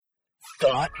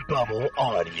Thought Bubble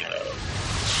Audio.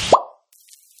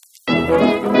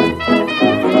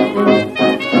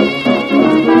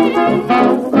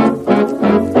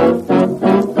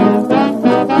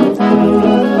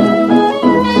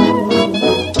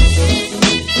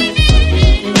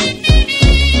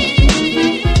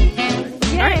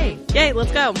 Yay,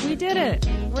 let's go. We did it.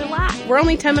 We're live. We're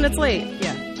only 10 minutes late.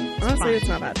 Yeah. Honestly, fine. it's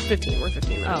not bad. 15. We're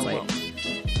 15 minutes late. Well.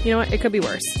 You know what? It could be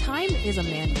worse. Time is a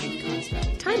man-made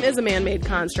construct. Time is a man-made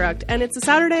construct, and it's a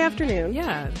Saturday afternoon.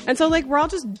 Yeah. And so, we're all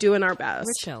just doing our best.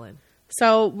 We're chilling.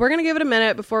 So we're going to give it a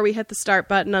minute before we hit the start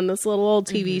button on this little old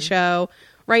TV show.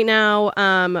 Right now,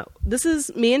 this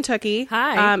is me and Tookie.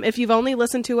 Hi. If you've only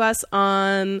listened to us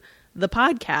on the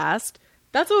podcast,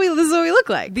 this is what we look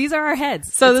like. These are our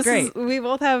heads. So It's great.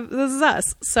 this is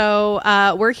us. So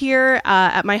we're here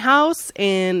at my house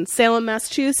in Salem,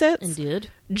 Massachusetts.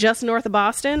 Indeed. Just north of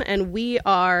Boston. And we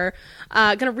are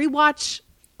going to rewatch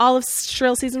all of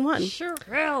Shrill Season 1.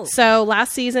 Sure. So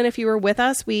last season, if you were with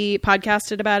us, we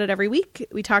podcasted about it every week.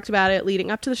 We talked about it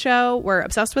leading up to the show. We're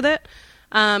obsessed with it.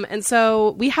 And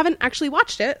so we haven't actually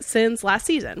watched it since last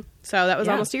season. So that was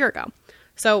almost a year ago.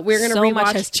 So we're going to rewatch. So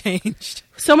much has changed.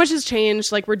 So much has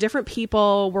changed. We're different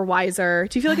people. We're wiser.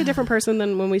 Do you feel like a different person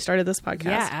than when we started this podcast?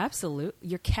 Yeah, absolutely.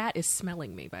 Your cat is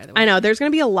smelling me, by the way. I know. There's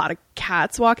going to be a lot of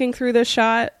cats walking through this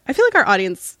shot. I feel like our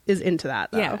audience is into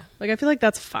that, though. Yeah. I feel like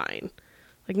that's fine.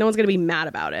 No one's going to be mad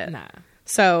about it. Nah.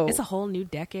 So It's a whole new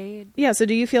decade. yeah. So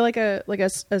do you feel like a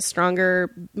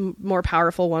stronger, more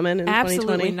powerful woman in 2020?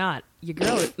 Absolutely not. Your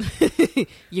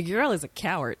girl is a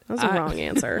coward. That was a wrong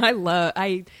answer.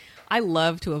 I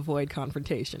love to avoid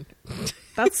confrontation.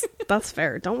 That's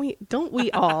fair. Don't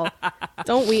we all?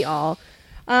 Don't we all?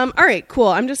 All right, cool.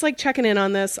 I'm just checking in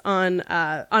on this on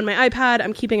my iPad.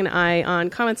 I'm keeping an eye on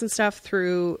comments and stuff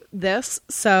through this.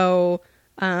 So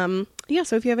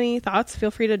so if you have any thoughts,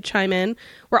 feel free to chime in.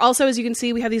 We're also, as you can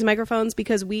see, we have these microphones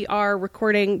because we are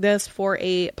recording this for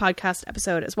a podcast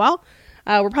episode as well.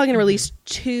 We're probably going to release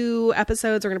 2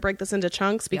 episodes. We're going to break this into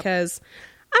chunks because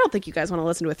I don't think you guys want to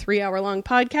listen to a 3-hour-long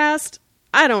podcast.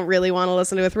 I don't really want to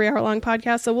listen to a 3-hour-long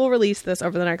podcast, so we'll release this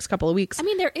over the next couple of weeks. I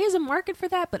mean, there is a market for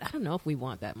that, but I don't know if we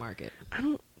want that market. I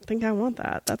don't think I want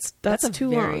that. That's too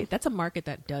long. That's a market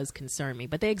that does concern me,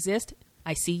 but they exist.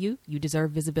 I see you. You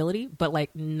deserve visibility, but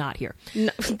not here.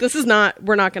 No, this is not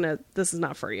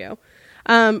for you.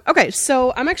 Okay,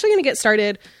 so I'm actually going to get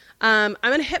started. I'm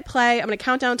going to hit play. I'm going to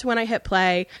count down to when I hit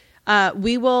play.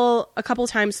 We will, a couple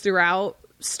times throughout,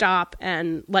 stop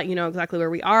and let you know exactly where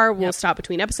we are. We'll stop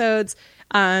between episodes.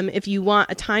 If you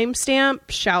want a timestamp,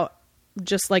 shout,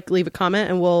 just leave a comment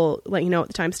and we'll let you know what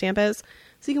the timestamp is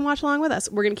so you can watch along with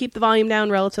us. We're going to keep the volume down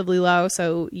relatively low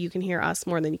so you can hear us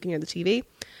more than you can hear the TV.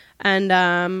 And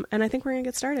I think we're going to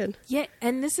get started. Yeah,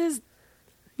 and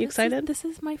You excited? This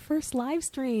is my first live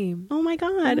stream. Oh my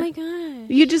God. Oh my God.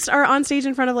 You just are on stage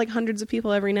in front of hundreds of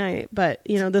people every night. But,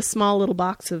 this small little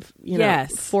box of,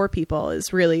 Yes. 4 people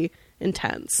is really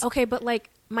intense. Okay, but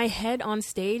my head on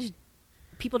stage,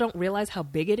 people don't realize how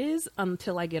big it is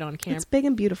until I get on camera. It's big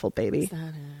and beautiful, baby. It's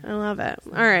not I love it.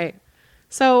 All right.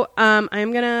 So I'm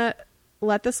going to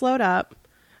let this load up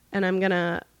and I'm going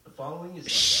to... The following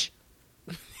is... Shh.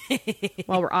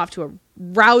 While we're off to a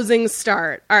rousing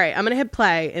start. All right, I'm going to hit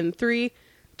play in 3,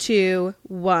 2,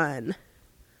 1.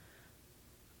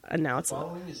 And now it's...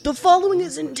 The following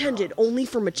is intended only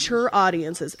for mature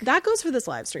audiences. That goes for this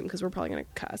live stream because we're probably going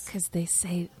to cuss. Because they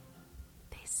say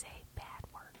bad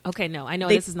words. Okay, no, I know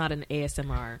this is not an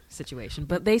ASMR situation,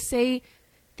 but they say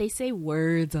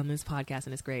words on this podcast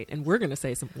and it's great. And we're going to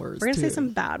say some words, We're going to say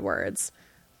some bad words.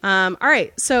 All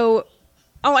right, so...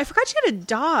 Oh, I forgot you had a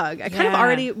dog.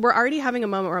 We're already having a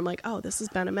moment where I'm like, oh, this has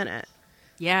been a minute.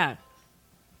 Yeah.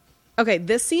 Okay,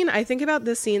 this scene, I think about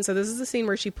this scene. So this is the scene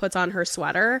where she puts on her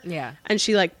sweater. Yeah. And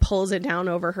she pulls it down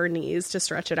over her knees to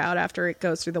stretch it out after it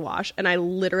goes through the wash. And I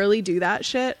literally do that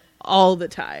shit all the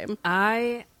time.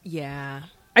 I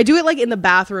do it in the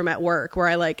bathroom at work where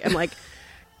I am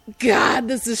God,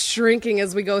 this is shrinking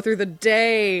as we go through the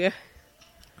day.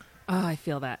 Oh, I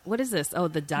feel that. What is this? Oh,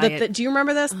 the diet. Do you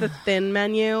remember this? The thin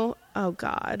menu? Oh,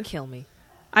 God. Kill me.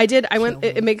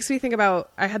 It makes me think about,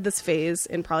 I had this phase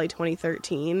in probably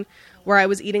 2013 where I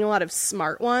was eating a lot of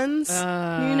Smart Ones. You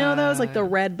know those? The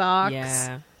red box.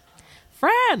 Yeah.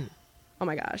 Fran! Oh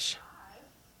my gosh.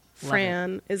 Love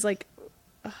Fran is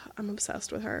I'm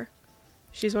obsessed with her.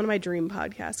 She's one of my dream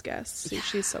podcast guests. Yeah.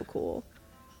 She's so cool.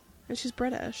 And she's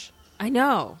British. I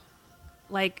know.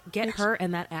 Get her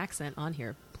and that accent on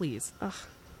here, please. Ugh,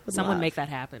 Someone make that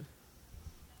happen.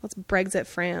 Let's Brexit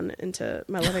Fran into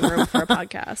my living room for a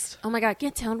podcast. Oh my God,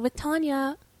 get down with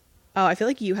Tanya. Oh, I feel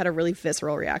like you had a really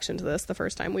visceral reaction to this the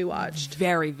first time we watched.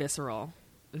 Very visceral.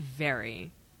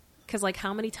 Very. Because, like,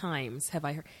 how many times have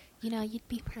I heard, you'd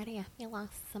be pretty if you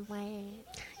lost some weight.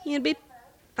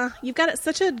 You've got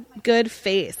such a good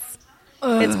face.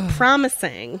 It's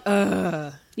promising.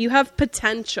 You have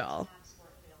potential.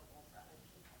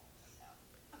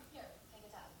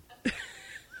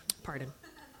 Pardon.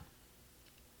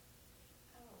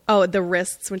 Oh, the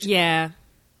wrists. Yeah.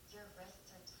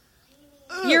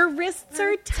 Your wrists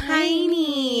are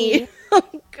tiny.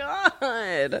 Oh,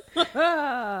 God.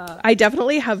 I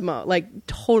definitely have,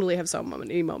 totally have so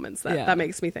many moments that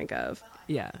makes me think of.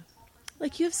 Yeah.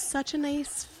 Like, you have such a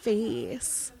nice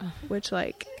face, which,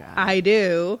 like, God. I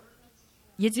do.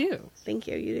 You do. Thank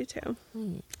you. You do,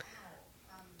 too.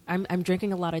 I'm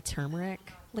drinking a lot of turmeric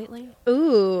lately.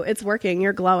 Ooh, it's working.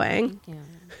 You're glowing. Yeah.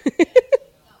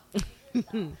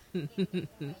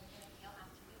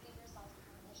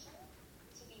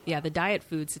 Yeah, the diet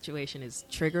food situation is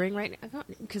triggering right now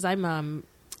because I'm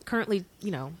currently,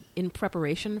 in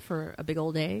preparation for a big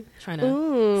old day, trying to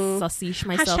sauciche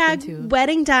myself into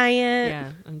wedding diet.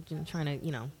 Yeah, I'm trying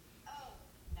to,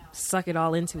 suck it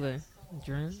all into a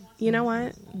drink. You know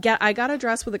what? I got a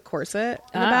dress with a corset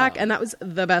in the back, and that was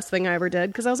the best thing I ever did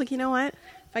because I was like, you know what?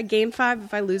 If I gain 5,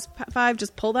 if I lose 5,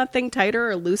 just pull that thing tighter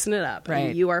or loosen it up,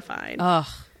 and you are fine. Ugh,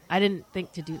 I didn't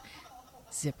think to do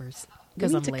zippers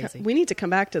because I'm lazy. We need to come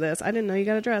back to this. I didn't know you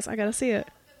got a dress. I got to see it.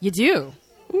 You do?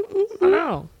 I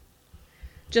know.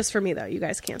 Just for me, though. You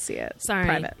guys can't see it. Sorry.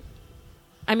 Private.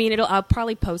 I mean, I'll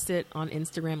probably post it on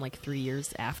Instagram like 3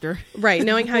 years after. Right.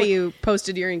 Knowing how you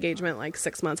posted your engagement like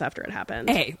 6 months after it happened.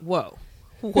 Hey, whoa.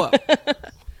 Whoa.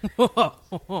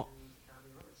 Whoa.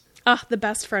 The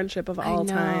best friendship of all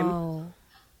time.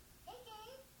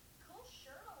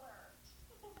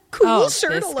 Cool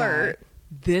shirt alert.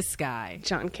 This guy.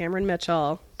 John Cameron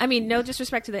Mitchell. I mean, no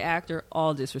disrespect to the actor,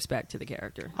 all disrespect to the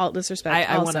character. All disrespect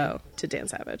also to Dan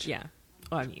Savage. Yeah.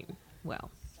 Well, I mean, well.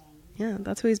 Yeah,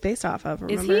 that's who he's based off of,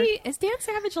 remember? Is Dan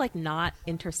Savage, like, not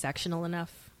intersectional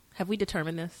enough? Have we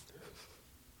determined this?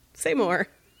 Say more.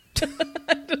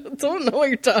 I don't know what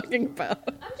you're talking about.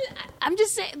 I'm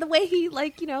just saying, the way he,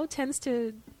 like, tends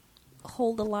to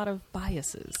hold a lot of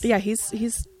biases. Yeah,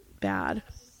 he's bad.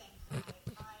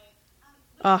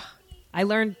 I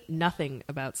learned nothing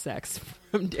about sex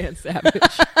from Dan Savage.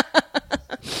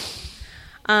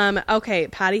 Okay,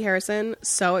 Patty Harrison,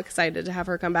 so excited to have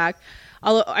her come back.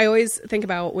 Although I always think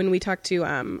about when we talked to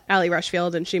Allie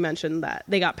Rushfield and she mentioned that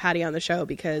they got Patty on the show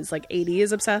because like 80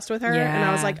 is obsessed with her. Yeah. And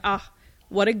I was like,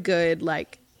 what a good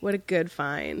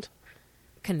find.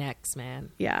 Connects,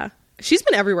 man. Yeah. She's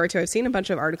been everywhere too. I've seen a bunch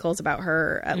of articles about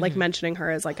her, like mentioning her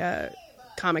as like a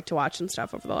comic to watch and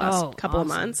stuff over the last couple of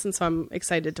months. And so I'm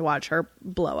excited to watch her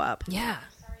blow up. Yeah.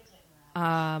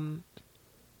 I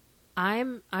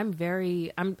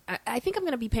think I'm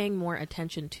going to be paying more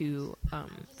attention to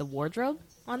the wardrobe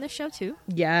on this show too.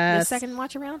 Yes. The second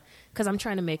watch around, because I'm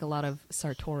trying to make a lot of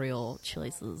sartorial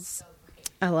choices.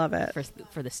 I love it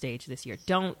for the stage this year.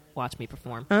 Don't watch me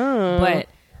perform. Oh, but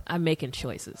I'm making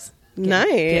choices.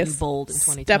 Getting bold in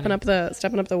 2020.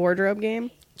 Stepping up the wardrobe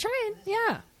game. Trying,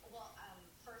 yeah.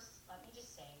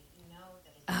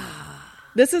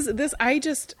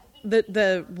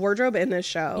 The wardrobe in this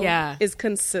show is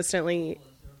consistently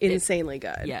insanely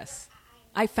good. Yes.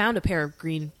 I found a pair of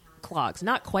green clogs.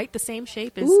 Not quite the same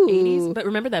shape as 80s, but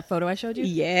remember that photo I showed you?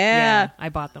 Yeah. I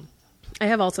bought them. I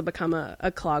have also become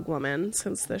a clog woman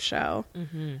since the show.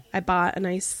 Mm-hmm. I bought a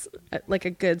nice, like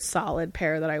a good solid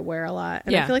pair that I wear a lot.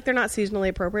 And I feel like they're not seasonally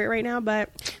appropriate right now, but...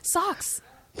 Socks.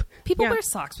 People wear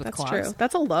socks with clogs. That's true.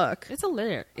 That's a look. It's a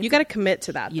look. You got to commit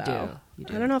to that, you though. You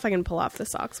do. I don't know if I can pull off the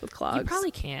socks with clogs. You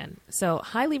probably can. So,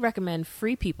 highly recommend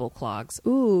Free People clogs.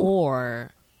 Ooh.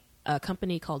 Or a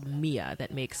company called Mia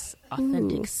that makes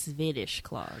authentic Swedish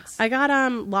clogs. I got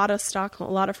Lotta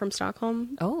from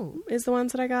Stockholm. Oh. Is the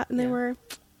ones that I got, and they were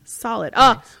solid.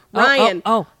 Ryan.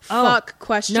 Fuck,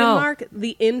 question mark.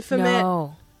 The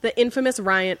infamous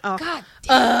Ryan. Oh. God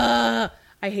damn.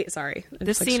 I hate, sorry.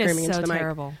 This scene is so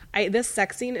terrible. This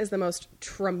sex scene is the most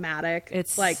traumatic.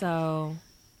 It's like so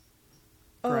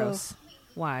gross.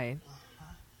 Why?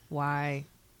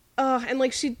 And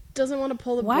like she doesn't want to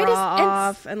pull the bra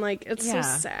off, and like it's so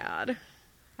sad.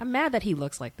 I'm mad that he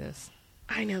looks like this.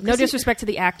 I know. No disrespect to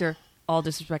the actor, all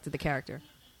disrespect to the character.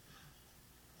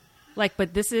 Like,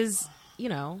 but this is,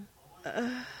 Yeah,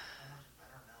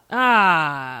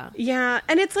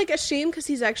 and it's like a shame because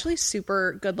he's actually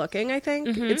super good looking, I think.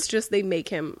 Mm-hmm. It's just they make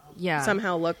him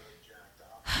somehow look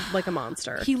like a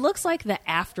monster. He looks like the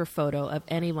after photo of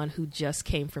anyone who just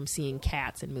came from seeing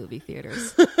Cats in movie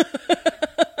theaters.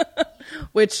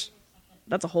 Which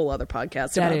That's a whole other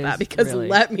podcast That about is, that because really.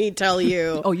 let me tell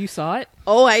you. Oh, you saw it?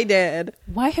 Oh, I did.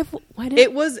 Why did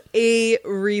It was a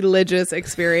religious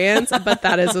experience, but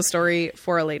that is a story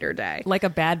for a later day. like a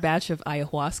bad batch of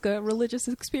ayahuasca religious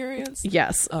experience?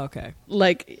 Yes. Okay.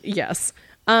 Like, yes.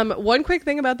 One quick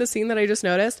thing about the scene that I just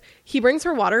noticed, he brings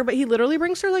her water, but he literally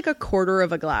brings her like a quarter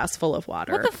of a glass full of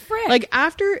water. What the frick? Like,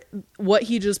 after what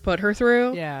he just put her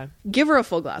through, Yeah. give her a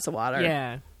full glass of water.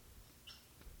 Yeah.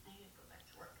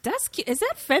 That's cute. Is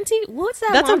that Fenty? What's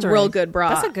that? That's a lingerie? real good bra.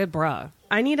 That's a good bra.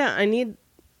 I need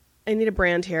a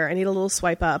brand here. I need a little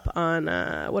swipe up on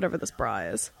whatever this bra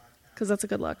is, because that's a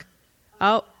good look.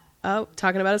 Oh,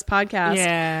 talking about his podcast.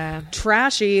 Yeah.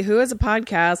 Trashy. Who has a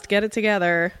podcast? Get it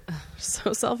together.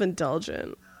 So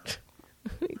self-indulgent.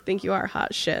 You think you are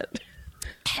hot shit.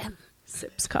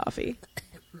 Sips coffee.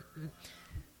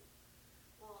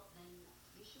 Well, then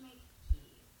you should make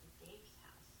Keith to Dave's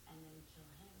house and then kill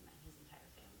him and his entire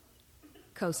family.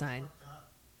 Cosign.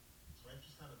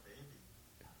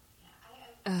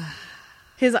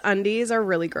 His undies are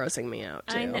really grossing me out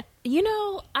too. I know. You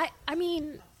know, I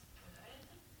mean,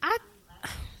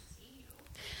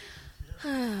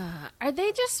 are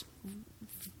they just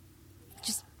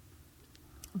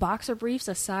boxer briefs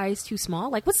a size too small?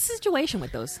 Like, what's the situation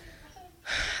with those?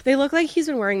 They look like he's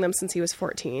been wearing them since he was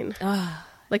 14.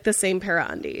 Like the same pair of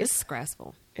undies. It's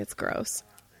disgraceful. It's gross.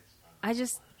 I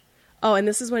just, Oh, and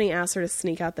this is when he asked her to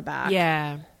sneak out the back.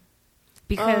 yeah,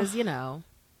 because you know,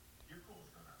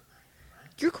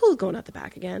 You're cool with going out the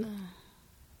back again.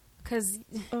 because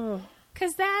Oh.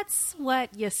 that's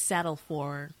what you settle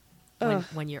for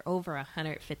when you're over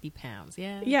 150 pounds.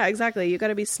 Yeah, Yeah, exactly. You got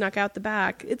to be snuck out the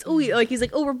back. It's like he's like,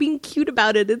 oh, we're being cute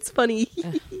about it. It's funny.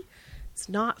 It's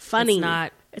not funny. It's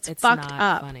not. It's It's fucked not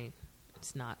up. funny.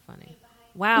 It's not funny.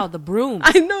 Wow, the brooms.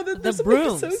 I know that The this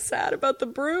brooms. is so sad about the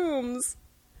brooms.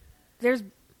 There's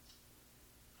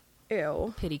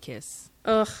Ew. pity kiss.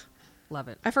 Ugh. Love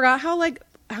it. I forgot how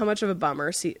much of a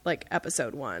bummer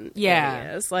episode 1 Yeah.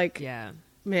 really is. Like, Yeah.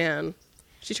 man,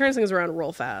 she turns things around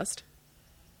real fast.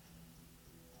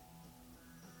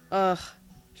 Ugh.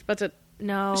 She's about to.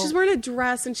 No. She's wearing a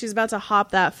dress and she's about to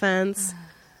hop that fence.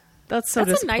 That's so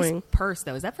That's a disappointing. nice purse,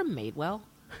 though. Is that from Madewell?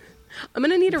 I'm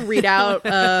gonna need a readout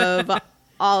of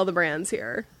all the brands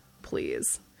here,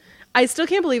 please. I still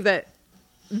can't believe that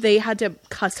they had to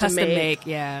custom make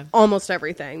yeah. almost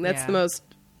everything. That's Yeah. the most.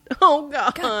 Oh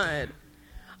God.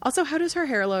 Also, how does her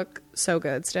hair look so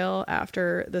good still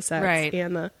after the sex Right.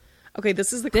 and the? Okay,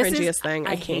 this is the This is- cringiest thing.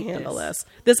 I I can't hate handle this.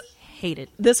 this. Hate it.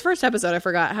 This first episode, I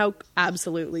forgot how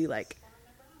absolutely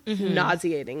Mm-hmm.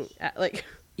 nauseating.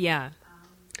 Yeah.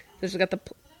 There's got the.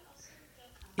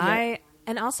 Yeah.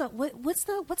 And also, what's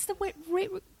the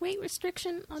weight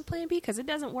restriction on Plan B? Because it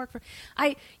doesn't work for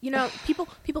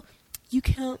people. You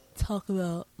can't talk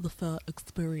about the fat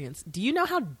experience. Do you know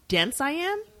how dense I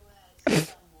am?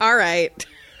 All right.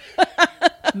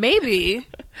 Maybe.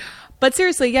 But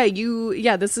seriously,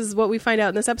 this is what we find out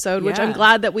in this episode, which Yeah. I'm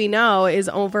glad that we know is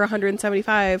over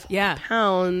 175 Yeah.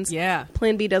 pounds. Yeah.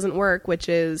 Plan B doesn't work, which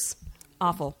is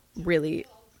Awful. really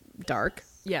dark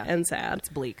Yeah. and sad. It's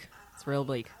bleak. It's real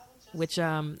bleak. Which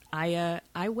I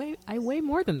weigh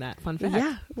more than that. Fun fact.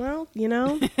 Yeah, well,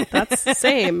 that's the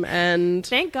same. And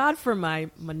Thank God for my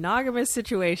monogamous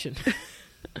situation.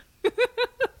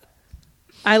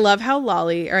 I love how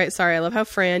I love how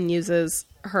Fran uses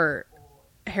her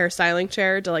hairstyling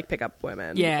chair to pick up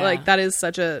women. Yeah. Like that is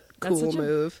such a cool such a-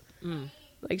 move.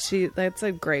 That's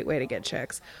a great way to get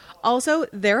chicks. Also,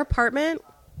 their apartment,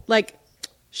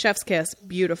 chef's kiss,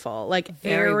 beautiful.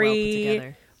 Very well put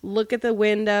together. Look at the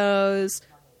windows,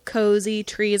 cozy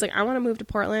trees. I want to move to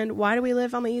Portland. Why do we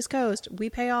live on the East Coast? We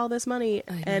pay all this money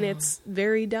and it's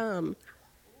very dumb.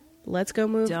 Let's go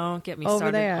move. Don't get me over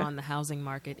started there. on the housing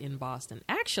market in Boston.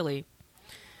 Actually,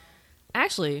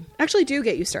 Actually, do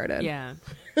get you started. yeah.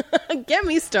 Get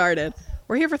me started.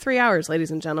 We're here for 3 hours,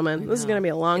 ladies and gentlemen. This is going to be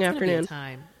a long afternoon.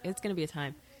 It's going to be a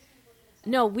time.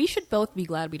 No, we should both be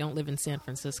glad we don't live in San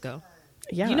Francisco.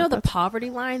 Yeah, You know the that's- poverty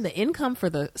line? The income for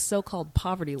the so-called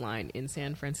poverty line in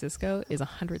San Francisco is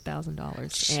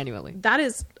 $100,000 annually. That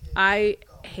is, I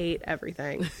hate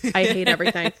everything. I hate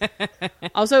everything.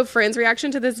 Also, Fran's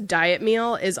reaction to this diet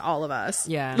meal is all of us.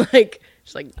 Yeah.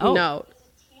 She's like, Oh. no.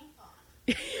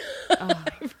 I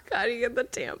forgot to get the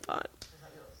tampon.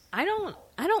 I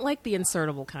don't like the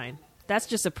insertable kind. That's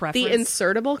just a preference. The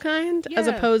insertable kind, as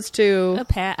Yeah. opposed to a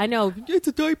pad. I know it's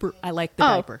a diaper. I like the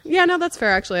diaper. Yeah, no, that's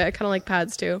fair. Actually, I kind of like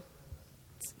pads too.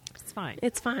 It's fine.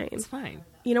 It's fine. It's fine.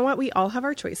 You know what? We all have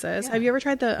our choices. Yeah. Have you ever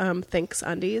tried the Thinks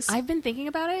undies? I've been thinking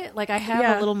about it. Like, I have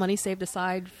Yeah. a little money saved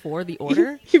aside for the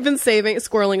order. You've been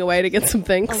squirreling away to get some A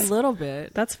Thinks. little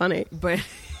bit. That's funny. But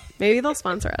Maybe they'll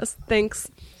sponsor us.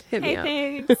 Thanks. Hit me up.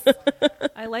 hey, thanks.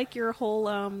 I like your whole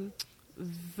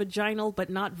vaginal but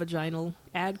not vaginal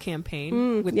ad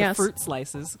campaign with yes. the fruit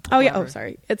slices. Oh yeah. Oh, Clever.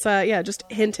 sorry. It's just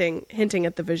hinting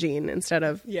at the vagine instead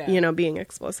of being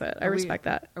explicit. I respect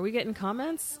that. Are we getting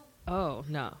comments? Oh,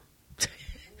 no.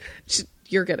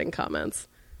 You're getting comments.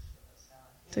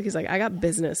 Tookie's like, I got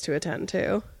business to attend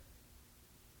to.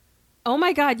 Oh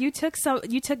my God, you took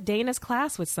Dana's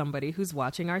class with somebody who's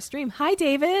watching our stream. Hi,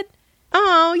 David.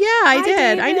 Oh yeah, I Hi,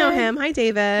 did. I know David. him. Hi,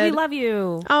 David. We love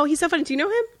you. Oh, he's so funny. Do you know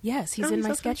him? Yes, he's Oh, in he's my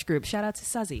so sketch group. Shout out to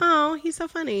Suzzy. Oh, he's so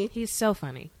funny. He's so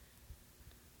funny.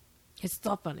 He's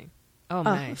so funny. Oh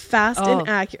my. Fast and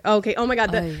accurate. Okay. Oh my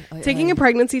God. Taking a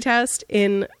pregnancy test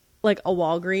in like a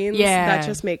Walgreens. Yeah. That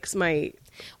just makes my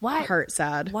Why? heart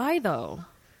sad. Why though?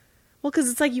 Well, because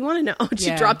it's like you want to know. She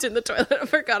Yeah. dropped it in the toilet. I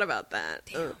forgot about that.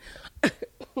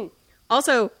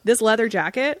 Also, this leather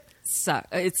jacket.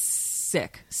 It's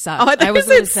sick. Sucks. Oh, I thought you was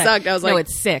said gonna say- sucked. I was no, like-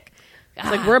 it's sick. It's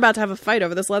like we're about to have a fight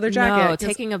over this leather jacket. No, 'Cause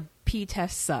taking a pee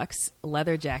test sucks.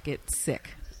 Leather jacket, sick.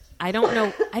 I don't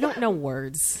know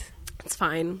words. it's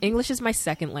fine. English is my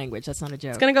second language. That's not a joke.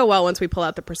 It's gonna go well once we pull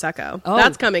out the prosecco. Oh.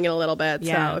 That's coming in a little bit.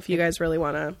 Yeah. So if you guys really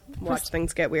want to watch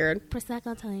things get weird,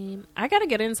 Prosecco time. I gotta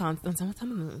get in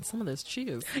on some of this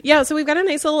cheese. yeah. So we've got a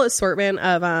nice little assortment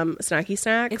of snacky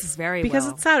snacks. It's very because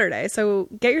well. it's Saturday. So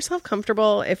get yourself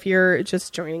comfortable if you're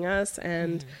just joining us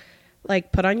and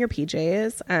like put on your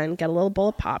PJs and get a little bowl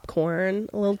of popcorn,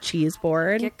 a little cheese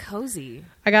board. Get cozy.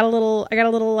 I got a little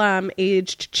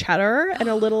aged cheddar and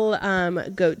a little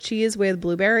goat cheese with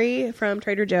blueberry from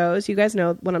Trader Joe's. You guys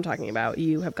know what I'm talking about.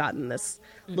 You have gotten this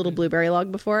little blueberry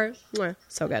log before. Mwah,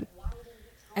 so good.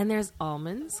 And there's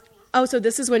almonds. Oh, so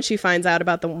this is when she finds out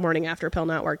about the morning after pill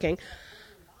not working,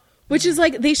 which is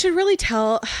like they should really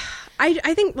tell. I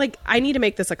think like I need to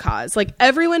make this a cause. Like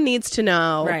everyone needs to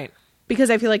know, Right. Because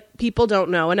I feel like people don't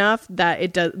know enough that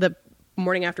it does. The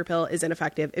morning after pill is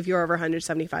ineffective if you're over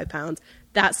 175 pounds.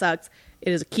 That sucks.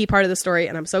 It is a key part of the story,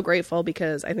 and I'm so grateful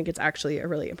because I think it's actually a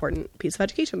really important piece of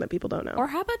education that people don't know. Or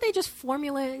how about they just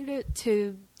formulate it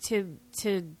to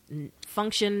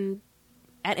function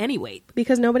at any weight?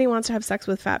 Because nobody wants to have sex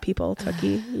with fat people,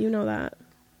 Tookie. You know that.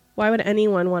 Why would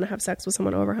anyone want to have sex with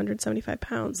someone over 175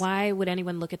 pounds? Why would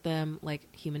anyone look at them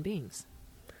like human beings?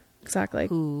 Exactly.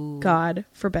 Who God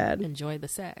forbid. enjoy the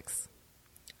sex?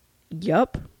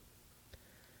 Yup.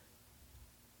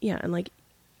 Yeah, and like,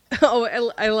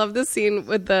 oh, I love this scene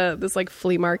with this like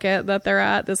flea market that they're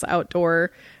at, this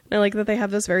outdoor. And I like that they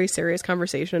have this very serious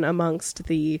conversation amongst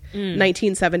the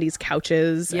 1970s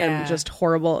couches Yeah. and just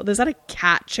horrible. Is that a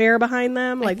cat chair behind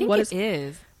them? Like, I think what it is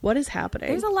is. what is happening?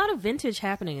 There's a lot of vintage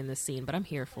happening in this scene, but I'm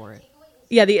here for it.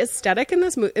 Yeah, the aesthetic in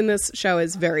this show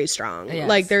is very strong. Yes.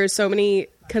 Like there's so many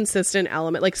consistent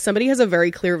elements. Like somebody has a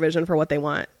very clear vision for what they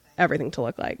want everything to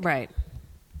look like. Right.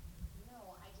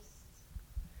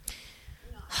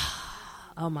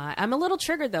 Oh my. I'm a little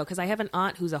triggered though because I have an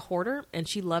aunt who's a hoarder and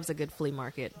she loves a good flea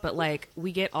market. But like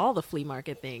we get all the flea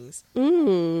market things.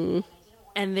 And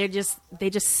they just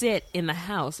sit in the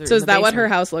house. Or So in is the that what her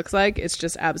basement. house looks like? It's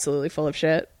just absolutely full of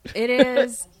shit. It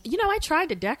is. I tried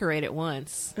to decorate it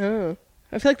once. Oh.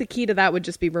 I feel like the key to that would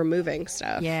just be removing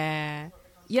stuff. Yeah.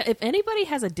 Yeah, if anybody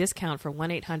has a discount for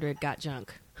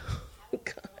 1-800-GOT-JUNK. Oh,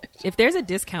 God. If there's a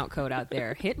discount code out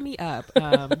there, hit me up.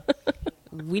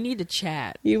 We need to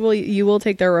chat. You will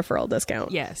take their referral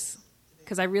discount. Yes.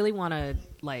 Because I really want to,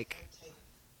 like,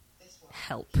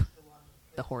 help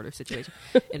the hoarder situation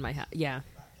in my house. Yeah.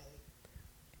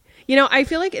 I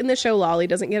feel like in the show, Lolly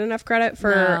doesn't get enough credit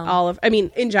for No.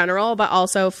 in general, but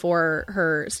also for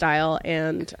her style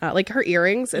and like her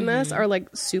earrings in this are like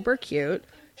super cute.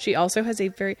 She also has a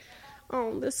very,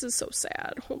 this is so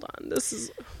sad. Hold on. This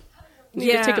is, I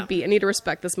need to take a beat. I need to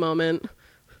respect this moment.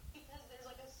 Because there's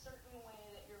like a certain way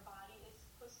that your body is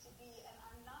supposed to be, and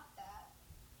I'm not that.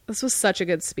 This was such a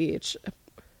good speech. And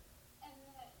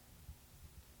that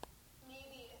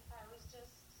maybe if I was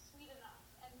just sweet enough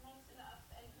and nice enough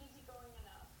and easygoing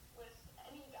enough with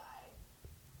any guy,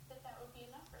 that would be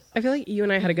enough for someone. I feel like you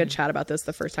and I had a good chat about this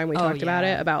the first time we talked about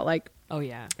yeah. it, about like Oh,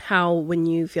 yeah. how when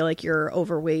you feel like you're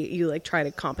overweight, you like try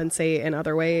to compensate in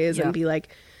other ways Yep. and be like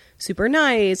super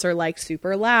nice or like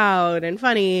super loud and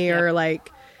funny Yep. or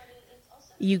like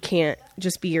you can't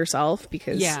just be yourself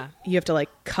because Yeah. you have to like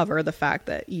cover the fact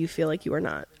that you feel like you are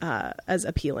not as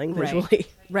appealing Right. visually.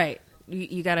 Right.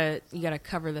 You gotta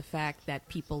cover the fact that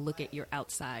people look at your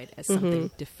outside as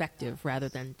something defective rather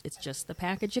than it's just the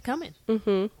package you come in.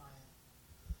 Mm-hmm.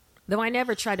 Though I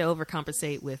never try to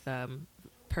overcompensate with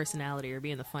personality or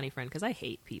being the funny friend because I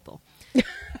hate people.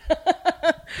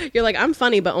 You're like, I'm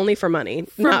funny, but only for money,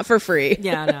 not for free.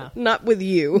 Yeah, no. Not with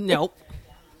you. Nope.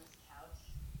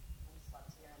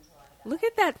 Look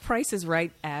at that Price is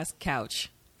Right ass couch.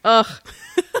 Ugh.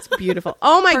 It's beautiful.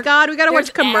 Oh my God. We got to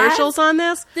watch commercials on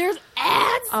this. There's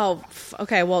ads. Oh,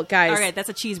 okay. Well, guys. All right, that's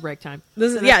a cheese break time.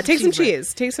 This is, So yeah, that's a take some break.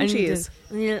 cheese. Take some cheese.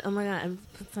 Oh my God, I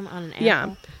put some on an apple.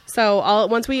 Yeah. So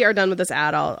once we are done with this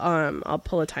ad, I'll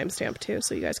pull a timestamp too,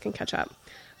 so you guys can catch up.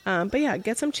 But yeah,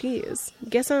 get some cheese.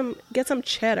 Get some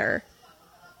cheddar.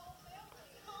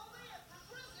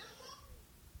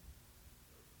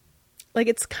 Like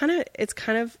it's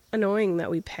kind of annoying that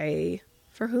we pay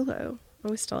for Hulu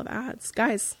when we still have ads,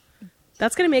 guys.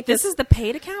 That's gonna make This is the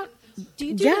paid account. Do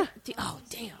you do Yeah. that? Oh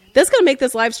damn. That's gonna make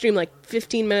this live stream like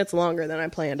 15 minutes longer than I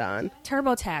planned on.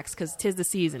 TurboTax because 'tis the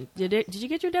season. Did you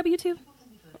get your W-2?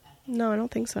 No, I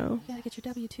don't think so. You gotta get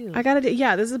your W-2. I gotta do.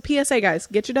 Yeah, this is a PSA, guys.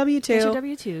 Get your W-2. Get your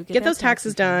W-2. Get those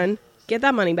taxes done. Get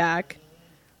that money back.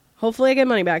 Hopefully I get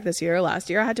money back this year. Last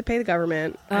year I had to pay the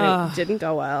government. And it didn't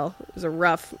go well. It was a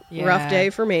rough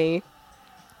day for me.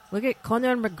 Look at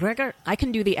Conor McGregor. I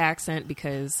can do the accent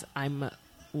because I'm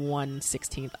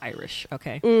 1/16th Irish,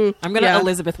 okay? I'm going to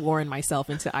Elizabeth Warren myself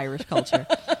into Irish culture.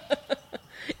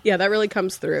 Yeah, that really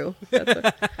comes through.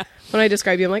 When I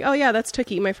describe you, I'm like, oh yeah, that's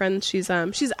Tookie, my friend. She's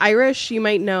Irish. You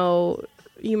might know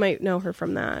her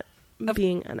from that.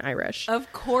 Being an Irish.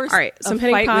 Of course. All right, so I'm a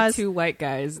hitting fight pause. with two white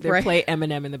guys. They Right. play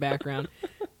Eminem in the background.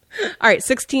 All right,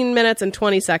 16 minutes and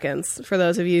 20 seconds for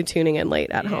those of you tuning in late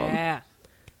at home. Yeah.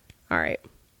 All right.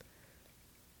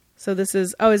 So this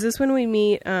is this when we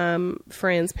meet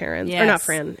Fran's parents? Yes. Or not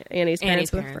Fran, Annie's parents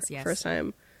for the parents, yes. first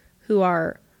time, who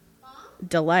are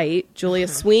Delight, Julia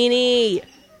Sweeney.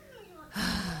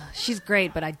 She's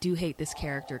great, but I do hate this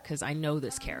character because I know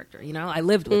this character. You know, I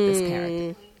lived with this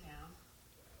character.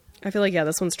 I feel like,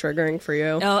 this one's triggering for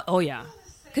you. Oh yeah.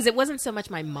 Because it wasn't so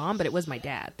much my mom, but it was my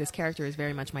dad. This character is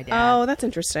very much my dad. Oh, that's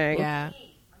interesting. Yeah.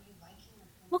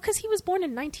 Well, because he was born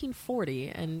in 1940,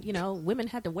 and, you know, women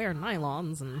had to wear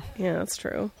nylons, and Yeah, that's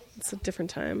true. It's a different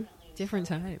time. different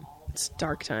time. It's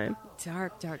dark time.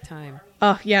 Dark time.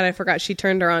 Oh, yeah, and I forgot she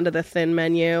turned her on to the thin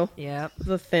menu. Yep.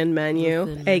 The thin menu,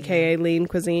 The thin a.k.a. lean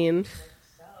cuisine.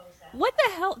 What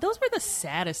the hell? Those were the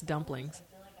saddest dumplings.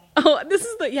 Oh, this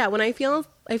is when I feel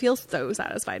so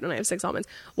satisfied when I have 6 almonds.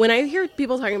 When I hear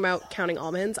people talking about counting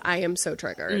almonds, I am so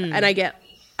triggered. And I've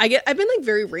been like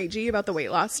very ragey about the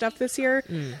weight loss stuff this year.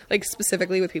 Like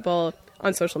specifically with people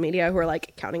on social media who are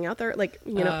like counting out their like,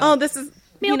 this is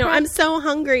Meal prep. I'm so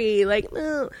hungry. Like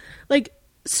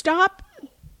stop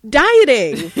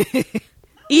dieting.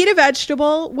 Eat a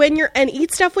vegetable and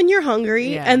eat stuff when you're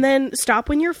hungry, Yeah. and then stop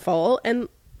when you're full, and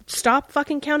stop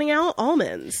fucking counting out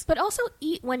almonds. But also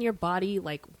eat when your body,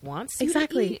 like, wants you to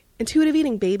Exactly. eat. Intuitive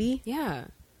eating, baby. Yeah.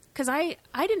 Because I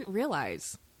didn't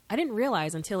realize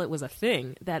until it was a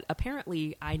thing that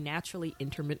apparently I naturally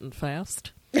intermittent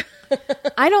fast.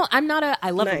 I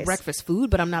love a Nice. breakfast food,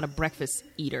 but I'm not a breakfast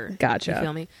eater. Gotcha. You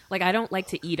feel me? Like, I don't like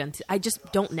to eat until, I just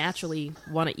don't naturally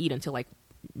want to eat until like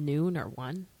noon or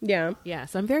 1. Yeah. Yeah.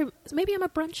 So maybe I'm a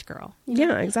brunch girl.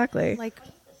 Yeah, exactly. Like,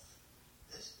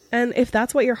 And if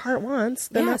that's what your heart wants,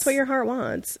 then that's Yes. what your heart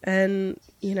wants. And,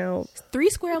 3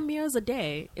 square meals a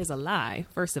day is a lie,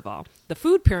 first of all. The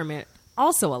food pyramid,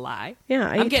 also a lie. Yeah,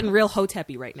 I'm getting real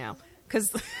hoteppy right now.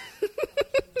 Because,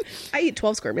 I eat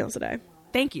 12 square meals a day.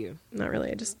 thank you. Not really.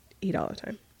 I just eat all the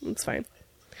time. It's fine.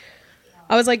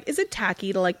 I was like, is it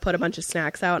tacky to like put a bunch of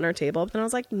snacks out on our table? But then I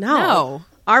was like, no.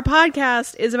 Our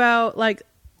podcast is about like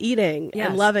eating Yes.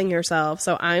 and loving yourself.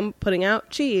 So I'm putting out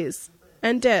cheese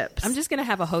and dips. I'm just going to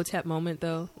have a hotep moment,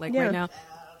 though, like Yeah. right now.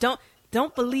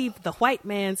 Don't believe the white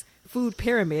man's food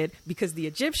pyramid because the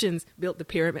Egyptians built the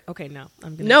pyramid. Okay, no.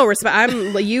 I'm gonna No respect.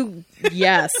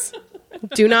 Yes.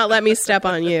 Do not let me step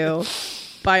on you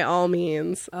by all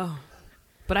means. Oh.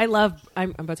 But I'm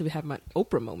about to have my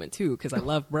Oprah moment, too, because I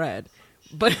love bread.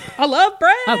 But I love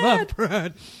bread. I love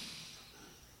bread.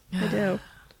 I do.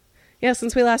 Yeah,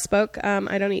 since we last spoke,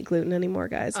 I don't eat gluten anymore,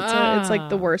 guys. It's like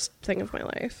the worst thing of my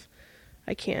life.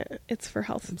 I can't. It's for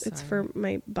health. It's for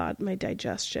my my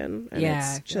digestion. And Yeah, it's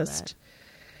I feel just,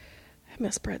 I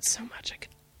miss bread so much. I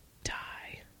could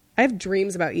die. I have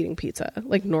dreams about eating pizza,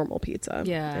 like normal pizza.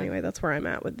 Yeah. Anyway, that's where I'm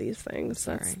at with these things.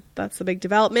 Sorry. That's the big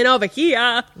development over here.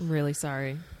 I'm really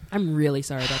sorry. I'm really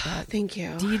sorry about that. Thank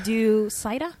you. Do you do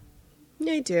cider?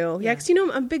 Yeah, I do. Yeah, because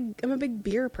I'm a big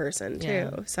beer person too. Yeah.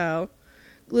 So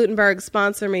Glutenberg,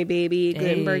 sponsor me, baby.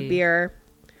 Glutenberg Hey. beer.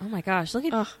 Oh my gosh, look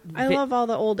at Oh, I love all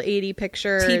the old 80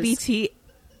 pictures. TBT,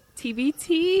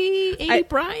 80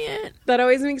 Bryant. That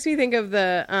always makes me think of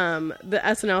the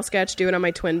SNL sketch "Do It on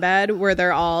My Twin Bed," where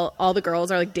they're all the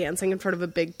girls are like dancing in front of a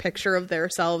big picture of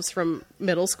themselves from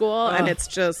middle school, and it's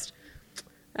just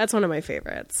that's one of my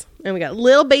favorites. And we got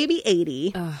Lil Baby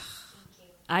 80.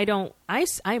 I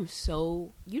am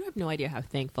so, you have no idea how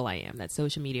thankful I am that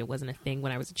social media wasn't a thing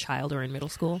when I was a child or in middle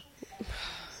school.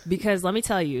 Because let me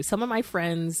tell you, some of my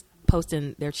friends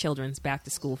posting their children's back to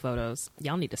school photos,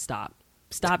 y'all need to stop.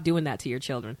 Stop doing that to your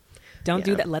children. Don't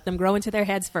do Yeah. that. Let them grow into their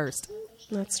heads first.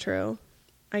 That's true.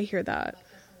 I hear that.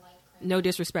 No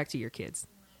disrespect to your kids.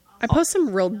 I post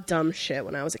some real dumb shit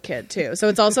when I was a kid too. So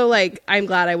it's also like I'm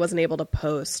glad I wasn't able to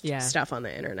post Yeah. stuff on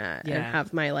the internet and Yeah.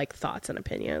 have my like thoughts and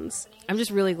opinions. I'm just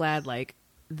really glad, like,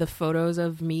 the photos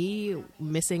of me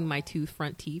missing my 2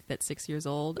 front teeth at 6 years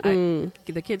old.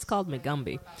 The kids called me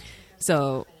Gumby.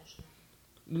 So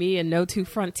me and no 2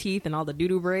 front teeth and all the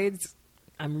doo-doo braids,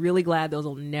 I'm really glad those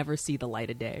will never see the light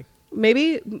of day.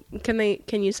 Maybe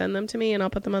can you send them to me and I'll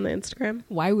put them on the Instagram?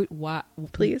 Why?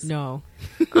 Please? No.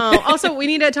 Also, we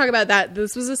need to talk about that.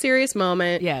 This was a serious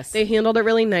moment. Yes. They handled it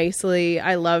really nicely.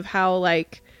 I love how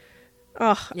like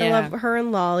I Yeah. love her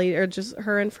and Lolly, or just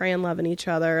her and Fran loving each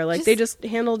other. Like they just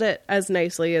handled it as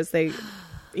nicely as they,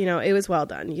 it was well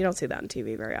done. You don't see that on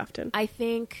TV very often. I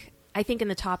think in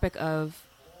the topic of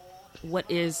what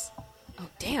is, oh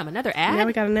damn, another ad? Now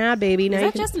we got an ad, baby. Now Is you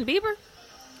that can, Justin Bieber?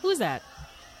 Who is that?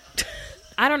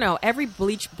 I don't know. Every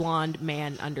bleach blonde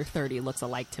man under 30 looks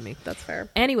alike to me. that's fair.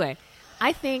 Anyway,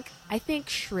 I think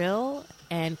Shrill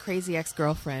and Crazy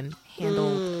Ex-Girlfriend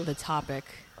handled the topic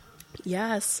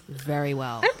Yes. very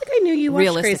well. I don't think I knew you watched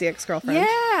Realistic. Crazy Ex-Girlfriend. I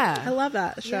Yeah. love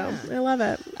that show. I love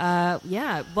it.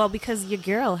 Yeah. Well, because your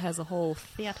girl has a whole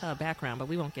theater background, but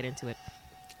we won't get into it.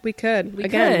 We could. We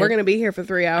Again, could. we're going to be here for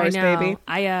 3 hours, I know. baby.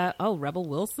 Rebel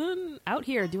Wilson out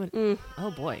here doing,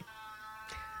 oh boy.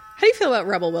 How do you feel about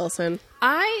Rebel Wilson?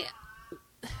 I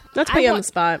Not to put you on the want-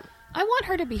 spot. I want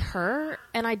her to be her,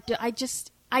 and I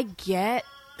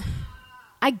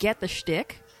get the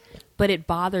shtick, but it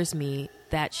bothers me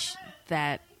that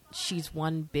she's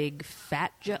one big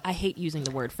fat joke. I hate using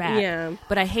the word fat, Yeah.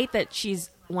 but I hate that she's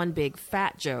one big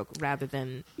fat joke rather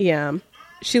than Yeah.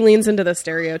 She leans into the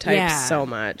stereotypes Yeah. so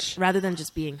much.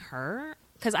 just being her.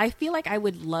 Because I feel like I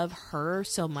would love her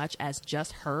so much as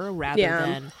just her rather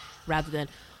Yeah. than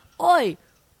oi.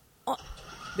 Oh.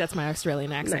 That's my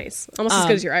Australian accent. Nice. Almost as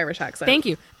good as your Irish accent. Thank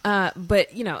you. But,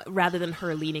 rather than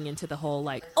her leaning into the whole,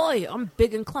 like, oi, I'm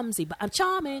big and clumsy, but I'm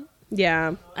charming.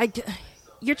 Yeah.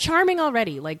 You're charming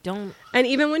already. Like, don't... And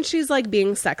even when she's like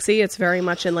being sexy, it's very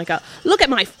much in like a look at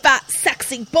my fat,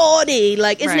 sexy body.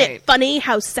 Like, isn't Right. it funny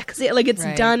how sexy? Like, it's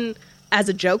Right. done as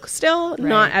a joke still,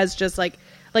 not Right. as just like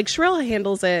Shrill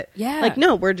handles it. Yeah. Like,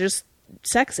 no, we're just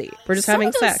sexy. We're just Some having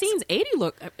of those sex. scenes,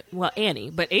 Annie,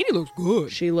 but 80 looks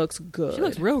good. She looks good. She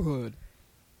looks real good.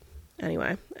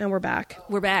 Anyway, and we're back.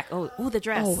 We're back. Oh, the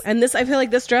dress. Oh, and I feel like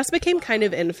this dress became kind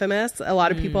of infamous. A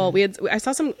lot of people, I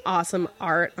saw some awesome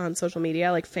art on social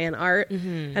media, like fan art,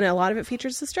 and a lot of it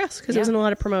features this dress because it was Yeah. in a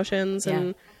lot of promotions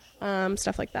Yeah. and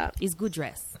stuff like that. It's good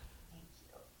dress.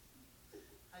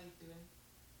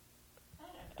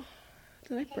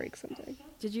 Did I break something?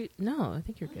 Did you? No, I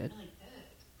think you're good.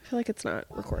 I feel like it's not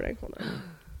recording. Hold on.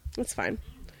 It's fine.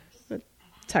 I'm gonna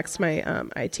text my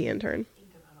IT intern.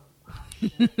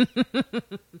 Like when I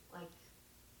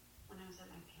was at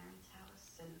my parents'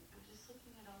 house and I was just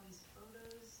looking at all these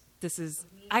photos. This is...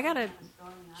 I gotta...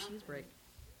 Growing up, Cheese break.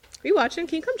 Are you watching?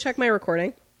 Can you come check my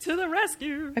recording? To the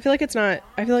rescue. I feel like it's not.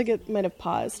 I feel like it might have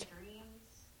paused dreams,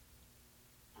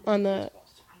 on the. I got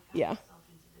Yeah. myself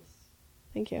into this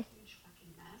Thank you. huge fucking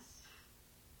mess.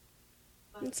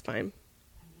 It's fine.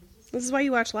 This is why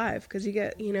you watch live, because you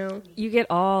get, You get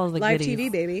all the live goodies. TV,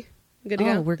 baby. Good to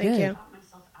Oh, go. we're Thank good. you. Got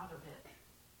myself out of it.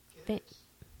 Thanks.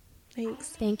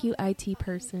 Thank you, IT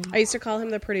person. I used to call him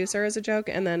the producer as a joke,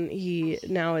 and then he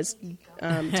now is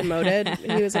demoted.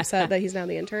 He was upset that he's now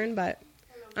the intern, but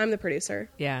I'm the producer.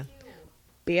 Yeah.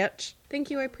 Bitch. Thank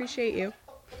you. I appreciate you.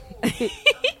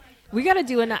 We gotta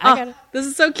do an... This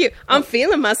is so cute. I'm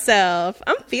feeling myself.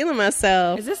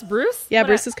 Is this Bruce? Yeah, What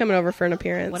Bruce up? is coming over for an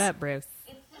appearance. What up, Bruce?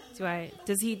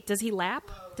 Does he lap?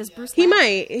 Does Bruce He lap?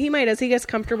 might. As he gets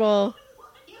comfortable,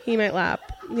 he might lap.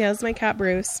 Yeah, it's my cat,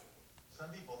 Bruce.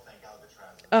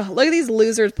 Oh, look at these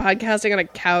losers podcasting on a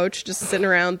couch, just sitting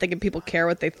around thinking people care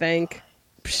what they think.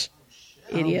 Psh,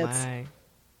 idiots. Oh my.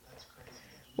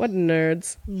 What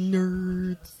nerds.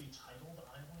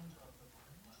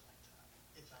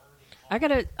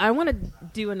 I want to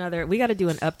do we gotta do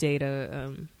an update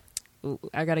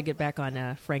I got to get back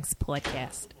on Frank's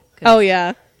podcast. Oh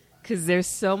yeah. Because there's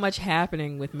so much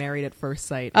happening with Married at First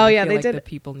Sight. Oh, I yeah, feel they like did- the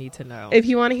people need to know. If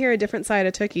you want to hear a different side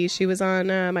of Tookie, she was on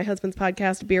my husband's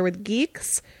podcast, Beer with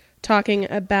Geeks, talking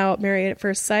about Married at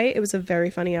First Sight. It was a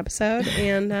very funny episode,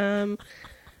 and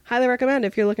highly recommend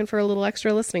if you're looking for a little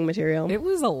extra listening material. It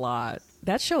was a lot.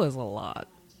 That show is a lot.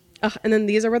 And then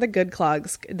these are where the good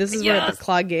clogs. This is where Yes. the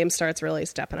clog game starts really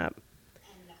stepping up.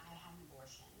 And I had an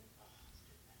abortion.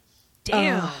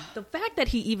 Damn. The fact that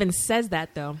he even says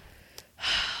that, though.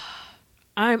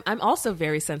 I'm also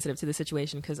very sensitive to the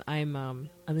situation because I'm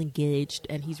engaged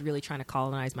and he's really trying to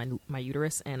colonize my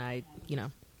uterus, and I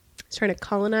He's trying to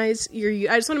colonize your.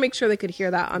 I just want to make sure they could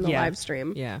hear that on the Yeah. live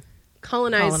stream. yeah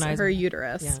Colonize her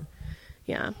uterus. Yeah.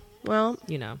 Yeah. Well,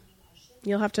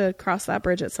 you'll have to cross that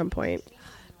bridge at some point.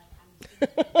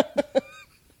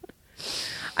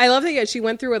 I love that she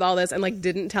went through with all this and like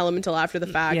didn't tell him until after the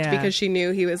fact Yeah. because she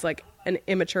knew he was like an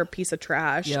immature piece of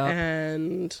trash Yep.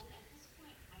 and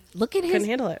Look at couldn't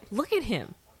handle it. Look at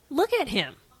him. Look at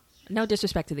him. No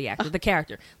disrespect to the actor, the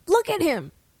character. Look at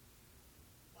him.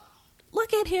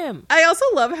 Look at him. I also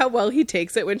love how well he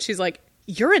takes it when she's like,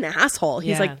 "You're an asshole."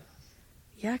 He's like,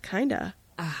 "Yeah, kinda.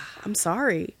 I'm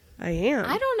sorry. I am."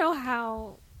 I don't know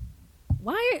how.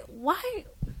 Why?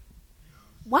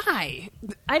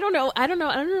 I don't know. I don't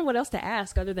know what else to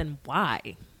ask other than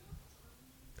why.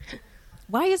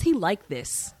 Why is he like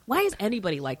this? Why is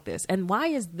anybody like this? And why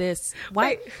is this?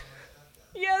 Why? Wait.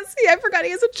 Yes, I forgot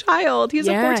he has a child. He has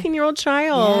Yeah. a 14-year-old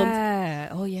child. Yeah.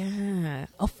 Oh yeah.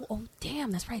 Oh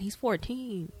damn. That's right. He's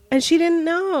 14. And she didn't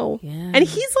know. Yeah. And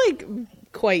he's like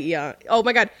quite young. Oh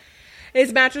my God.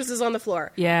 His mattress is on the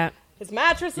floor. Yeah. His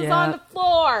mattress is Yeah. on the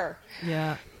floor.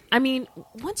 Yeah. I mean,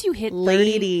 once you hit 30,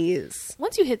 Ladies.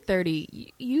 once you hit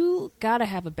 30, you gotta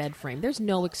have a bed frame. There's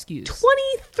no excuse.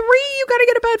 23, you gotta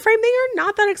get a bed frame. They are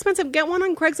not that expensive. Get one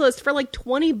on Craigslist for like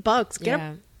 $20. Get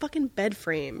Yeah. a fucking bed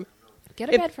frame.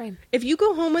 Get a bed frame. If you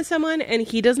go home with someone and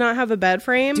he does not have a bed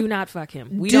frame, Do not fuck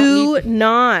him. We do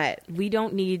not. We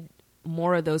don't need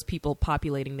more of those people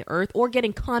populating the earth or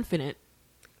getting confident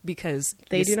because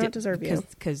They do not deserve you.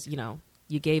 Because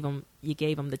you gave them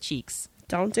the cheeks.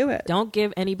 Don't do it. Don't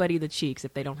give anybody the cheeks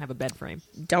if they don't have a bed frame.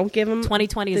 Don't give him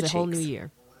 2020 is the a whole new cheeks.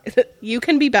 year. You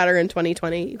can be better in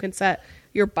 2020. You can set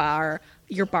your bar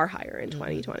higher in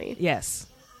 2020. Yes,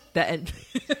 that.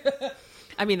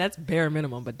 I mean, that's bare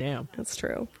minimum, but damn. That's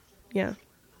true. Yeah.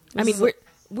 I mean,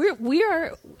 we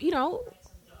are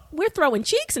we're throwing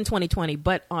cheeks in 2020,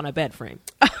 but on a bed frame.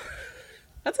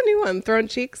 That's a new one. Throwing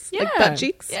cheeks, Yeah, like butt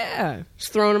cheeks. Yeah,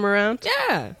 Just throwing them around.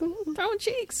 yeah. Throwing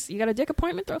cheeks. You got a dick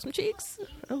appointment? Throw some cheeks.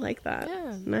 I like that.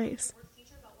 Yeah. Nice.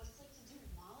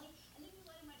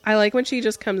 I like when she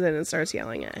just comes in and starts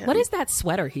yelling at him. What is that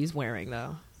sweater he's wearing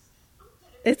though?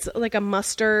 It's like a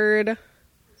mustard.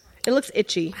 It looks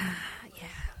itchy. Yeah.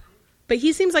 But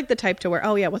he seems like the type to wear.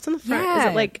 Oh yeah, what's on the front? Is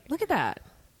it like look at that?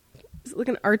 is it like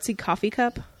an artsy coffee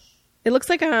cup? It looks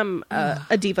like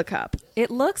a diva cup, It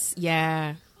looks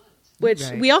which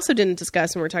Right. we also didn't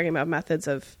discuss when we were talking about methods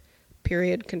of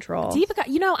period control. Diva.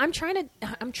 I'm trying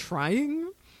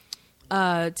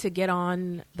to get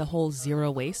on the whole zero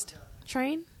waste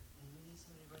train.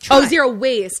 Oh, zero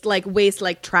waste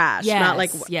like trash, Yes, not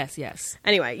like. yes.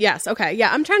 Anyway, yes, okay,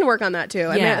 yeah, I'm trying to work on that too.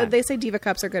 Yeah. And they say diva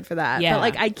cups are good for that, Yeah. but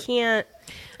like I can't.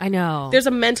 I know. There's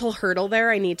a mental hurdle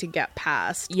there I need to get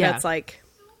past. Yeah. That's like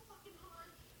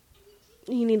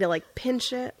you need to like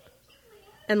pinch it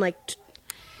and like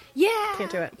yeah.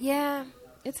 Can't do it. Yeah.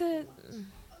 It's a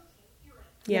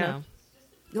yeah.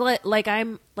 Like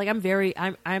I'm a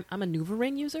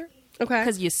NuvaRing user Okay.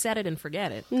 because you set it and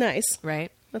forget it, Nice.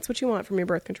 right? That's what you want from your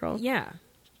birth control. Yeah.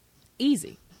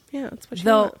 Easy. Yeah, that's what you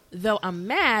want. Though I'm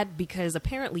mad because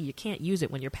apparently you can't use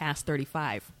it when you're past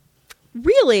 35.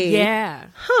 Really? Yeah.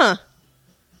 Huh.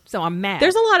 So I'm mad.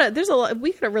 There's a lot.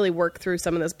 We could really work through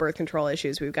some of this birth control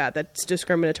issues we've got that's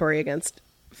discriminatory against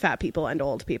fat people and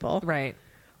old people. right.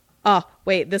 Oh,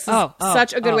 wait. This is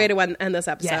such a good way to end this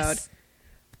episode. Yes.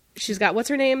 She's got, what's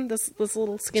her name? This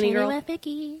little skinny girl.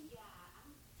 Vicky.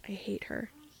 I hate her.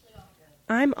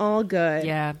 I'm all good.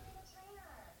 Yeah.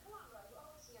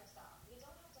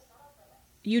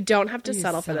 You don't have to You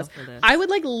settle for this. settle for this. I would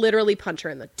like literally punch her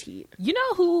in the teeth. You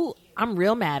know who I'm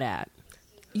real mad at?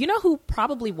 You know who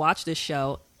probably watched this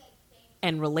show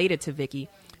and related to Vicky?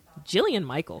 Jillian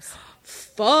Michaels.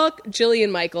 Fuck Jillian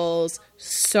Michaels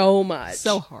so much.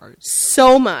 So hard.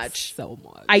 So much. So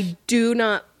much. I do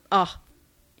not. Oh,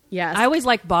 yes. I always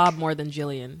like Bob more than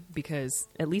Jillian because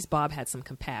at least Bob had some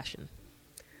compassion.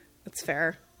 That's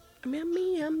fair.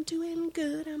 I'm doing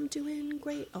good. I'm doing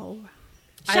great. Oh,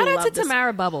 Shout out love to this-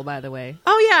 Tamara Bubble, by the way.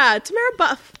 Oh yeah, Tamara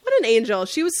Buff. What an angel.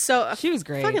 She was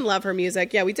great. Fucking love her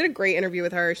music. Yeah, we did a great interview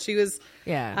with her. She was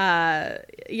Yeah.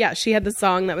 she had the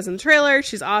song that was in the trailer.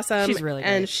 She's awesome. She's really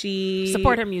And great. she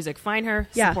Support her music. Find her.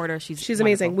 Support her. She's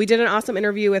amazing. wonderful. We did an awesome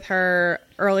interview with her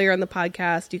earlier in the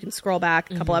podcast. You can scroll back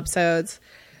a couple episodes.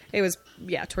 It was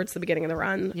towards the beginning of the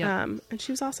run. Yeah. And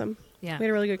she was awesome. Yeah. We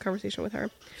had a really good conversation with her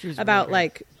She was about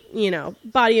really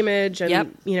great. body image and Yep.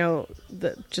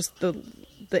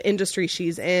 the industry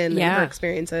she's in and Yeah. her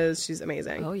experiences. She's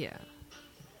amazing. Oh, yeah.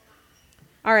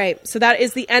 All right, so that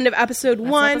is the end of episode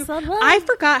one. episode one. I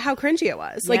forgot how cringy it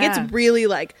was. Like Yeah. it's really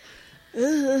like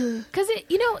Because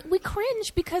we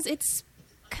cringe because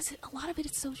a lot of it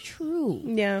is so true.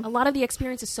 Yeah. A lot of the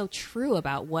experience is so true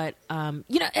about what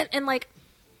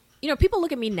people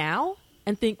look at me now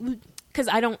and think, because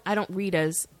I don't read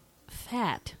as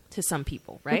fat to some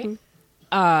people, right?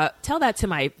 Mm-hmm. Tell that to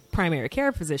my primary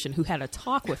care physician who had a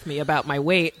talk with me about my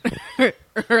weight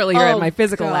earlier at my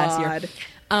physical last year.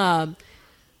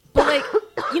 But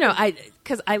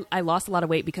I lost a lot of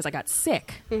weight because I got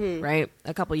sick, right,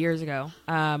 a couple years ago.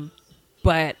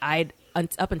 But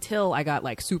up until I got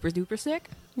like super duper sick,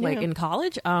 like in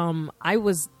college, I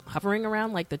was hovering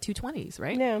around like the 220s,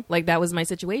 right? Yeah. Like that was my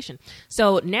situation.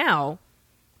 So now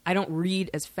I don't read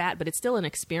as fat, but it's still an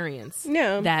experience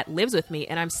that lives with me.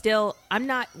 And I'm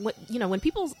not, when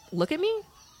people look at me,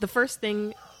 the first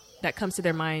thing that comes to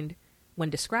their mind when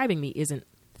describing me isn't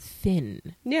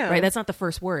thin. Yeah. Right? That's not the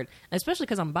first word, especially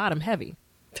because I'm bottom heavy.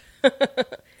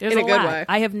 There's In a good lot. way.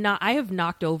 I have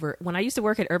knocked over, when I used to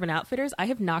work at Urban Outfitters, I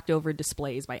have knocked over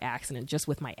displays by accident just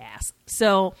with my ass.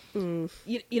 So,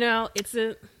 it's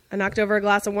I knocked over a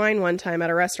glass of wine one time at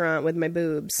a restaurant with my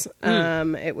boobs.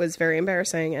 It was very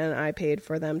embarrassing, and I paid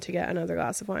for them to get another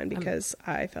glass of wine because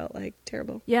I felt like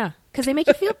terrible. yeah, because they make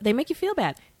you feel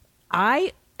bad.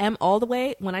 I am all the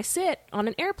way, when I sit on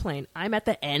an airplane, I'm at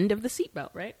the end of the seatbelt,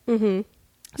 right? Mm-hmm.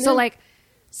 So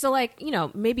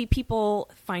maybe people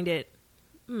find it,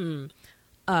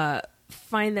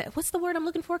 what's the word I'm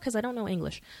looking for? Because I don't know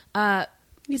English.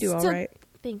 You do all right.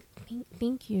 Thank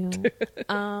you.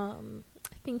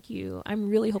 Thank you. I'm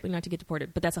really hoping not to get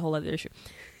deported, but that's a whole other issue.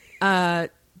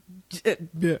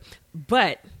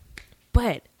 But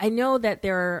I know that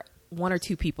there are one or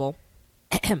two people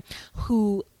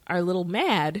who are a little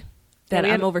mad that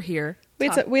I'm over here. We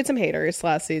had some haters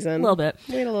last season. A little bit.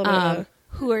 We had a little bit of a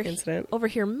who are incident. over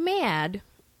here mad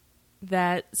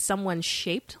that someone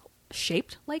shaped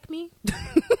like me.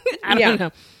 I don't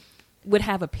know. Would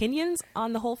have opinions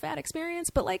on the whole fat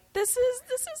experience, but like this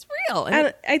is real.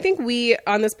 And I think we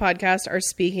on this podcast are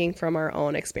speaking from our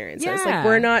own experiences. Yeah. Like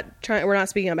we're not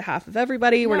speaking on behalf of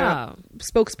everybody. We're not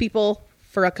spokespeople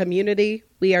for a community.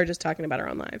 We are just talking about our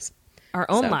own lives. Our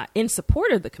own So. lot in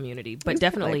support of the community, but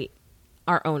Exactly. definitely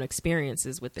our own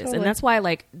experiences with this. Totally. And that's why,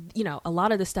 like, a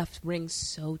lot of the stuff rings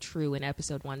so true in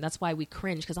episode 1. That's why we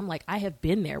cringe, because I'm like, I have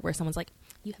been there where someone's like,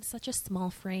 you have such a small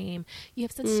frame. You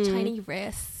have such tiny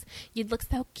wrists. You'd look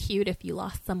so cute if you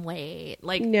lost some weight.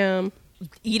 Like, Yeah.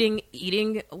 eating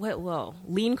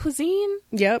lean cuisine.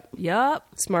 Yep. Yup.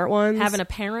 Smart ones. Having a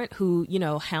parent who,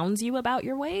 hounds you about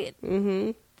your weight.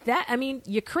 Mm-hmm. That, I mean,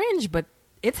 you cringe, but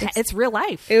it's real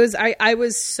life. It was. I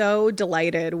was so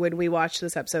delighted when we watched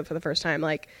this episode for the first time.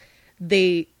 Like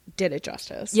they did it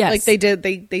justice. Yes. Like they did.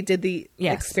 They did the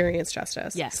Yes. experience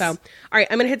justice. Yes. So all right,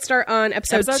 I'm gonna hit start on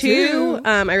episode 2.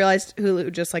 I realized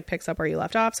Hulu just like picks up where you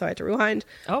left off, so I had to rewind.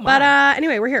 Oh, my. But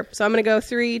anyway, we're here. So I'm gonna go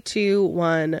 3, 2,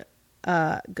 1,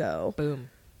 go. Boom.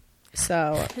 So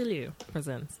Hulu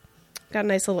presents. got a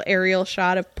nice little aerial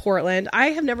shot of Portland.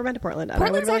 I have never been to Portland. and I would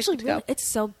Portland's really actually like to go. really,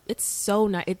 it's so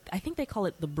nice. I think they call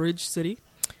it the Bridge City,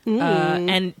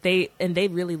 and they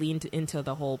really leaned into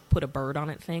the whole put a bird on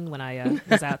it thing when I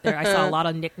was out there. I saw a lot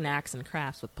of knickknacks and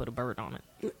crafts with put a bird on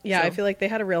it. Yeah, So- I feel like they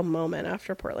had a real moment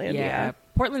after Portland. Yeah,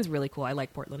 Portland's really cool. I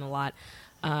like Portland a lot.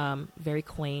 Very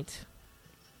quaint.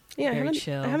 Yeah, Very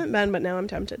chill. I haven't been, but now I'm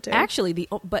tempted to. Actually,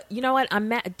 but you know what? I'm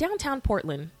at downtown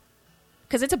Portland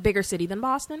because it's a bigger city than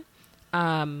Boston.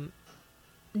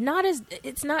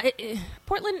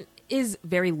 Portland is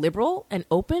very liberal and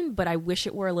open, but I wish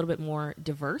it were a little bit more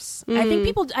diverse. I think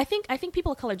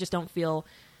people of color just don't feel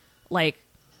like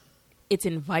it's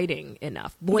inviting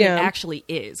enough when Yeah. it actually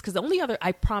is. Because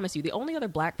I promise you, the only other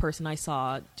black person I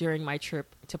saw during my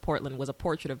trip to Portland was a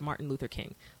portrait of Martin Luther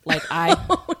King. Like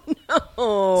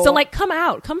So like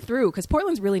come through because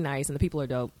Portland's really nice and the people are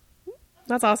dope.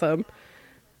 That's awesome.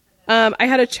 I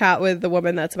had a chat with the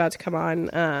woman that's about to come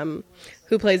on,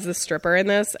 who plays the stripper in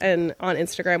this, and on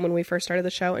Instagram when we first started the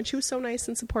show, and she was so nice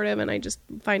and supportive, and I just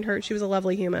find her, she was a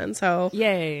lovely human, so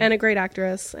Yay. and a great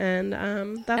actress, and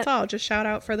that's all. Just shout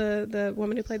out for the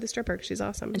woman who played the stripper, 'cause she's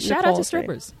awesome. And shout out to Nicole's great.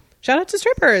 strippers. Shout out to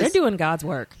strippers. They're doing God's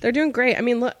work. They're doing great. I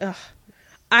mean, look,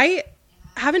 I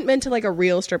haven't been to like a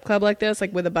real strip club like this,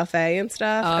 like with a buffet and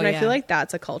stuff, Oh, and I yeah. feel like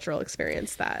that's a cultural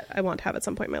experience that I want to have at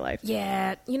some point in my life.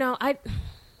 Yeah,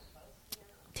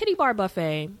 titty bar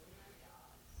buffet.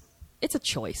 It's a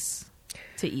choice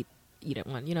to eat at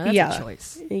one. That's a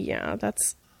choice. Yeah,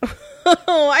 that's.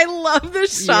 Oh, I love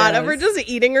this shot of her Yes. just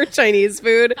eating her Chinese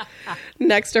food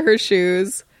next to her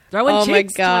shoes. Throwing oh my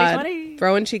cheeks, god, 2020.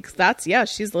 throwing cheeks.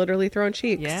 She's literally throwing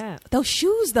cheeks. Yeah, those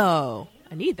shoes though.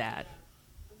 I need that.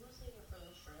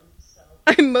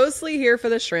 I'm mostly here for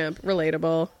the shrimp.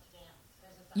 Relatable.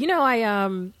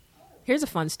 Here's a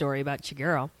fun story about your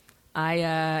girl.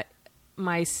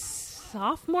 My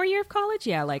sophomore year of college,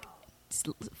 second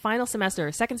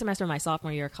semester of my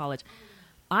sophomore year of college,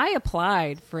 I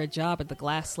applied for a job at the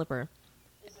Glass Slipper,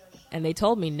 and they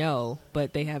told me no,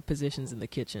 but they have positions in the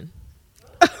kitchen.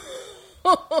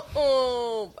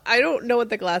 Oh, I don't know what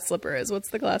the Glass Slipper is.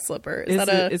 What's the Glass Slipper? Is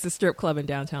that It's a strip club in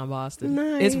downtown Boston.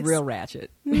 Nice. It's real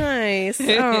ratchet. nice?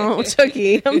 Oh,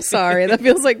 Chucky, I'm sorry. That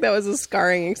feels like that was a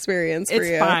scarring experience for It's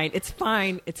you. fine. It's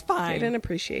fine. It's I fine. didn't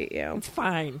appreciate you. It's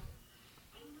fine.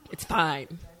 It's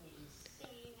fine.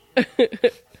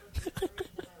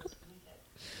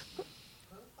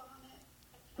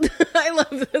 I love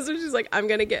this. When she's like, I'm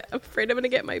afraid I'm gonna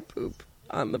get my poop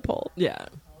on the pole. Yeah. Okay,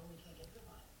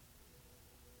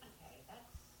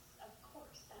 of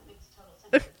course, that makes total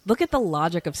sense. Look at the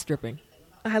logic of stripping.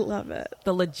 I love it.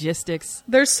 The logistics.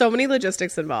 There's so many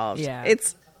logistics involved. Yeah.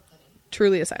 It's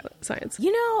truly a science.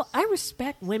 I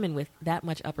respect women with that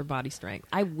much upper body strength.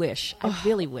 I wish. I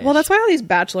really wish. Well, that's why all these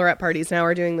bachelorette parties now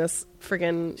are doing this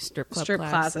friggin' Strip club classes,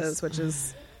 classes. which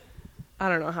is, I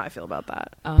don't know how I feel about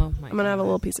that. Oh my I'm gonna have a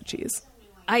little piece of cheese.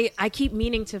 I keep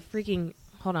meaning to freaking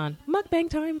hold on. Mukbang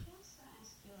time.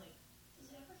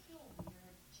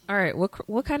 All right,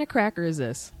 what kind of cracker is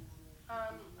this?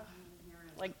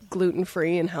 Like gluten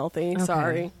free and healthy. Okay.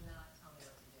 Sorry.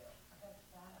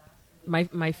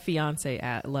 My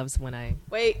fiance loves when I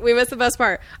Wait, we missed the best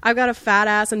part. I've got a fat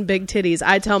ass and big titties.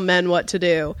 I tell men what to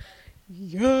do.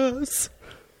 Yes.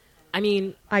 I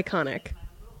mean, Iconic. I'm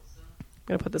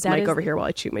gonna put this That mic is- over here while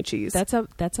I chew my cheese. that's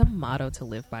a motto to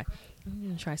live by. I'm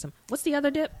gonna try some. What's the other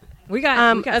dip? We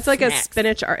got it's like snacks.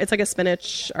 it's like a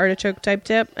spinach artichoke type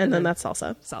dip, and then that's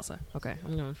salsa. salsa. Okay,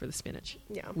 I'm going for the spinach.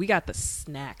 Yeah. We got the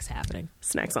snacks happening.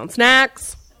 Snacks on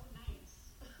snacks.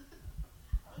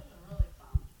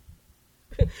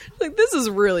 Like, this is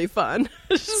really fun.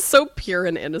 It's just so pure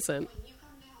and innocent.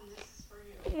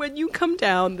 When you come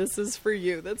down, this is for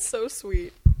you. That's so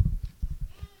sweet.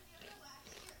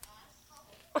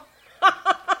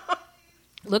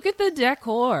 Look at the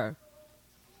decor.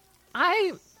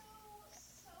 Why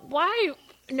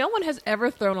no one has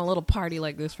ever thrown a little party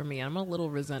like this for me. I'm a little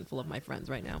resentful of my friends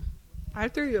right now. I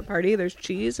threw you a party. There's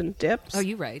cheese and dips. Oh,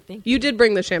 you're right. Thank you. You did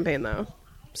bring the champagne, though.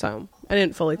 So, I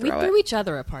didn't fully We throw threw it. each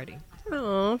other a party.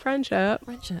 Oh, friendship.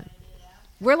 Friendship.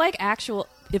 We're like actual,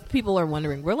 if people are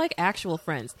wondering, we're like actual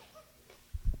friends.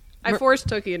 I forced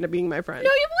Tookie into being my friend. No,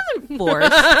 it wasn't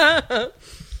forced.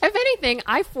 If anything,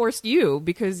 I forced you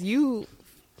because you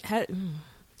had...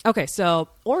 Okay, so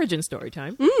origin story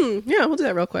time. Yeah, we'll do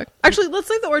that real quick. Actually, let's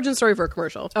save the origin story for a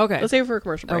commercial. Okay. Let's save it for a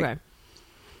commercial break. Okay.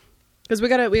 Because we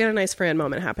got a nice Fran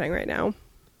moment happening right now.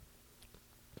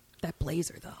 That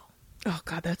blazer, though. Oh,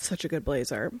 God, that's such a good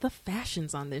blazer. The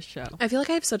fashions on this show. I feel like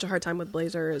I have such a hard time with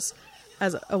blazers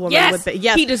as a woman. Yes!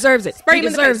 Yes, He deserves it. Spray He him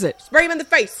in the deserves face. it. Spray him in the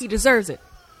face. He deserves it.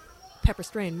 Pepper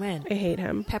spraying men. I hate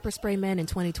him. Pepper spray men in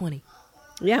 2020.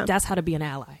 Yeah, That's how to be an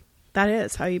ally. that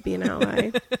is how you be an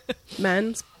ally.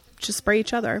 Men just spray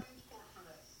each other.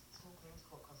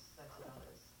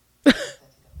 This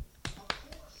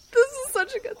is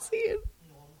such a good scene.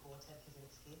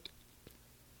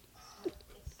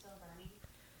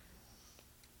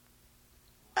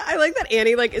 I like that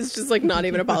Annie is just not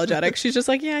even apologetic. She's just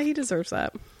like, yeah, he deserves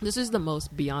that. This is the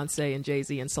most Beyonce and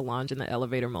Jay-Z and Solange in the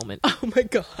elevator moment. Oh my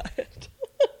god.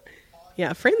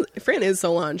 Yeah, Fran is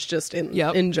Solange just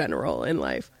in general in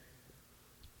life.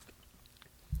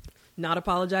 Not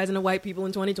apologizing to white people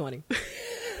in 2020.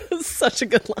 Such a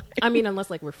good line. I mean, unless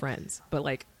we're friends, but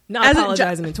not As a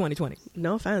apologizing in 2020.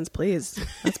 No offense, please.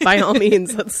 That's by all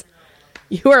means.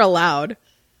 You are allowed.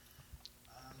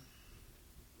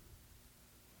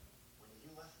 When you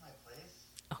left my place,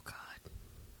 Oh God.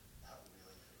 that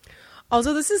really hurt.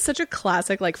 Also, this is such a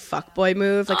classic, like, fuckboy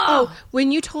move. Like, oh,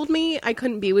 when you told me I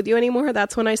couldn't be with you anymore,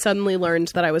 that's when I suddenly learned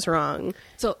that I was wrong.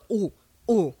 So,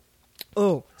 So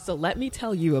let me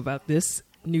tell you about this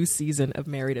new season of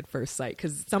Married at First Sight,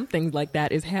 because something like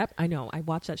that is I know, I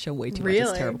watch that show way too much.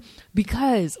 It's terrible.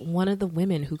 Because one of the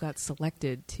women who got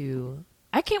selected to...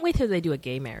 I can't wait till they do a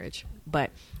gay marriage, but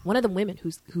one of the women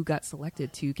who got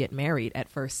selected to get married at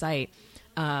first sight,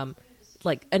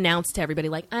 like announced to everybody,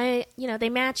 like, they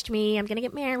matched me, I'm gonna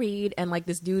get married, and like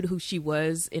this dude who she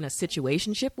was in a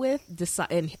situationship with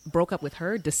and broke up with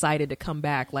her, decided to come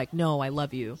back like, no, I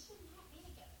love you.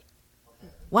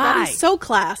 Why? That is so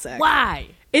classic. Why?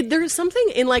 There's something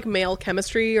in like male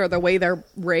chemistry or the way they're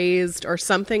raised or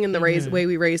something in the way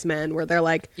we raise men where they're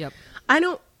like, Yep. I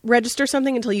don't register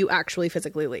something until you actually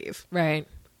physically leave. Right.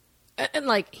 And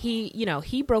like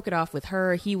he broke it off with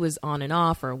her. He was on and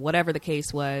off or whatever the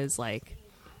case was. Like,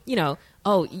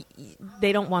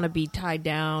 they don't want to be tied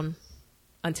down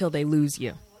until they lose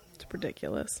you. It's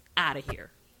ridiculous. Out of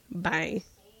here. Bye.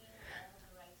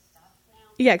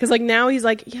 Yeah, because like now he's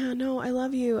like, yeah, no, I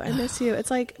love you, I miss you. It's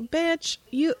like, bitch,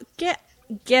 you get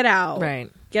out,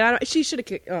 Right? Get out. She should have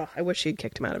kicked. Oh, I wish she'd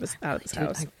kicked him out of his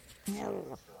house.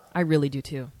 I really do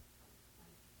too.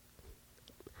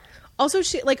 Also,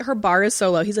 she like her bar is so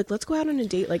low. He's like, let's go out on a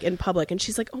date like in public, and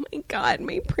she's like, oh my god,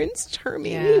 my Prince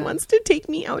Charming, Yeah. he wants to take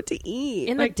me out to eat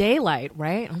In like the daylight,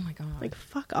 right? Oh my god. like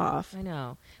fuck off. I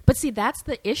know. But see, that's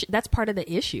the issue. That's part of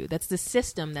the issue. That's the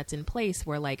system that's in place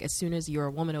where, like, as soon as you're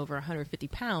a woman over 150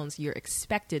 pounds, you're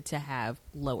expected to have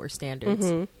lower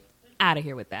standards. Out of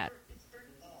here with that.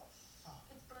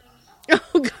 Oh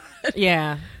god.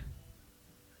 Yeah.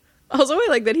 Also, I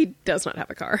like that he does not have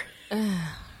a car.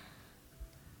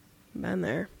 Been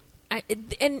there.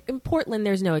 And in Portland,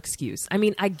 there's no excuse. I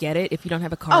mean, I get it if you don't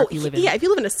have a car. If you live in if you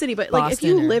live in a city, but like if Boston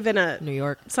you or live in a New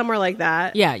York, somewhere like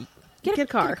that, yeah, get a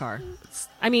car. Get a car.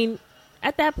 I mean,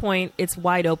 at that point, it's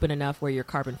wide open enough where your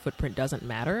carbon footprint doesn't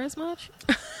matter as much.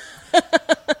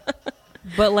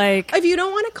 But like, if you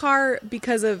don't want a car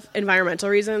because of environmental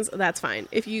reasons, that's fine.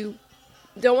 If you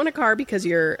don't want a car because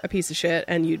you're a piece of shit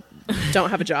and you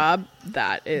don't have a job,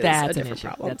 that's a different an issue.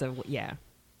 problem. Yeah.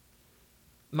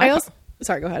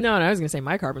 Sorry, go ahead. No, I was going to say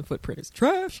my carbon footprint is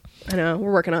trash. I know.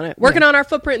 We're working on it. Working on our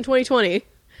footprint in 2020.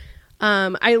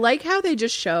 I like how they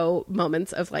just show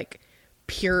moments of like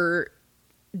pure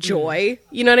joy.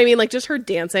 You know what I mean? Like just her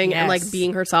dancing and like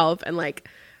being herself and like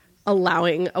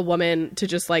allowing a woman to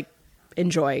just like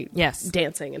enjoy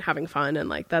dancing and having fun. And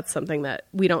like that's something that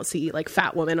we don't see like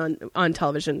fat women on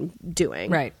television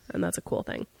doing. Right. And that's a cool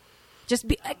thing. Just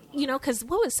be, because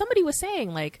somebody was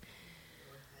saying like,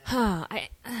 I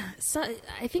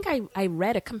think I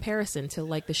read a comparison to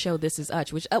like the show This Is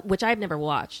Us, which I've never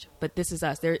watched, but This Is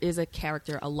Us. There is a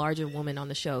character, a larger woman on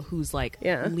the show who's like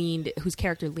whose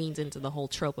character leans into the whole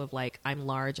trope of like I'm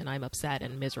large and I'm upset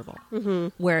and miserable. Mm-hmm.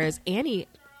 Whereas Annie,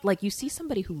 like you see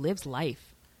somebody who lives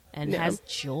life and has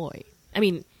joy. I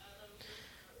mean,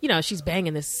 she's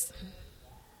banging this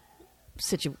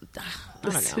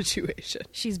situation.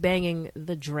 She's banging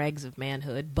the dregs of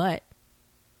manhood, but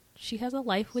she has a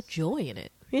life with joy in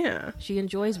it. Yeah. She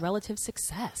enjoys relative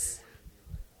success.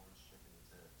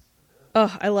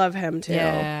 Oh, I love him too.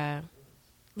 Yeah.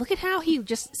 Look at how he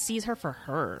just sees her for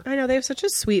her. I know. They have such a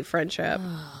sweet friendship.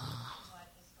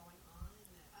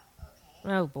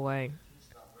 Oh, boy.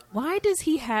 Why does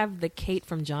he have the Kate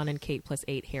from John and Kate plus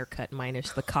 8 haircut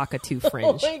minus the cockatoo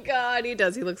fringe? Oh my god, he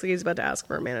does. He looks like he's about to ask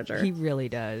for a manager. He really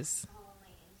does.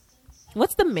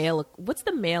 What's the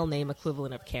male name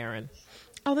equivalent of Karen?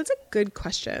 Oh, that's a good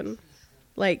question.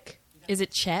 Like, is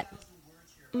it Chet?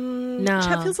 No.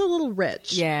 Chet feels a little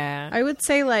rich. Yeah. I would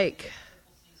say like...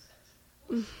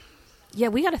 Yeah,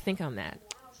 we got to think on that.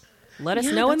 Let us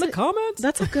know in the comments.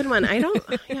 That's a good one. I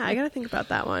got to think about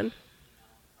that one.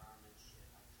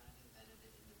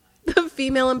 The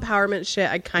female empowerment shit,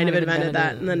 I kind of invented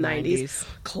that in the 90s.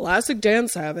 Classic Dan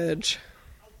Savage.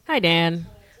 Hi, Dan.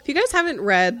 If you guys haven't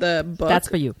read the book, that's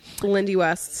for you. Lindy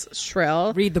West's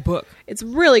Shrill. Read the book. It's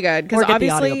really good because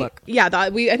obviously, the audiobook. Yeah,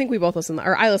 I think we both listened,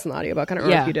 or I listened to the audiobook. I don't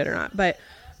know if you did or not, but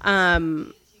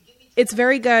it's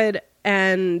very good.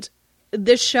 And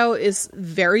this show is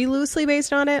very loosely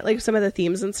based on it. Like some of the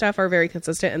themes and stuff are very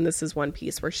consistent. And this is one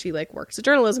piece where she like works a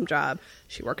journalism job.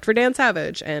 She worked for Dan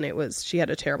Savage, and she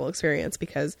had a terrible experience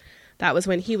because that was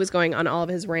when he was going on all of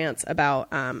his rants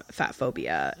about fat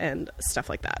phobia and stuff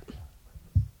like that.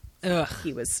 Ugh.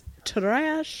 He was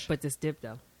trash. But this dip,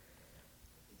 though.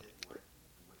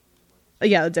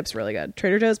 Yeah, the dip's really good.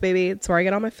 Trader Joe's, baby. It's where I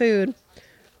get all my food.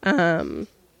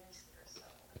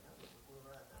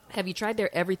 Have you tried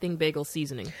their everything bagel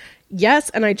seasoning? Yes,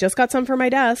 and I just got some for my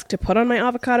desk to put on my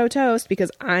avocado toast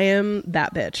because I am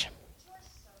that bitch.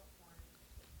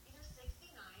 These are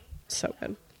 69. So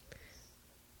good.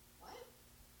 What?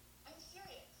 I'm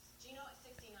serious. Do you know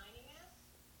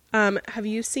what 69ing is? Have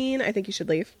you seen I Think You Should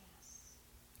Leave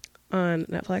on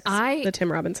Netflix? The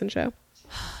Tim Robinson show.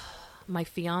 My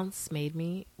fiance made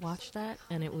me watch that,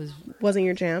 and it was Wasn't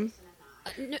your jam?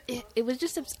 no, it was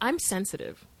just I'm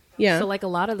sensitive. Yeah. So like a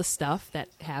lot of the stuff that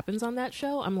happens on that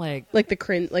show, I'm like, Like the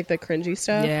cringy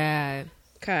stuff? yeah.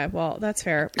 Okay, well, that's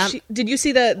fair. Did you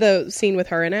see the scene with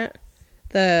her in it?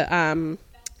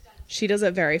 She does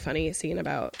a very funny scene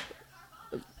about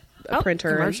a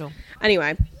printer. Commercial.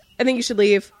 Anyway, I Think You Should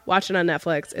Leave. Watch it on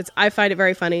Netflix. I find it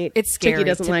very funny. It's scary. Tiki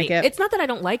doesn't to like me. it. It's not that I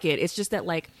don't like it. It's just that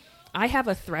like I have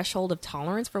a threshold of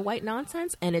tolerance for white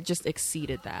nonsense, and it just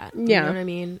exceeded that. You Yeah. know what I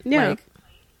mean? Yeah.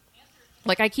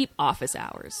 Like I keep office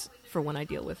hours for when I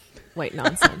deal with white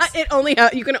nonsense.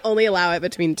 You can only allow it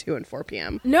between 2 and 4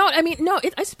 p.m. No, I mean, no,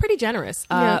 it's pretty generous.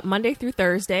 Yeah. Monday through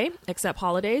Thursday, except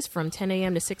holidays, from 10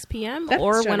 a.m. to 6 p.m. That's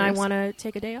or when I generous. want to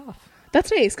take a day off.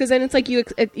 That's nice because then it's like you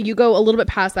go a little bit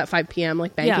past that 5 p.m.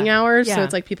 like banking Yeah. hours, so Yeah.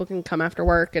 it's like people can come after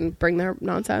work and bring their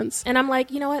nonsense. And I'm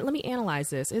like, you know what? Let me analyze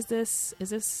this. Is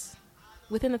this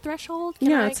within the threshold?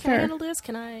 Yeah, I, it's can I fair. handle this?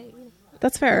 Can I?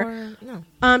 That's fair. Or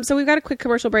no? So we've got a quick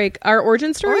commercial break. Our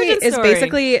origin story Origin is story.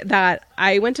 basically that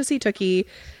I went to see Tookie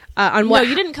on what? No,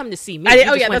 you didn't come to see me. Oh You yeah,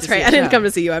 just went that's to see right. a I didn't show. come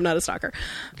to see you. I'm not a stalker.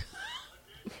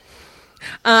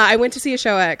 I went to see a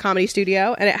show at Comedy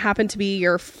Studio, and it happened to be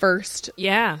your first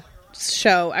Yeah.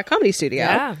 show at Comedy Studio.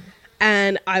 Yeah.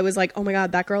 And I was like, oh my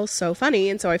God, that girl's so funny.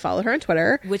 And so I followed her on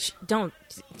Twitter. Which don't.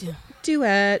 Do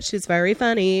it. She's very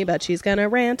funny, but she's going to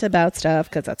rant about stuff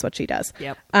because that's what she does.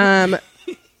 Yep.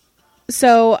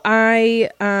 So I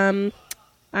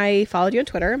followed you on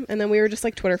Twitter, and then we were just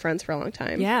like Twitter friends for a long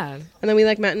time. Yeah. And then we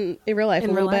like met in real life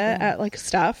In a real little life, bit yeah. at like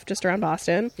stuff just around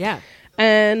Boston. Yeah.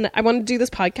 And I wanted to do this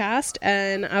podcast,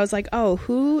 and I was like, oh,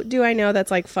 who do I know that's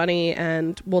like funny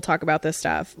and we'll talk about this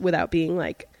stuff without being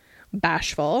like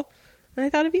bashful? And I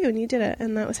thought of you, and you did it,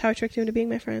 and that was how I tricked you into being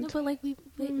my friend. No, but like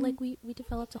we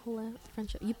developed a whole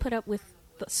friendship. You put up with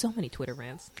so many Twitter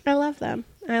rants. I love them.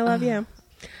 I love you.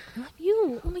 I love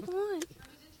you. Oh my god.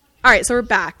 All right, so we're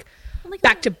back. Oh my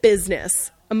Back God. to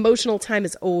business. Emotional time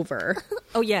is over.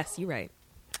 Oh yes, you're right.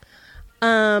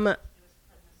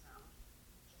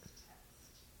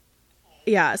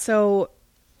 Yeah, so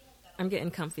I'm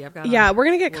getting comfy. I've got. yeah, on we're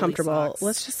gonna get woolly comfortable. socks.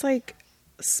 Let's just like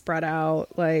spread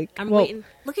out. Like, I'm well, waiting.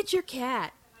 Look at your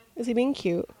cat. is he being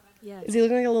cute? Yes. Is he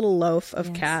looking like a little loaf of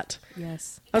Yes. cat?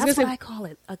 Yes. I was That's gonna what say- I call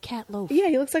it. A cat loaf. Yeah,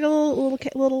 he looks like a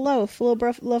little loaf,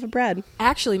 loaf of bread.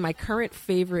 Actually, my current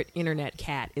favorite internet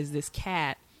cat is this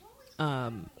cat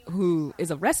who is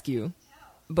a rescue.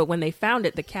 But when they found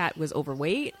it, the cat was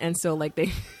overweight. And so, like,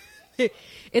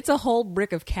 it's a whole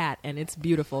brick of cat, and it's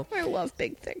beautiful. I love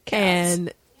big thick cats.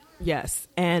 And, yes.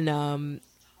 And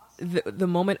the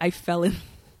moment I fell in...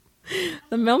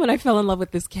 The moment I fell in love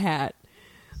with this cat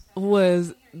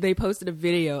was they posted a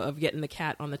video of getting the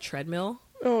cat on the treadmill.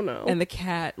 Oh no! And the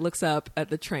cat looks up at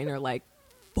the trainer like,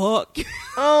 fuck.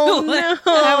 Oh no! And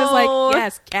I was like,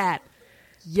 yes, cat.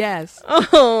 Yes.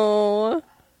 Oh,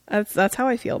 that's how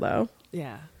I feel though.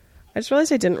 Yeah. I just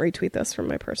realized I didn't retweet this from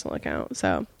my personal account.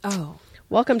 So, Oh.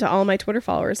 welcome to all my Twitter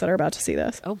followers that are about to see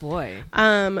this. Oh, boy.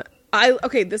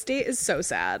 Okay, this date is so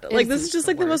sad. Like, this is just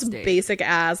like the most worst date. basic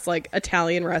ass like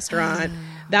Italian restaurant.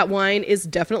 That wine is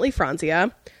definitely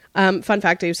Franzia. Fun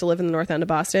fact: I used to live in the North End of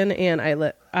Boston, and I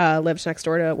lived next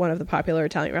door to one of the popular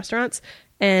Italian restaurants,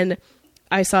 and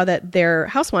I saw that their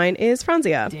house wine is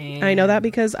Franzia. Damn. I know that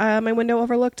because my window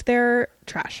overlooked their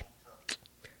trash.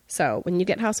 So when you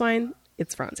get house wine,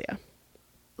 it's Franzia.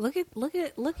 Look at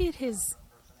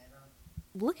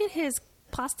his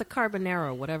pasta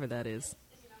carbonara, whatever that is.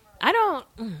 I don't.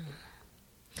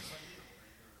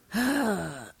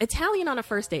 Italian on a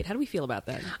first date. How do we feel about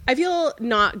that? I feel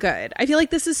not good. I feel like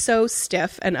this is so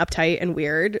stiff and uptight and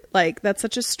weird. Like, that's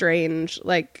such a strange,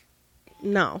 like,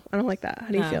 no, I don't like that. How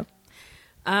do you feel?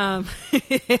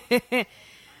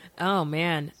 Oh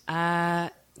man. Yeah,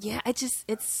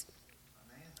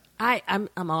 I'm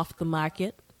off the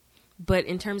market. But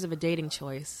in terms of a dating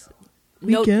choice,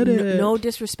 get it. no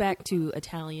disrespect to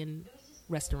Italian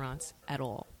restaurants at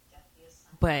all.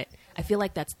 But I feel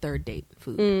like that's third date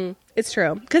food. It's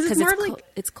true. Because it's more like,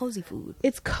 it's cozy food.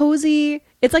 it's cozy.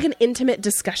 It's like an intimate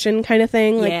discussion kind of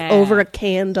thing, like Yeah. over a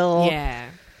candle. Yeah.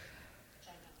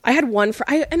 I had one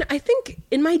I think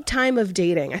in my time of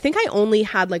dating, I think I only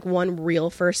had like one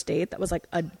real first date that was like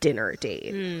a dinner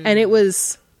date. And it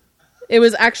was It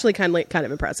was actually kind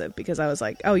of impressive because I was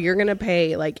like, oh, you're going to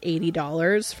pay like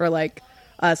 $80 for like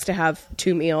us to have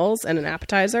 2 meals and an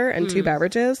appetizer and 2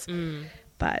 beverages.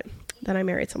 But then I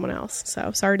married someone else.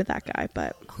 So sorry to that guy,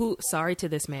 but Sorry to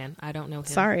this man. I don't know him.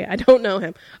 sorry, I don't know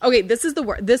him. Okay, this is the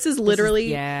word. This is literally,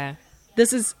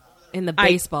 this is, in the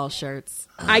baseball shirts.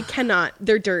 I cannot,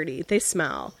 they're dirty. They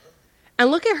smell.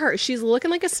 And look at her. She's looking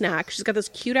like a snack. She's got this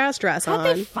cute ass dress How'd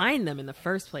on. they find them in the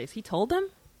first place? He told them?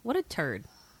 What a turd.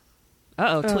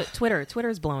 Uh-oh, Twitter.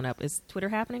 Twitter's blown up. Is Twitter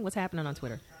happening? What's happening on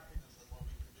Twitter?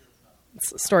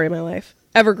 It's the story of my life.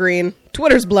 Evergreen.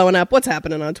 Twitter's blowing up. What's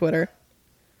happening on Twitter?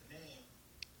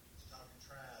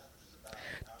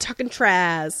 Talking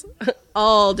Traz.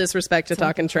 All disrespect to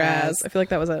Talking Traz. I feel like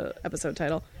that was an episode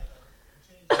title.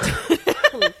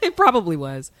 It probably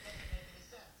was.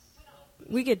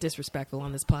 We get disrespectful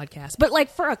on this podcast, but like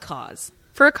for a cause.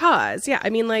 For a cause. Yeah. I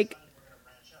mean, like,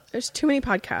 there's too many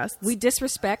podcasts. We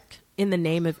disrespect in the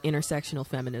name of intersectional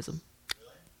feminism.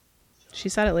 She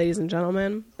said it, ladies and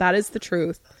gentlemen. That is the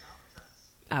truth.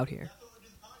 Out here.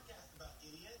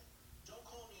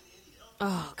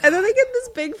 Oh, God. And then they get this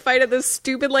big fight at this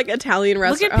stupid, like, Italian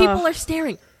restaurant. Look at people are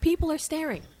staring. People are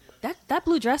staring. That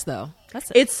blue dress, though.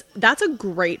 That's a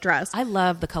great dress. I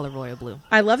love the color royal blue.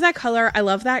 I love that color. I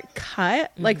love that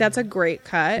cut. Like, that's a great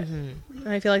cut.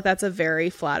 I feel like that's a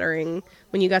very flattering,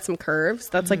 when you got some curves,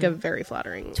 that's like a very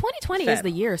flattering 2020 fit. is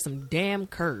the year of some damn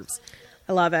curves.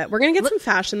 I love it. We're going to get some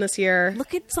fashion this year.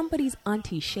 Look at somebody's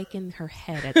auntie shaking her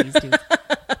head at these dudes.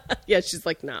 Yeah, she's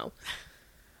like, no.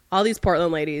 All these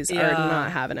Portland ladies are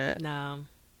not having it. No.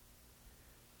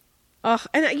 Oh,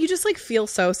 and you just like feel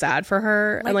so sad for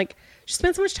her. And like, she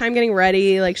spent so much time getting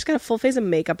ready. Like, she's got a full face of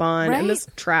makeup on. Right? And this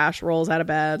trash rolls out of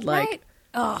bed. Like, right?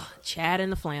 Oh, Chad in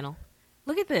the flannel.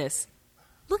 Look at this.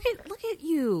 Look at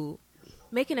you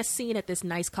making a scene at this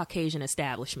nice Caucasian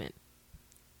establishment.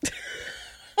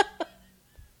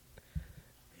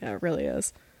 Yeah, it really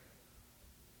is.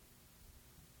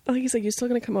 Oh, he's like, you're still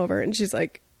going to come over? And she's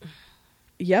like,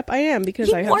 yep, I am, because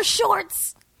He wore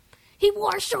shorts.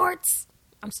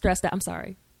 I'm stressed out. I'm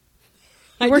sorry.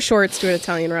 He wore shorts to an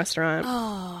Italian restaurant.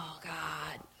 Oh,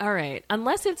 God. All right.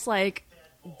 Unless it's like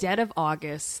dead of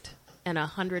August and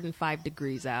 105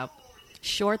 degrees out.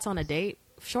 Shorts on a date?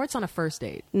 Shorts on a first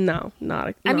date? No,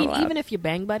 not I mean, allowed. even if you're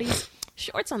bang buddies,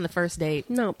 shorts on the first date.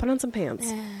 No, put on some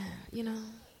pants. You know.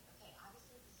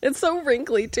 It's so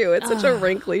wrinkly, too. It's such a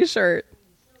wrinkly shirt.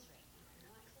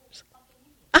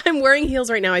 I'm wearing heels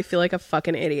right now. I feel like a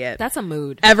fucking idiot. That's a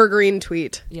mood. Evergreen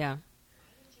tweet. Yeah.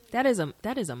 That is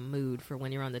a mood for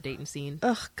when you're on the dating scene.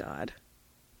 Oh, God.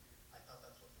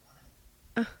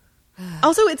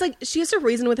 Also, it's like she has to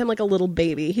reason with him like a little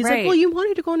baby. He's like, well, you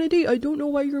wanted to go on a date. I don't know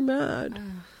why you're mad.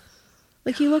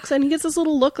 Like, he looks and he gets this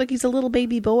little look like he's a little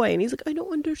baby boy. And he's like, I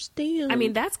don't understand. I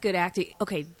mean, that's good acting.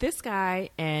 Okay, this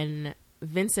guy and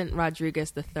Vincent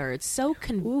Rodriguez III.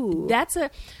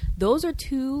 Those are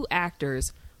 2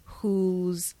 actors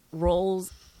whose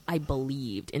roles I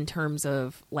believed in terms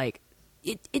of like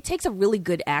it takes a really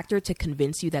good actor to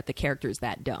convince you that the character is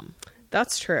that dumb.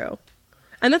 That's true.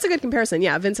 And that's a good comparison.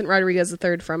 Yeah, Vincent Rodriguez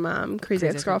III from Crazy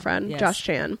Ex-Girlfriend, yes. Josh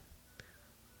Chan.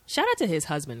 Shout out to his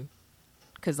husband,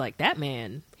 because like that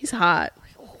man, he's hot.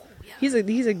 He's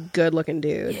a good looking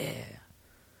dude. Yeah,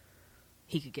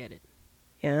 he could get it.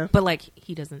 Yeah, but like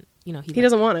he doesn't. You know, he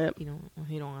doesn't want it. He don't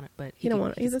want it. But he don't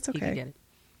want it. That's okay. He can get it.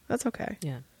 That's okay.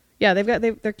 Yeah. Yeah,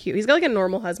 they're cute. He's got like a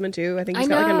normal husband too. I think he's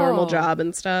got like a normal job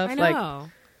and stuff. I know. Like,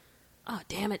 oh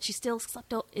damn it! She still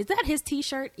slept. Is that his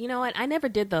T-shirt? You know what? I never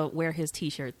did the wear his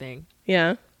T-shirt thing.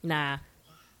 Yeah. Nah.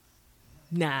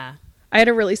 I had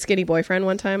a really skinny boyfriend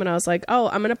one time, and I was like, "Oh,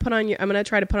 I'm gonna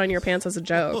try to put on your pants as a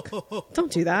joke."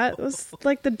 Don't do that. It was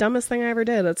like the dumbest thing I ever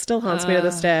did. It still haunts me to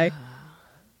this day.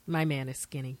 My man is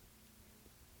skinny.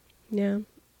 Yeah.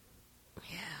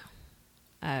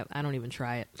 I don't even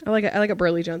try it. I like a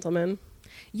burly gentleman.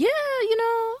 Yeah, you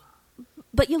know,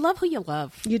 but you love who you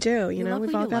love. You do. You know,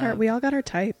 we all got our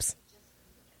types.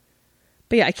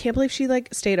 But yeah, I can't believe she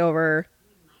like stayed over.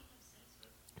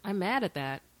 I'm mad at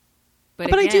that.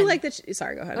 But I do like that.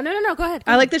 Sorry, go ahead. Oh, no. Go ahead.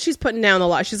 I like that she's putting down the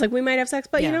law. She's like, we might have sex,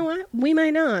 but you know what? We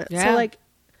might not. Yeah. So like,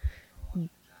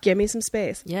 give me some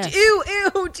space. Yeah.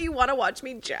 Ew. Do you want to watch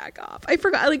me jack off? I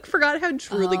forgot how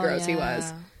truly gross he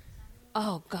was.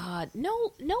 Oh God,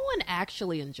 no one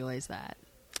actually enjoys that.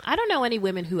 I don't know any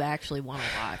women who actually want to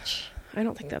watch. I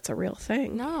don't think that's a real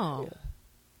thing. No.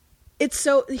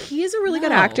 He is a really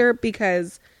good actor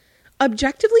because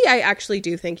objectively, I actually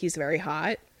do think he's very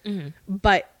hot. Mm-hmm.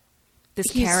 But he's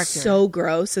character so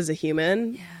gross as a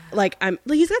human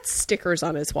he's got stickers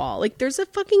on his wall. Like, there's a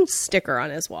fucking sticker on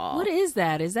his wall. What is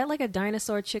that? Is that like a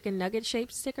dinosaur chicken nugget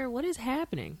shaped sticker? What is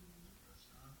happening?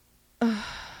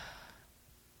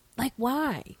 Like,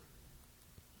 why?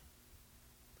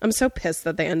 I'm so pissed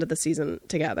that they ended the season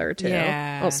together, too.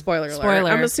 Yeah. Oh, spoiler alert. Spoiler.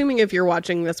 I'm assuming if you're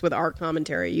watching this with our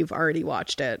commentary, you've already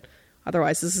watched it.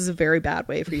 Otherwise, this is a very bad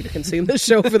way for you to consume the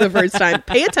show for the first time.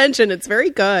 Pay attention. It's very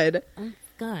good. Oh,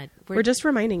 God. We're just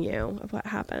reminding you of what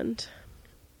happened.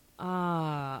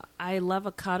 I love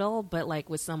a cuddle, but like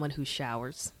with someone who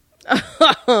showers.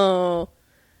 Oh.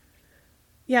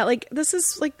 Yeah, like, this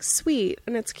is, like, sweet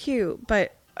and it's cute,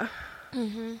 but...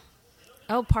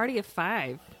 Oh, Party of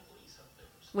Five.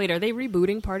 Wait, are they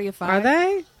rebooting Party of Five? Are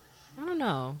they? I don't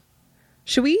know.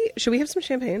 Should we have some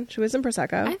champagne? Should we have some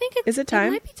Prosecco? I think Is it time?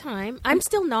 It might be time. I'm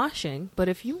still noshing, but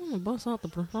if you want to bust out the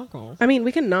Prosecco. I mean,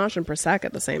 we can nosh and Prosecco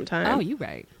at the same time. Oh, you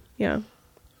right. Yeah.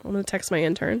 I'm going to text my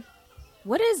intern.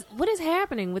 What is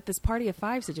happening with this Party of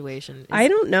Five situation? I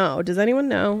don't know. Does anyone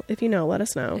know? If you know, let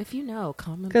us know. If you know,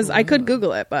 comment. Because I could below.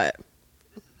 Google it, but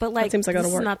like seems like this it'll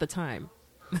is work. not the time.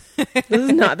 this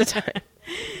is not the time.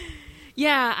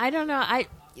 Yeah, I don't know.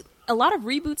 A lot of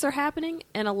reboots are happening,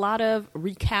 and a lot of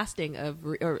recasting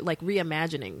or like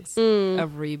reimaginings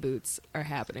of reboots are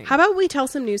happening. How about we tell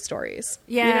some news stories?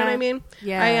 Yeah. You know what I mean?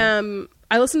 Yeah.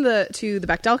 I listened to the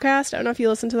Bechdel cast. I don't know if you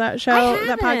listened to that show, I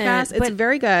that haven't, podcast. It's but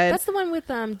very good. That's the one with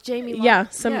Jamie. Yeah,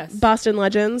 some yes. Boston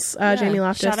legends, Jamie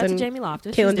Loftus Shout out to and Jamie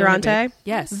Loftus. She's Caitlin doing it Durante. big.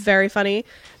 Yes. Very funny.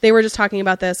 They were just talking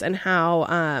about this and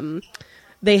how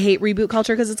they hate reboot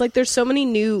culture because it's like there's so many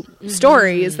new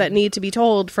stories that need to be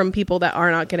told from people that are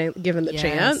not getting given the Yes.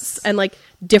 chance, and like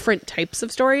different types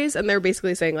of stories. And they're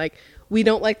basically saying like we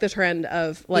don't like the trend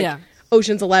of like Yeah.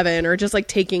 Ocean's 11 or just like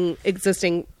taking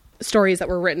existing stories that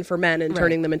were written for men and Right.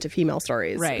 turning them into female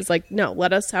stories. Right. It's like, no,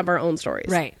 let us have our own stories.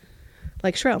 Right.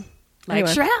 Like Shrill. Like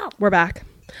Shrill. We're back.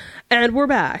 And we're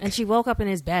back. And she woke up in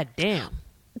his bed. Damn.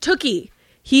 Tookie.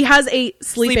 He has a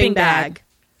sleeping bag.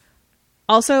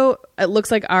 Also, it looks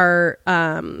like our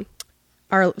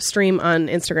stream on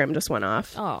Instagram just went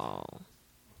off. Oh.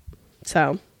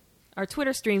 So, Our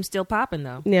Twitter stream's still popping,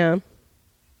 though. yeah.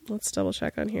 Let's double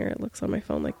check on here. It looks on my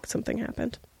phone like something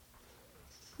happened.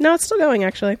 No, it's still going,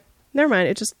 actually. Never mind.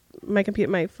 It just, my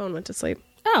phone went to sleep.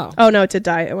 Oh. Oh, no, it did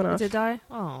die. It went off. Did it die?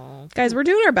 Oh. Guys, we're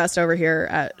doing our best over here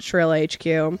at Shrill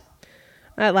HQ.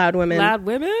 At Loud Women. Loud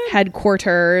women?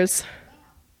 Headquarters.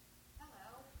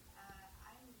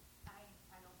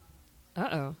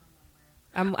 Uh-oh.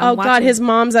 I'm Oh, God, watching- his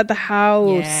mom's at the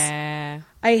house. Yeah.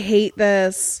 I hate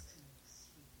this.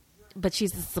 But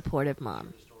she's a supportive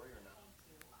mom.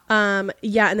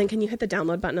 Yeah, and then can you hit the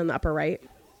download button on the upper right?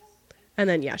 And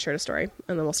then, yeah, share a story.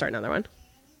 And then we'll start another one.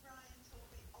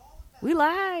 We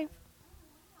live.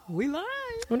 I I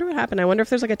wonder what happened. I wonder if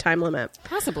there's like a time limit.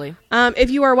 Possibly. If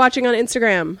you are watching on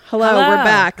Instagram, hello, Hello. we're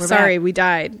back. We're Sorry, back. we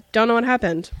died. Don't know what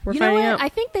happened. We're You know finding what? out. I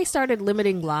think they started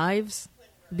limiting lives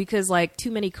because, like,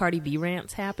 too many Cardi B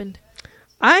rants happened.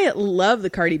 I love the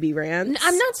Cardi B rants.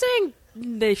 I'm not saying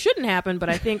they shouldn't happen, but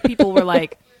I think people were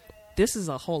like, this is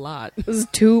a whole lot. This is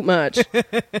too much.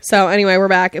 So anyway, we're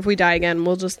back. If we die again,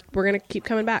 we're going to keep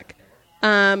coming back.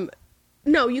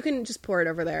 No, you can just pour it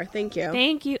over there. Thank you.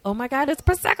 Thank you. Oh my God, it's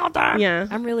Prosecco time. Yeah.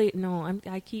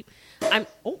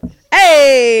 Oh,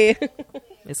 Hey!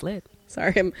 it's lit.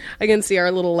 Sorry, I can see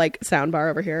our little like sound bar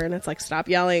over here, and it's like, stop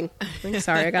yelling. I'm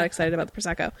sorry, I got excited about the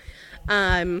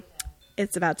Prosecco.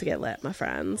 It's about to get lit, my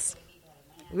friends.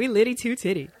 We litty too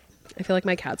titty. I feel like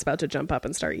my cat's about to jump up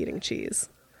and start eating cheese.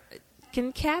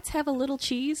 Can cats have a little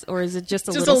cheese, or is it just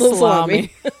a Just little a little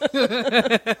salami?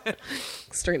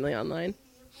 Extremely online.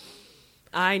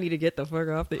 I need to get the fuck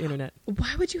off the internet.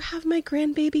 Why would you have my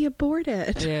grandbaby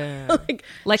aborted? Yeah.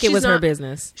 Like it she's was her not-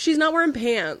 business. She's not wearing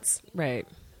pants. Right.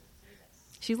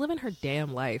 She's living her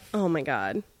damn life. Oh my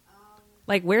god.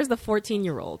 Like, where's the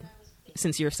 14-year-old?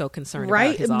 Since you're so concerned about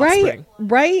Right, his right, offspring.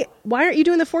 right. Why aren't you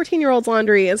doing the 14-year-old's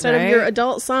laundry instead of Right? your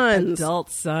adult sons? Adult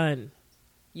son.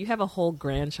 You have a whole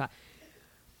grandchild.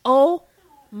 Oh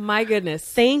my goodness.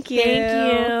 Thank you.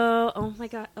 Thank you. Oh my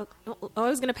God. Oh, I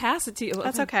was going to pass it to you.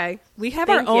 That's okay. We have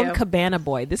Thank our own you. cabana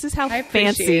boy. This is how I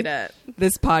fancy appreciate it.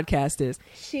 this podcast is.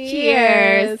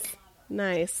 Cheers.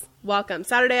 Nice. Welcome.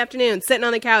 Saturday afternoon, sitting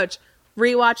on the couch,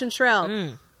 rewatching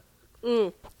Shrill.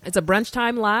 It's a brunch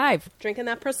time live. Drinking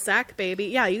that Prosecco, baby.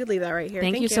 Yeah, you could leave that right here.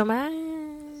 Thank you so much.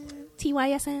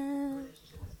 TYSM.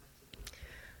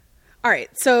 All right.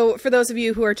 So for those of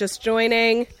you who are just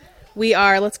joining, we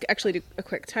are, let's actually do a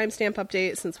quick timestamp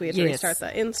update since we had to Yes. restart the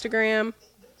Instagram.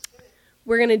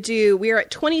 We are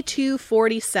at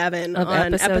 22:47 Of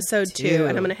on episode episode 2, two.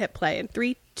 and I'm going to hit play in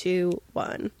 3, 2,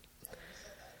 1.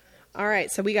 All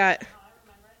right, so we got.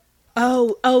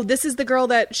 Oh, this is the girl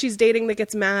that she's dating that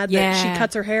gets mad that Yeah. she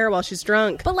cuts her hair while she's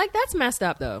drunk, But like that's messed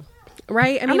up though.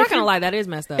 right? I I'm not if gonna you're- lie, that is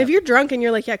messed up. If you're drunk and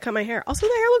you're like, yeah, cut my hair. Also,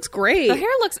 the hair looks great. the hair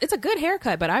it's a good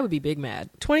haircut, but I would be big mad.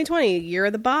 2020, year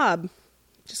of the bob.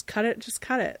 Just cut it. Just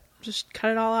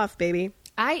cut it all off, baby.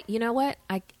 You know what?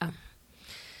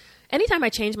 Anytime I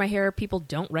change my hair, people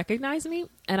don't recognize me,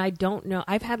 and I don't know.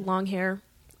 I've had long hair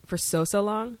for so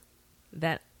long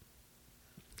that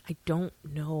I don't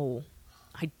know.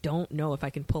 I don't know if I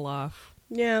can pull off.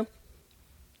 Yeah,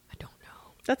 I don't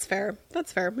know. that's fair.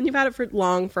 That's fair. When you've had it for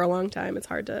a long time, it's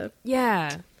hard to.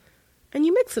 Yeah, And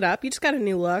you mix it up. You just got a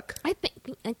new look. I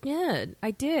think I did.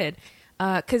 I did.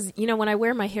 Because, when I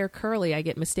wear my hair curly, I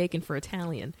get mistaken for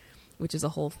Italian, which is a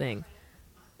whole thing.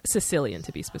 Sicilian,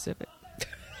 to be specific.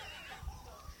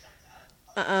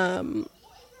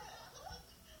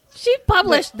 She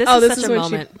published. This is such a when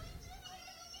she- moment.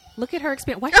 Look at her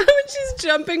experience. Why when she's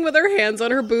jumping with her hands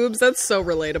on her boobs, that's so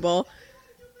relatable.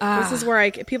 Ah. This is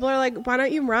where people are like, why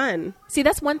don't you run? See,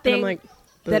 that's one And thing. I'm like,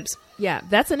 boobs.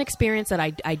 That's an experience that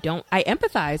I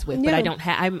empathize with, but Yeah. I don't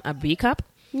have. I'm a B cup.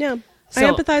 Yeah. So-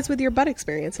 I empathize with your butt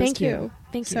experiences Thank too. you.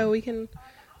 Thank you. So we can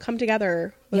come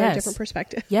together with our Yes. different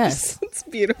perspectives. Yes. It's a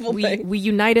beautiful We thing.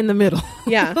 unite in the middle.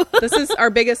 Yeah. This is our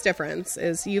biggest difference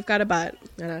is you've got a butt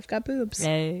and I've got boobs.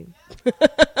 Hey.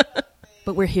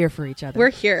 But we're here for each other.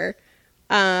 We're here.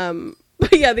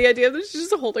 But yeah, the idea that she's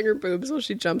just holding her boobs while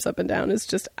she jumps up and down is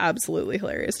just absolutely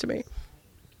hilarious to me.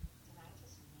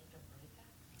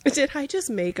 Did I just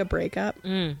make a breakup?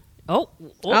 Oh,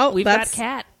 we've got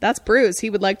Cat. That's Bruce. He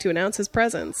would like to announce his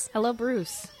presence. Hello,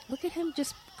 Bruce. Look at him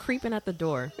just creeping at the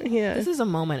door. Yeah. This is a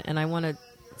moment, and I want to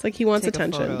It's like he wants take a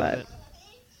attention, photo but of it.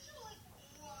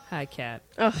 Hi, Cat.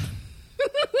 ugh.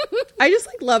 I just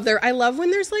love I love when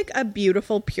there's a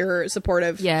beautiful, pure,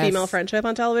 supportive Yes. female friendship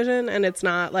on television, and it's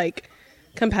not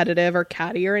competitive or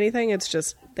catty or anything. It's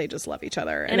just they just love each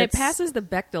other, And it it's passes the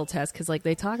Bechdel test because,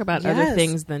 they talk about other Yes.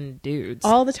 things than dudes.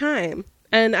 all the time.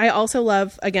 And I also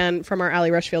love, again, from our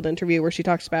Allie Rushfield interview where she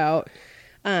talks about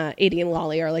Adie and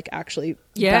Lolly are actually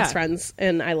Yeah. best friends,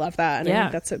 and I love that, and I Yeah.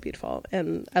 think that's so beautiful.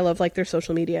 And I love their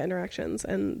social media interactions,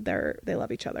 and they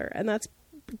love each other, and that's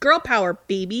girl power,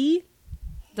 baby.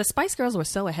 The Spice Girls were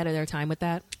so ahead of their time with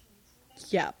that.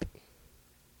 Yep.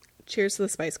 Cheers to the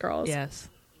Spice Girls. Yes.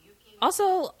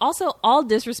 Also, all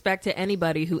disrespect to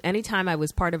anybody who, anytime I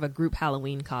was part of a group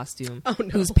Halloween costume, Oh, no.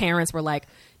 whose parents were like,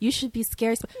 "You should be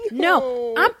scary." No.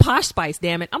 No, I'm Posh Spice.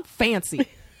 Damn it, I'm fancy.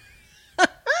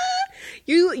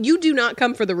 You do not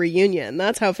come for the reunion.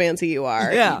 That's how fancy you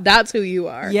are. Yeah. That's who you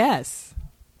are. Yes.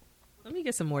 Let me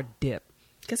get some more dip.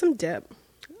 Get some dip.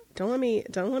 Don't let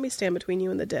me stand between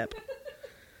you and the dip.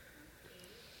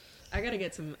 I gotta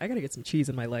get some cheese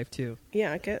in my life too.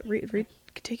 Yeah,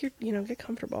 take your, get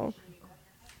comfortable.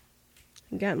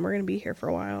 Again, we're going to be here for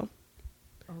a while.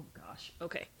 Oh gosh.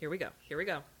 Okay, here we go.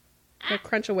 Go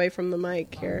crunch away from the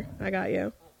mic here. I got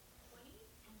you.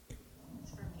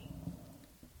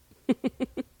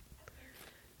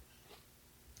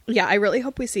 Yeah, I really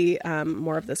hope we see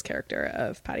more of this character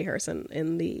of Patty Harrison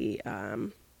in the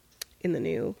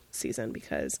new season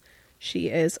because she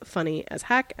is funny as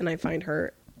heck, and I find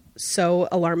her so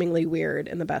alarmingly weird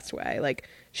in the best way.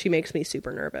 She makes me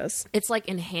super nervous. It's like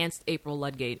enhanced April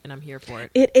Ludgate, and I'm here for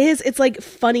it. It is. It's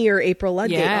funnier April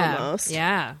Ludgate almost.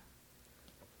 Yeah.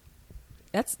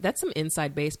 That's some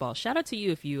inside baseball. Shout out to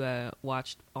you if you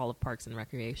watched all of Parks and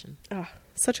Recreation. Oh,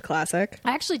 such a classic.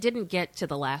 I actually didn't get to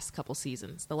the last couple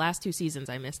seasons. The last 2 seasons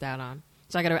I missed out on.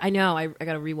 So I gotta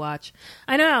rewatch.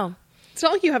 I know. It's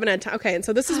not like you haven't had time. Okay, and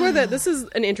so this is where this is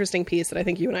an interesting piece that I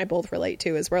think you and I both relate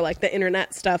to is where the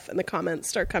internet stuff and the comments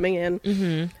start coming in.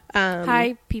 Mm-hmm.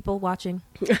 Hi, people watching.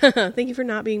 Thank you for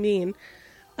not being mean.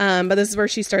 But this is where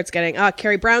she starts getting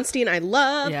Carrie Brownstein. I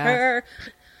love Yeah. her.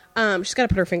 She's got to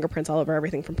put her fingerprints all over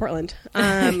everything from Portland.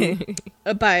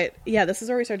 But yeah, this is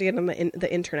where we start to get on the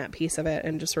internet piece of it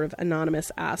and just sort of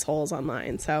anonymous assholes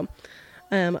online. So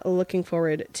looking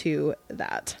forward to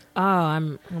that. Oh,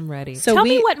 I'm ready. So Tell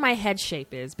me what my head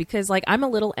shape is because I'm a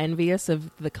little envious of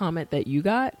the comment that you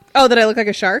got. Oh, that I look like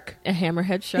a shark? A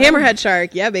hammerhead shark. Hammerhead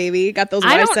shark. Yeah, baby. Got those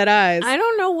wide set eyes. I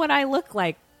don't know what I look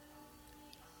like.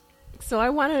 So I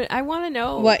want to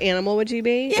know What animal would you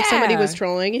be if somebody was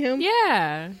trolling you?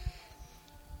 Yeah.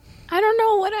 I don't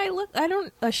know what I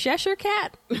look. A Cheshire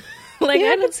cat. Yeah, I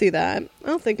I can see that.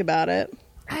 I'll think about it.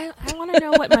 I want to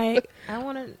know what my. I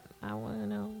want to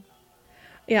know.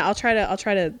 Yeah, I'll try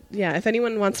to. Yeah, if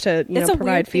anyone wants to, It's a weird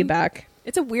provide thing. feedback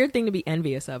It's a weird thing to be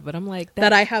envious of, but I'm like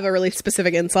that I have a really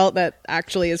specific insult that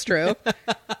actually is true.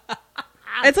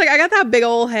 It's I got that big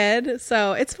old head,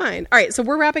 so it's fine. All right, so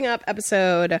we're wrapping up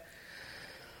episode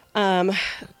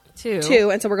Two.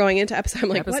 And so we're going into episode. I'm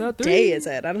like, Episode what 3. day is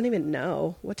it? I don't even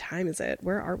know. What time is it?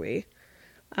 Where are we?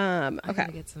 I Okay.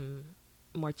 gotta get some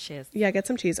more cheese. Yeah, get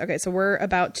some cheese. Okay, so we're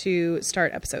about to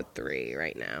start episode 3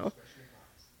 right now.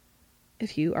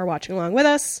 If you are watching along with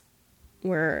us,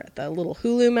 we're at the little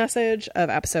Hulu message of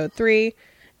episode 3.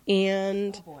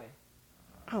 And Oh boy.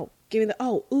 oh, give me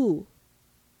the ooh.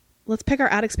 Let's pick our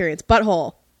ad experience.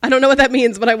 Butthole. I don't know what that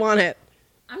means, but I want it.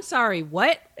 I'm sorry.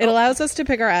 What? It allows us to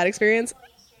pick our ad experience,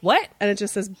 What? and it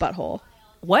just says butthole.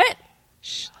 What?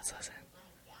 Shh, let's listen.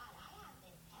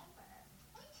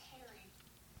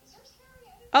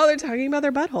 Oh, they're talking about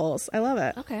their buttholes. I love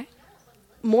it. Okay.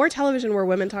 More television where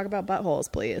women talk about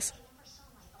buttholes, please. Don't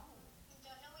know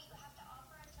what you have to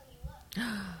offer until you look.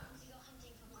 You go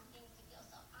hunting for more things to feel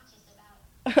self-conscious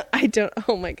about. I don't.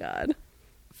 Oh my god.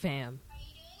 Fam.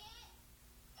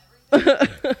 Are you doing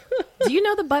it? Do you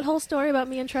know the butthole story about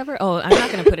me and Trevor? Oh, I'm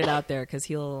not going to put it out there because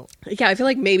he'll. Yeah, I feel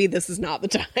like maybe this is not the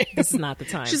time. This is not the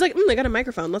time. She's like, I got a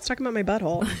microphone. Let's talk about my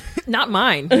butthole. not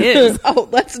mine. His. Oh,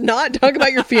 let's not talk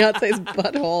about your fiance's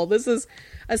butthole. This is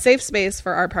a safe space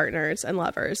for our partners and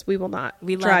lovers. We will not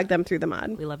drag them through the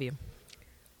mud. We love you.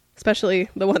 Especially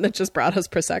the one that just brought us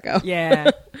Prosecco. Yeah.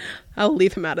 I'll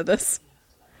leave him out of this.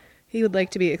 He would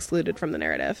like to be excluded from the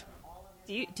narrative.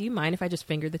 Do you mind if I just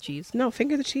finger the cheese? No,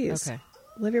 finger the cheese. Okay.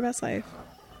 Live your best life.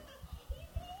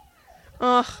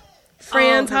 Oh,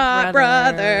 Fran's her hot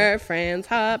brother. brother. Fran's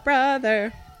hot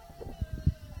brother.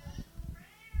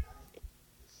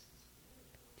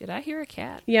 Did I hear a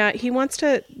cat? Yeah, he wants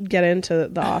to get into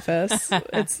the office.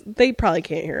 They probably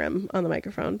can't hear him on the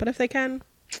microphone, but if they can,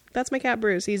 that's my cat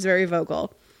Bruce. He's very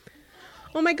vocal.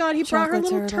 Oh my god, he brought her Chocolate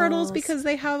little turtles turtles. because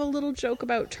they have a little joke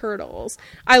about turtles.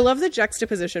 I love the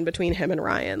juxtaposition between him and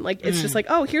Ryan. Like, it's just like,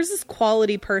 oh, here's this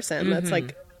quality person that's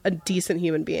like a decent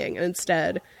human being, and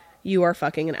instead you are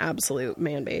fucking an absolute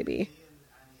man baby.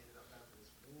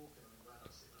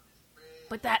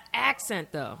 But that accent,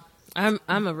 though. I'm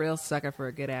a real sucker for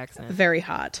a good accent. Very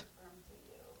hot.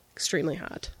 Extremely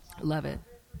hot. Love it.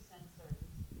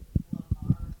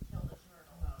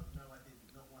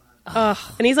 Ugh.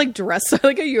 And he's like dressed. I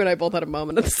like how you and I both had a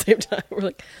moment at the same time. We're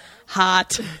like,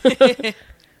 hot.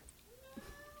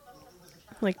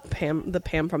 Like the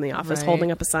Pam from The Office Right.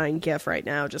 holding up a signed GIF right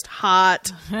now. Just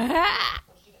hot.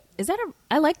 Is that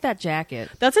I like that jacket.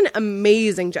 That's an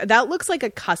amazing. That looks like a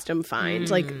custom find.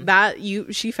 Like that.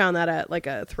 She found that at like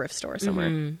a thrift store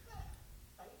somewhere.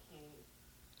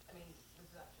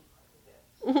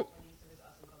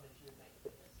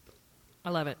 I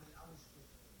love it.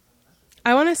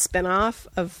 I want a spin-off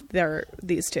of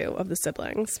these two of the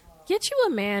siblings. Get you a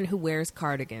man who wears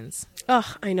cardigans.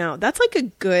 Ugh, I know. That's like a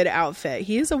good outfit.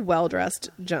 He is a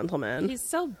well-dressed gentleman. He's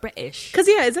so British. Because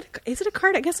yeah, is it a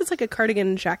card? I guess it's like a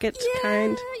cardigan jacket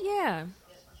kind. Yeah.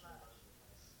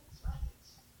 Why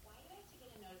do I have to get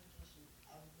a notification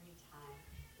every time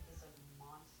this like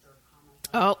monster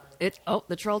comment?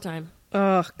 The troll time.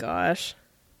 Oh gosh,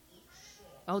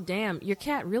 Oh damn, your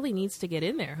cat really needs to get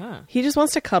in there, huh? he just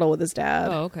wants to cuddle with his dad.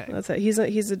 Oh, okay. That's it. He's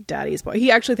a daddy's boy. He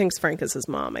actually thinks Frank is his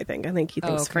mom. I think he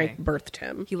thinks okay. Frank birthed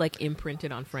him. He like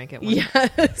imprinted on Frank at one.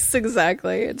 Yes,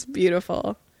 exactly. It's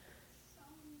beautiful.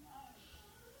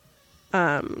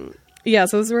 Yeah,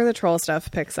 so this is where the troll stuff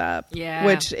picks up. Yeah.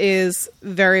 Which is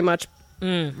very much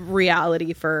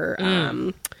reality for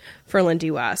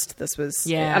Lindy West. This was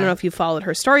Yeah. I don't know if you followed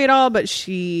her story at all, but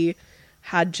she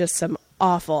had just some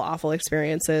awful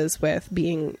experiences with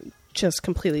being just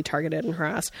completely targeted and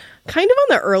harassed. Kind of on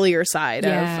the earlier side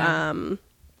Yeah.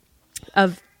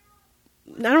 of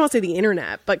I don't want to say the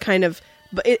internet, but kind of,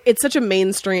 but it's such a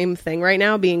mainstream thing right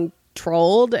now, being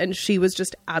trolled, and she was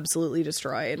just absolutely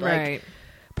destroyed. Right. Like,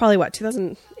 probably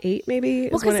 2008 maybe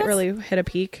is 'cause when it that's- really hit a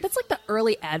peak. That's like the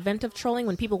early advent of trolling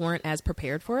when people weren't as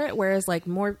prepared for it. Whereas like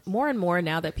more and more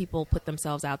now that people put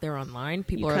themselves out there online,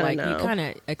 people You are kinda like, know. you kind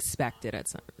of expect it at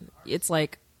some. It's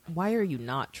like, why are you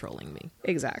not trolling me?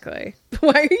 Exactly.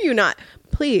 Why are you not?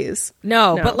 Please.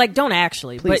 No, No. but like, don't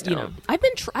actually. Please but you know,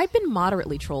 don't. I've been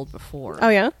moderately trolled before Oh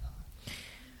yeah.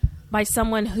 by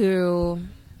someone who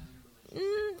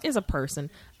is a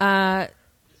person, not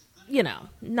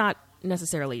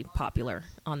necessarily popular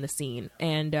on the scene,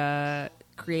 and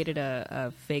created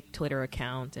a fake Twitter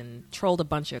account and trolled a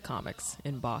bunch of comics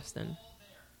in Boston,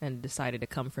 and decided to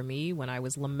come for me when I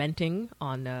was lamenting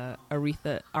on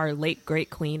our late great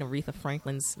queen Aretha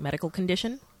Franklin's medical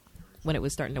condition when it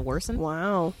was starting to worsen.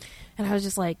 Wow. And I was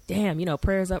just like, damn,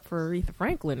 prayers up for Aretha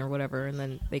Franklin or whatever. And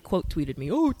then they quote tweeted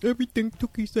me, oh, everything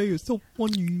Tookie say is so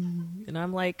funny. And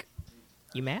I'm like,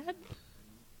 you mad?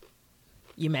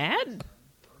 You mad?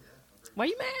 Why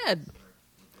you mad?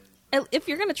 If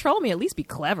you're gonna troll me, at least be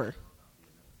clever.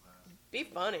 Be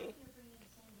funny.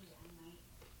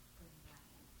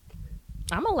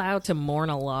 I'm allowed to mourn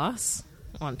a loss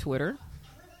on Twitter.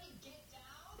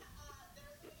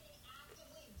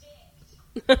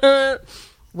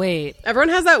 Wait. Everyone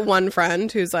has that one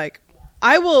friend who's like,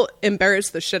 I will embarrass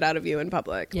the shit out of you in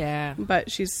public. Yeah.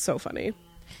 But she's so funny.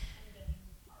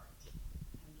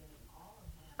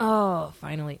 Oh,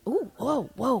 finally. Ooh,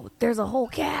 whoa. There's a whole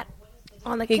cat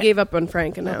on the He gave up on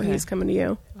Frank, and now Okay. he's coming to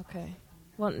you. Okay.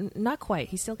 Well, not quite.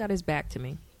 He still got his back to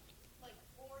me.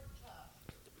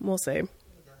 We'll see.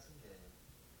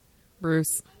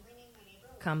 Bruce,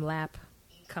 come lap,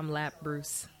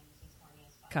 Bruce.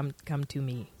 Come to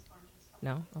me.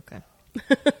 No? Okay.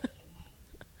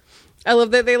 I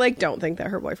love that they don't think that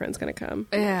her boyfriend's gonna come.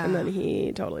 Yeah. And then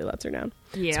he totally lets her down.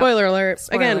 Yeah. Spoiler alert.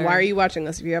 Again, Spoiler. why are you watching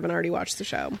this if you haven't already watched the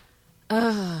show?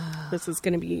 This is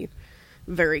gonna be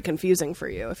very confusing for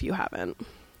you if you haven't.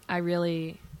 I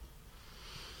really...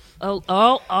 Oh.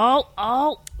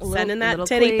 Sending that little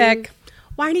titty queen. pic.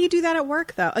 Why do you do that at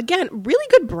work, though? Again, really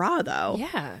good bra, though.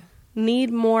 Yeah.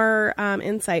 Need more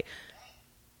insight.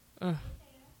 Oh.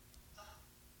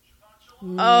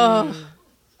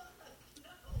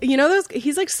 You know those?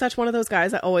 He's such one of those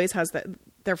guys that always has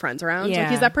their friends around. Yeah.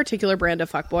 He's that particular brand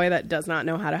of fuckboy that does not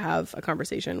know how to have a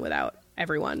conversation without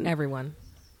everyone.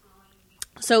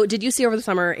 So did you see over the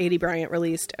summer, A.D. Bryant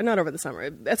released, not over the summer,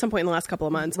 at some point in the last couple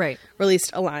of months, Right.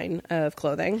 released a line of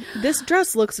clothing. This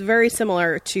dress looks very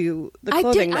similar to the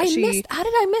clothing that she... How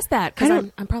did I miss that? I Because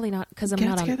don't- I'm probably not, because I'm Get it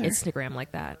not on together. Instagram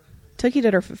like that. Tookie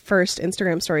did her first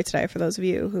Instagram story today, for those of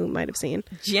you who might have seen.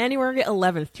 January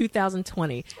 11th,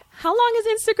 2020. How long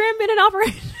has Instagram been in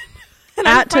operation? And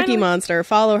At I'm finally- Tookie Monster,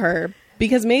 follow her,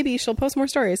 because maybe she'll post more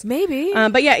stories. Maybe.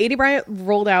 But yeah, A.D. Bryant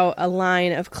rolled out a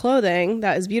line of clothing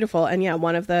that is beautiful. And yeah,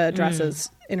 one of the dresses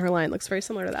in her line looks very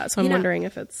similar to that. So I'm You know- wondering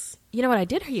if it's... You know what I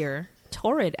did hear?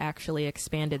 Torrid actually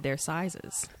expanded their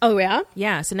sizes. Oh, yeah?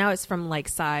 Yeah, so now it's from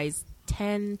size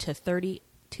 10 to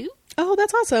 32. Oh,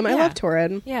 that's awesome. I Yeah. love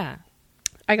Torrid. Yeah.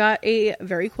 I got a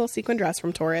very cool sequin dress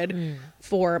from Torrid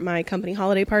for my company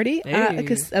holiday party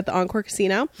at the Encore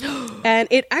Casino. And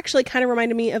it actually kind of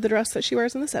reminded me of the dress that she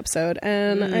wears in this episode.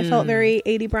 And I felt very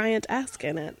A.D. Bryant-esque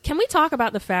in it. Can we talk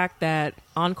about the fact that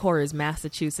Encore is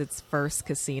Massachusetts' first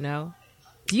casino?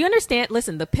 Do you understand?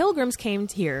 Listen, the Pilgrims came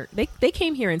here. They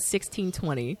came here in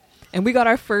 1620, and we got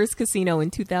our first casino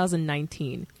in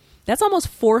 2019. That's almost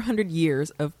 400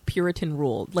 years of Puritan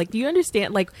rule. Do you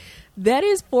understand? That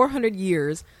is 400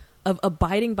 years of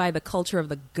abiding by the culture of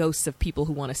the ghosts of people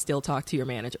who want to still talk to your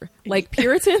manager.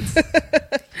 Puritans.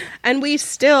 And we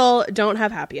still don't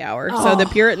have happy hour. So the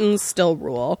Puritans still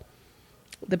rule.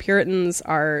 The Puritans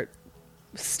are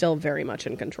still very much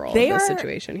in control of this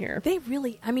situation here. They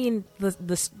really,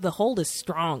 the hold is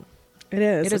strong. It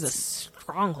is. It is a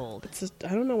stronghold.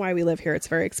 I don't know why we live here. It's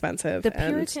very expensive. The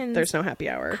and Puritans- there's no happy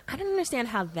hour. I don't understand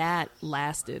how that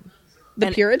lasted. The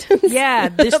And- Puritans? Yeah,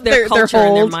 their Their culture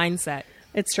and their hold. mindset.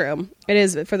 It's true. It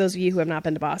is, for those of you who have not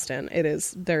been to Boston, it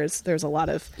is, there's a lot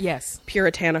of Yes.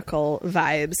 puritanical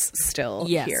vibes still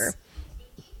Yes. here.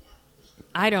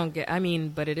 I don't get,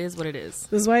 but it is what it is.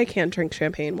 This is why I can't drink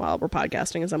champagne while we're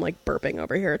podcasting, is I'm burping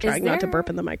over here, trying not to there- burp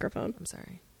in the microphone. I'm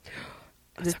sorry.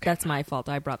 That's my fault.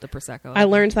 I brought the Prosecco. I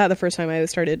learned that the first time I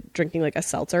started drinking a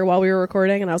seltzer while we were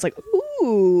recording, and I was like,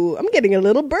 ooh, I'm getting a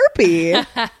little burpy.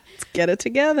 Let's get it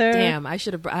together. Damn, I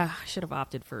should have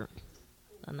opted for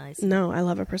a nice. No, I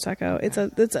love a Prosecco.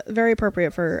 It's very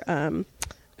appropriate for an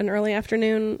early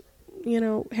afternoon,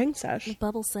 hang sesh.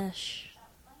 Bubble sesh.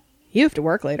 You have to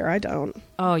work later. I don't.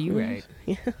 Oh, you right.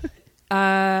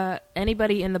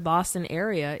 Anybody in the Boston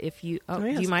area, if you... Oh,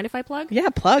 yes. do you mind if I plug? Yeah,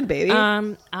 plug, baby.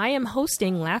 I am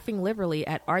hosting Laughing Liberally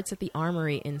at Arts at the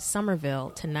Armory in Somerville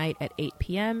tonight at 8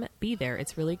 p.m. Be there.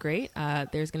 It's really great.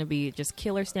 There's going to be just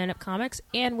killer stand-up comics,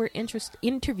 and we're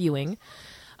interviewing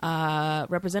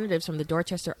representatives from the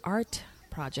Dorchester Art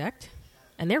Project,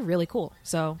 and they're really cool.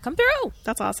 So come through.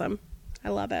 That's awesome. I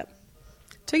love it.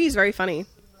 Tookie's very funny.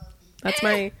 That's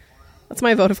my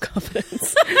vote of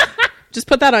confidence. Just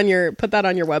put that on your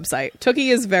website.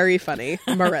 Tookie is very funny.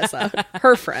 Marissa,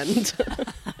 her friend.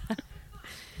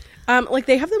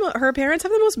 They have her parents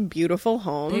have the most beautiful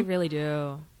home. They really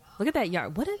do. Look at that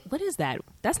yard. What is that?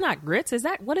 That's not grits.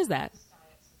 What is that?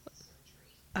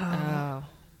 Oh.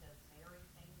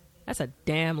 That's a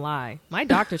damn lie. My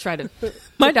doctor tried to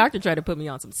put me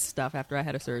on some stuff after I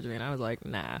had a surgery, and I was like,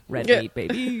 nah, red meat,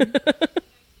 baby.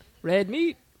 Red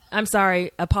meat. I'm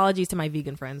sorry. Apologies to my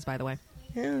vegan friends, by the way.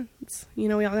 Yeah, we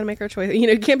all gotta make our choice.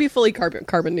 You can't be fully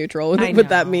carbon neutral with I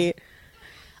that know. meat.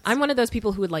 I'm one of those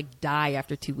people who would like die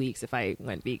after 2 weeks if I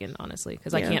went vegan, honestly,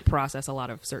 because I Yeah. can't process a lot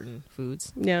of certain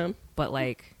foods. Yeah. But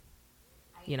like,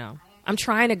 you know, I'm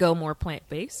trying to go more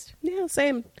plant-based. Yeah,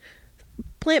 same.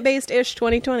 Plant-based-ish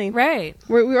 2020. Right.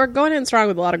 We're going in strong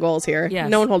with a lot of goals here. Yes.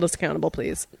 No one hold us accountable,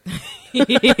 please.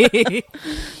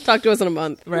 Talk to us in a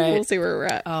month. Right. We'll see where we're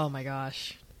at. Oh my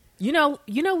gosh. You know,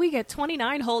 we get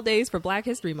 29 whole days for Black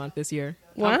History Month this year.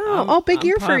 Wow. Big I'm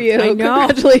year for pumped. you. I know.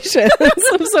 Congratulations.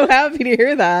 I'm so happy to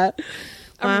hear that.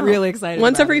 I'm really excited.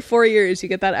 Once about every it. 4 years, you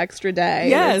get that extra day.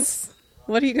 Yes.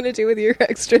 What are you going to do with your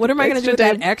extra What am I going to do extra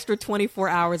with that day? extra 24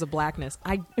 hours of blackness?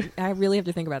 I really have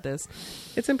to think about this.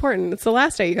 It's important. It's the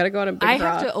last day. You got to go on a big I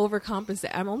draw. have to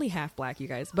overcompensate. I'm only half black, you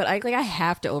guys, but I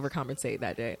have to overcompensate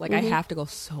that day. Like I have to go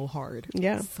so hard.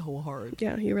 Yeah. So hard.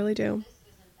 Yeah, you really do.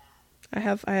 I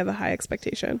have a high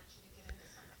expectation.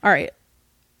 All right.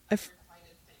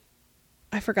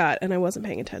 I forgot, and I wasn't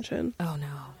paying attention. Oh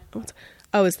no.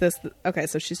 Oh, is this... Okay,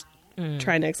 so she's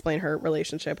trying to explain her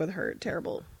relationship with her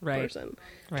terrible Right. person to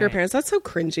Right. her parents. That's so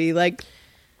cringy. Like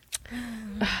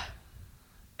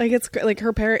it's like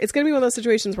her parent... It's going to be one of those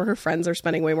situations where her friends are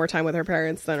spending way more time with her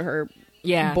parents than her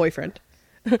Yeah. boyfriend.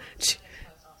 I'm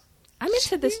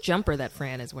into this jumper that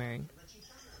Fran is wearing.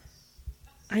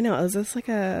 I know. Is this like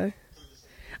a...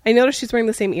 I noticed she's wearing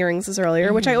the same earrings as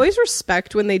earlier, which I always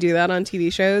respect when they do that on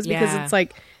TV shows because Yeah. it's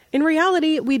like, in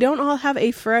reality, we don't all have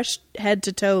a fresh head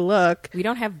to toe look We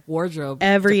don't have wardrobe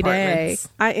every day. departments.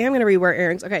 I am going to rewear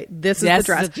earrings. Okay, this is Yes, the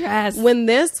dress. the dress. When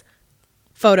this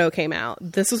photo came out,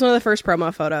 this was one of the first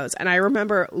promo photos, and I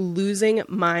remember losing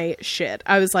my shit.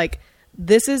 I was like,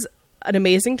 this is an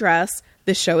amazing dress.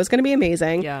 This show is going to be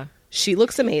amazing. Yeah. She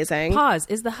looks amazing. Pause.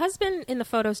 Is the husband in the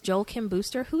photos Joel Kim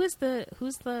Booster? Who's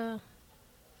the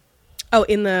Oh,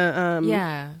 in the...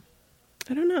 Yeah.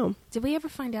 I don't know. Did we ever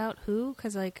find out who?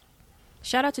 Because like,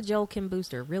 shout out to Joel Kim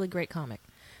Booster, really great comic.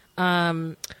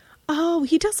 Oh,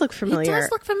 he does look familiar. He does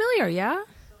look familiar, yeah.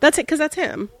 That's it, because that's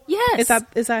him. Yes.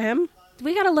 Is that him?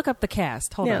 We got to look up the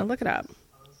cast. Hold Yeah, on. look it up.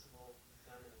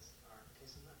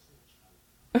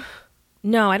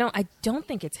 No, I don't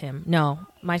think it's him. No,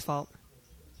 my fault.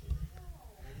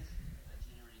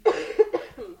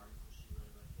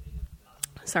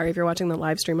 Sorry if you're watching the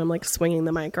live stream. I'm like swinging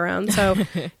the mic around, so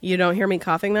you don't hear me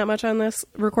coughing that much on this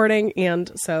recording, and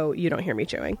so you don't hear me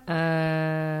chewing.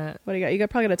 What do you got? You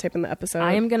probably got to type in the episode.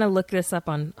 I am gonna look this up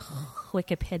on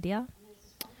Wikipedia.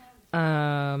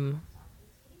 John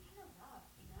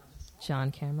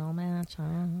Cameron match.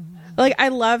 Like, I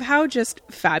love how just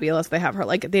fabulous they have her.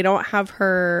 Like, they don't have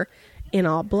her in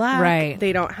all black. Right.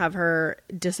 They don't have her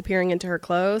disappearing into her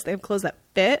clothes. They have clothes that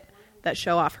fit, that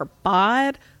show off her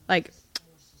bod. Like,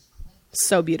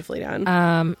 so beautifully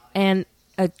done. And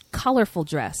a colorful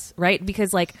dress, right?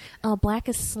 Because like, oh, black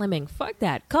is slimming. Fuck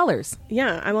that. Colors.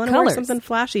 Yeah, I want to wear Colors. something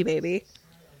flashy, baby.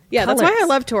 Yeah, that's why Colors. I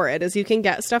love Torrid, is you can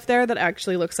get stuff there that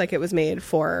actually looks like it was made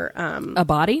for A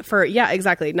body. yeah,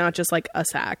 exactly, not just like a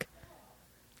sack.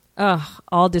 Ugh,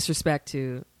 all disrespect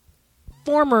to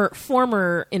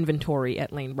former inventory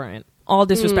at Lane Bryant. All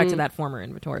disrespect to that former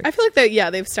inventory. I feel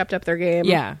like they've stepped up their game.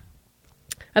 Yeah.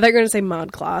 I thought you were going to say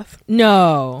ModCloth.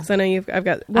 No. Because I know I've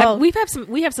got, we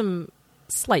have some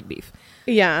slight beef.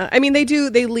 yeah. I mean, they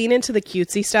lean into the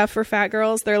cutesy stuff for fat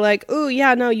girls. They're like, oh,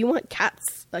 yeah, no, you want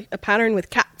cats, like a pattern with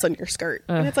cats on your skirt.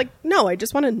 And it's like, no, I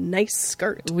just want a nice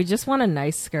skirt. We just want a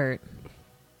nice skirt.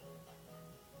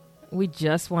 We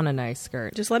just want a nice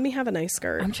skirt. Just let me have a nice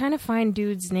skirt. I'm trying to find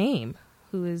dude's name.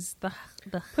 Who is the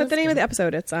Put the name of the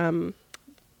episode. It's,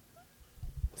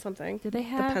 something. Do they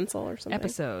have the pencil or something?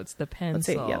 episodes? The pencil. Let's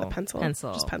see. Yeah, the pencil.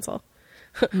 Pencil. Just pencil.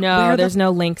 No, Where there's no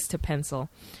links to pencil.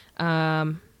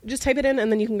 Just type it in,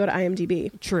 and then you can go to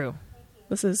IMDb. True.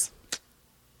 This is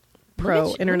Look pro at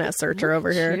you- internet look- searcher look over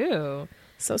at here. you.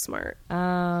 So smart.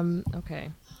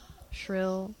 Okay.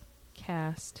 Shrill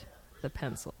cast the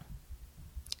pencil.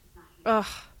 Ugh,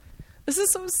 this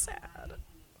is so sad. Really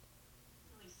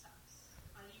sucks.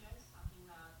 Are you guys talking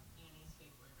about Annie's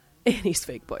fake boyfriend? Annie's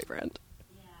fake boyfriend.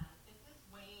 Yeah. This is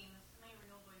Wayne. This is my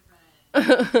real boyfriend. Annie,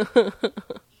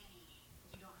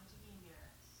 you don't have to be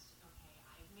embarrassed. Okay,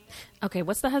 I've made a Okay,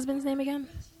 what's the husband's name again?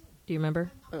 Do you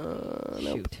remember? Nope. Shoot. he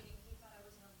thought I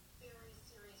was in a very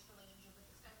serious relationship with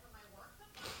this guy from my work.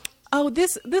 Oh,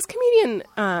 this comedian,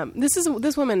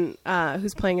 this woman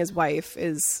who's playing his wife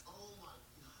is.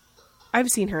 I've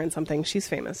seen her in something. She's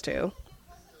famous too. Well,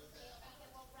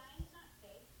 Ryan's not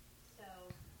fake, so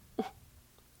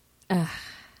I'm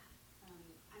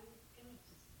gonna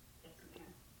just get some air.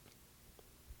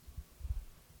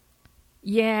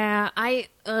 Yeah,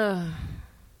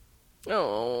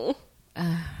 Oh,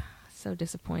 so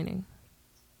disappointing.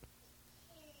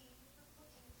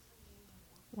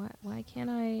 Why can't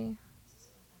I?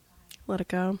 Let it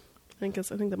go. I think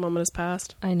the moment has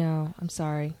passed. I know. I'm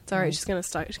sorry. It's all right. She's gonna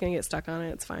get stuck on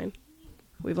it. It's fine.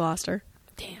 We've lost her.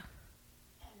 Damn. And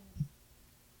I don't know.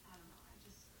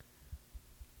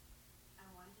 I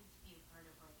wanted him to be a part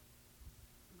of like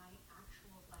my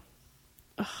actual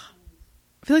life.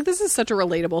 I feel like this is such a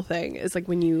relatable thing. Is like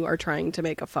when you are trying to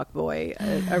make a fuckboy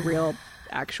a real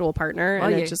actual partner,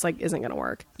 and it just like isn't gonna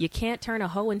work. You can't turn a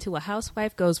hoe into a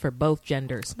housewife. Goes for both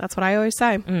genders. That's what I always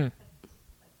say. Mm.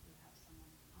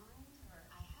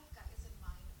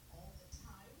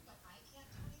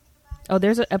 Oh,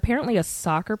 there's apparently a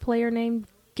soccer player named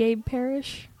Gabe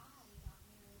Parrish.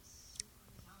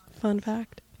 Fun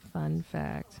fact. Fun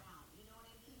fact. You know what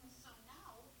I mean? So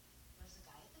now there's a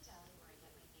guy at the deli where I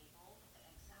get my bagel with the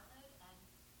egg salad,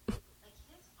 and like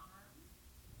his arm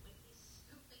when he's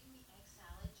scooping the egg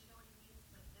salad, you know what I mean?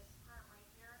 Like this part right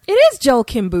here. It is Joel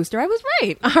Kim Booster. I was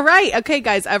right. All right. Okay,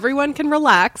 guys. Everyone can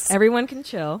relax. Everyone can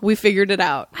chill. We figured it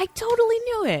out. I totally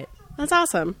knew it. That's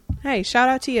awesome. Hey, shout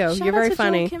out to you. Shout You're out very to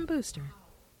funny. Joel Kim Booster.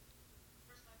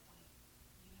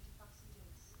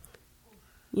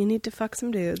 You need to fuck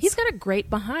some dudes. He's got a great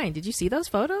behind. Did you see those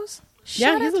photos?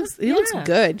 Yeah, Shout he out to- looks yeah.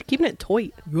 good. Keeping it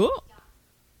tight.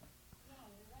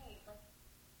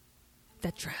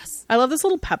 That dress. I love this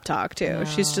little pep talk too.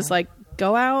 She's just like,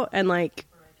 go out and like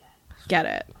get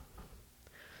it.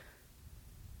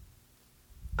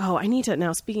 Oh, I need to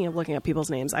now. Speaking of looking up people's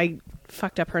names, I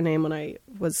fucked up her name when I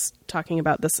was talking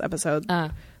about this episode.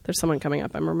 There's someone coming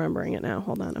up. I'm remembering it now.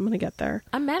 Hold on. I'm gonna get there.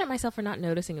 I'm mad at myself for not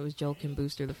noticing it was Joel Kim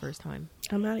Booster the first time.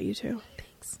 I'm mad at you too.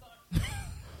 Thanks.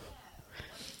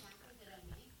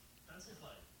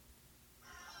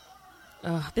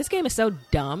 This game is so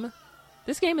dumb.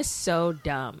 This game is so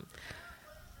dumb.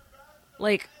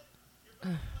 Like,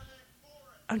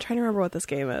 I'm trying to remember what this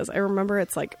game is. I remember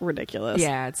it's like ridiculous.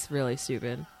 yeah, it's really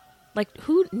stupid. Like,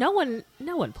 who? No one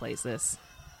plays this.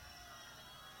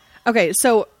 Okay,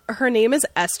 so her name is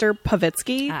Esther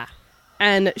Pavitsky. Ah.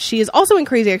 And she is also in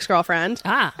Crazy Ex-Girlfriend.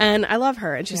 Ah. And I love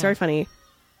her, and she's Yeah. very funny.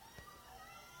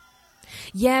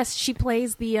 Yes, she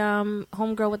plays the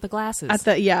homegirl with the glasses. At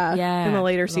the yeah, in the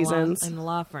later in the law- seasons. in the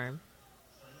law firm.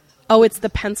 Oh, it's the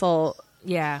pencil.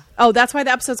 Yeah. Oh, that's why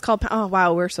the episode's called. Oh,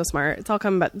 wow, we're so smart. It's all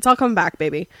coming back. It's all coming back,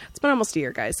 baby. It's been almost a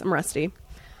year, guys. I'm rusty.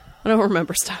 I don't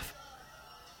remember stuff.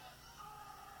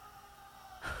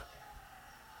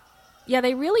 Yeah,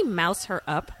 they really mouse her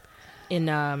up in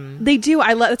They do.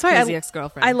 I love. That's why Crazy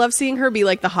Ex-Girlfriend. I love seeing her be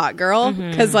like the hot girl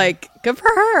because, like, good for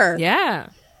her. Yeah.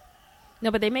 No,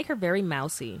 but they make her very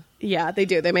mousy. Yeah, they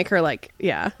do. They make her like,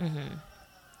 yeah.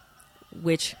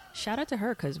 Which, shout out to her,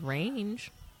 because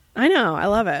range. I know. I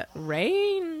love it.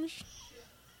 Range.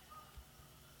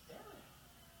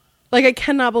 Like, I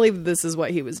cannot believe this is what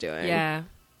he was doing. Yeah.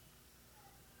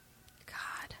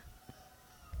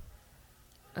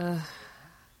 God.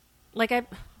 Like, And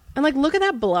like, look at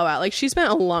that blowout. Like, she spent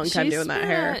a long time doing that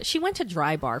hair. She went to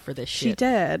Dry Bar for this shit. She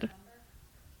did.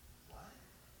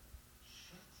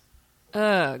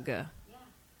 Ugh. And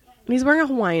he's wearing a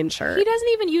Hawaiian shirt. He doesn't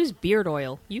even use beard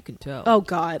oil. You can tell. Oh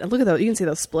God! Look at those. You can see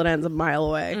those split ends a mile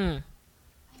away.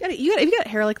 If you got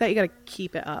hair like that, you got to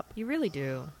keep it up. You really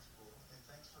do.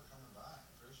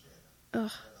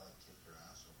 Ugh.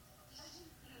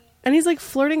 And he's like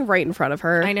flirting right in front of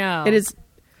her. I know. It is.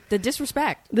 The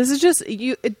disrespect. This is just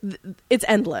you. It's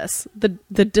endless.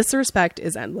 The disrespect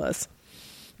is endless.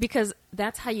 Because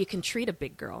that's how you can treat a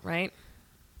big girl, right?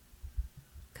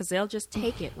 Because they'll just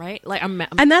take it, right? Like and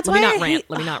And that's let why me not I rant. hate.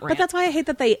 Let me not rant. But that's why I hate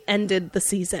that they ended the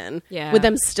season Yeah. with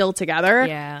them still together.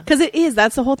 Yeah. Because it is.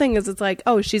 That's the whole thing. Is it's like,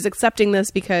 oh, she's accepting this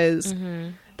because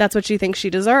that's what she thinks she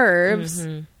deserves.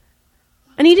 And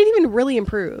he didn't even really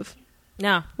improve.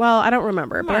 no. Well, I don't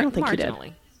remember, but I don't think he did.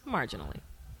 Marginally.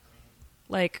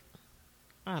 Like,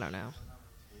 I don't know.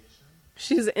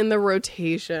 She's in the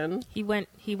rotation. He went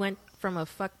from a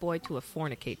fuck boy to a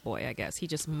fornicate boy, I guess. He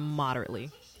just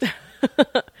moderately.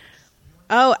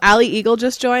 Oh, Allie Eagle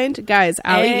just joined. Guys,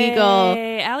 Allie Hey, Eagle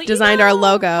Allie designed Eagle. our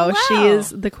logo. Hello. She is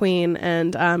the queen,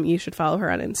 and you should follow her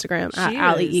on Instagram at She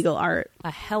Allie is. Eagle Art.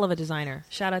 A hell of a designer.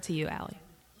 Shout out to you, Allie.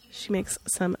 She makes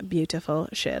some beautiful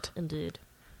shit. Indeed.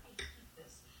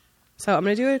 So I'm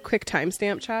going to do a quick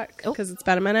timestamp check Oh. because it's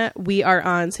been a minute. We are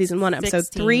on season 1, episode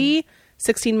 16. 3,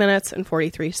 16 minutes and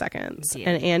 43 seconds. Yeah.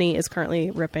 And Annie is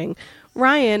currently ripping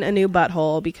Ryan a new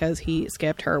butthole because he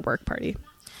skipped her work party.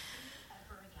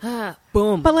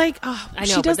 Boom. But like, I know,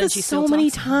 she but does then this she so still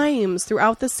many talks. times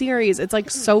throughout the series. It's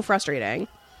like so frustrating.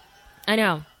 I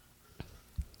know.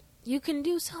 You can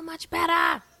do so much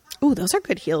better. Ooh, those are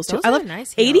good heels too. Those I are love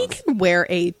nice 80 heels. can wear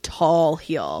a tall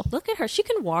heel. Look at her. She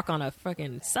can walk on a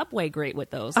fucking subway great with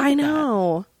those. Look I at that.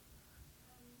 know.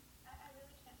 I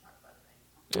really can't talk about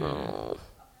it right now. Oh. Okay,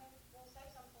 we'll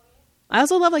save some for you. I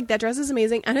also love like that dress is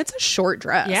amazing and it's a short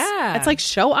dress. Yeah. It's like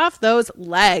show off those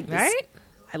legs. Right?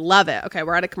 I love it. Okay,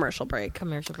 we're at a commercial break.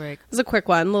 Commercial break. This is a quick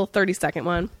one, a little 30-second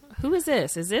one. Who is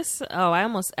this? Is this? Oh, I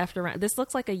almost effed around. This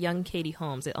looks like a young Katie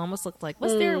Holmes. It almost looked like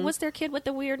what's their kid with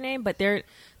the weird name? But the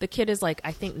kid is like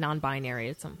I think non-binary.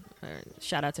 It's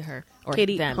shout out to her or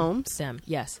Katie them. Holmes? Them.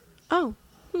 Yes. Oh.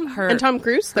 Her And Tom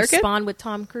Cruise, her their kid? spawn with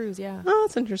Tom Cruise. Yeah. Oh,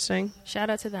 that's interesting. Shout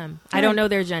out to them. Yeah. I don't know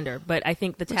their gender, but I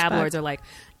think the Respect. tabloids are like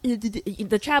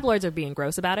the tabloids are being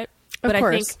gross about it. Of But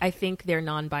course. I think they're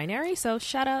non-binary, so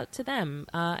shout out to them.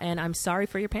 And I'm sorry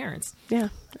for your parents. Yeah,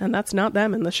 and that's not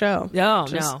them in the show. No,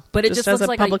 Just- no. But it just as looks a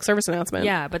like public service announcement.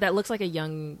 Yeah, but that looks like a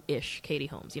young-ish Katie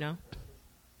Holmes. You know.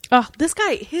 Oh, this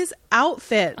guy, his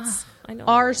outfits I know.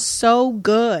 are so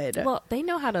good. Well, they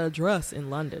know how to dress in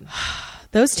London.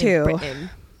 Those In two, Britain.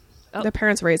 Oh. their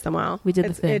parents raised them well. We did the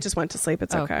It's- thing. It just went to sleep.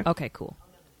 It's Oh, okay. Okay, cool.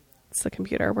 It's the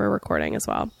computer. We're recording as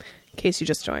well. In case you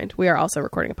just joined, we are also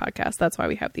recording a podcast. That's why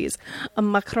we have these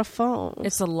microphones.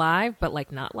 It's a live, but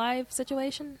like not live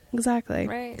situation. Exactly.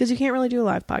 Right. Because you can't really do a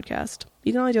live podcast.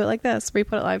 You can only do it like this, where you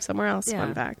put it live somewhere else. Yeah.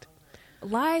 Fun fact.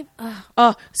 Live.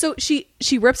 Oh, so she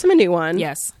rips him a new one.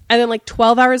 Yes. And then like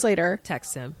 12 hours later,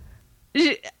 Text him.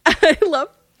 I love,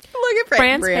 look at Fran.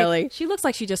 Fran's Really? She looks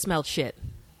like she just smelled shit.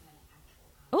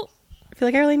 Oh, I feel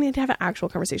like I really need to have an actual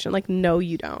conversation. Like, no,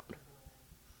 you don't.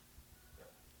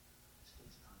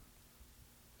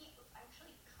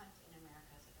 Actually, cunt in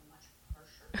America is like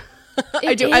a much harsher.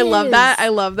 I do. I love that. I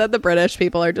love that the British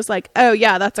people are just like, oh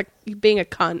yeah, that's being a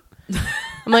cunt.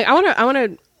 I'm like, I want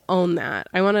to own that.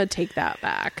 I want to take that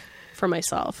back for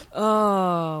myself.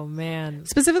 oh man.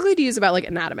 Specifically to use about like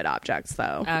inanimate objects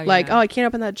though. Oh, Like, yeah. oh, I can't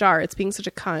open that jar. It's being such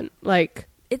a cunt. Like,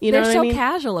 you know They're what so I mean?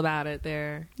 casual about it.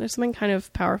 There. There's something kind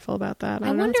of powerful about that. I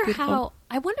don't know, it's wonder beautiful. how.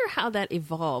 I wonder how that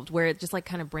evolved. Where it just like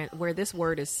kind of where this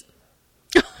word is.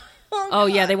 Oh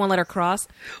yeah, they won't let her cross.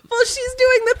 Well, she's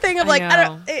doing the thing of I like, I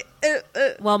know.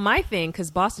 don't. Well, my thing,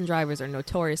 because Boston drivers are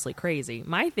notoriously crazy.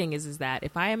 My thing is that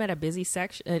if I am at a busy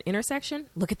intersection,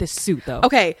 look at this suit though.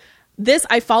 Okay,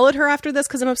 I followed her after this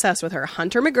because I'm obsessed with her.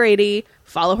 Hunter McGrady,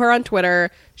 follow her on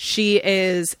Twitter. She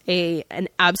is an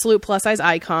absolute plus size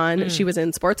icon. She was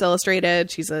in Sports Illustrated.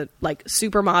 She's a like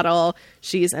supermodel.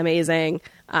 She's amazing.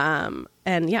 And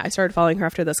yeah, I started following her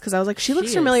after this because I was like, she looks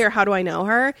She familiar. is. How do I know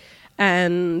her?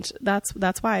 And that's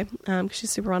why. 'Cause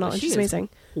she's supermodel and She she's is amazing.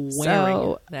 Wearing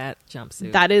So that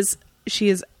jumpsuit. she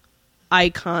is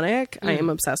iconic. I Mm. am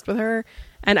obsessed with her.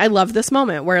 And I love this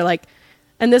moment where like,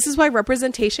 and this is why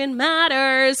representation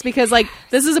matters because like,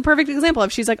 this is a perfect example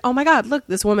of she's like, oh my God, look,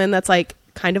 this woman that's like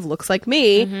kind of looks like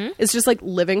me Mm-hmm. is just like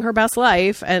living her best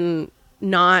life and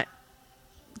not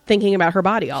thinking about her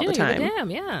body all She the didn't give a time.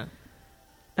 damn, yeah.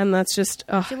 And that's just,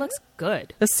 She looks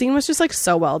good. the scene was just like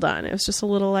so well done. It was just a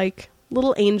little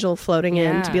angel floating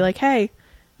in to be Yeah. like, hey,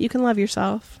 you can love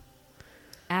yourself.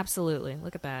 Absolutely.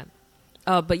 Look at that.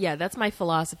 But yeah, that's my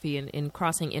philosophy in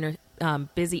crossing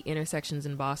busy intersections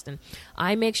in Boston.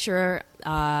 I make sure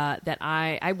that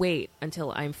I wait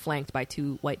until I'm flanked by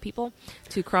two white people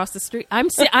to cross the street. I'm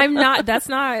not. That's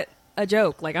not a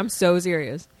joke. Like I'm so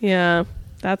serious. Yeah,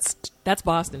 that's That's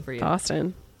Boston for you.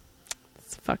 Boston.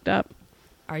 It's fucked up.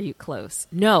 Are you close?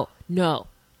 No.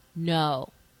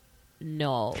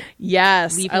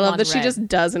 Yes. Leave I him love on that she red. just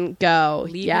doesn't go.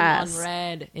 Leave yes. him on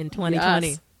red in 2020.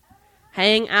 Yes.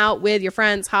 Hang out with your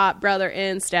friend's hot brother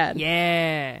instead.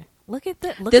 Yeah. Look at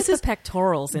the This is- the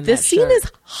pectorals in This that scene shirt.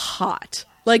 is hot.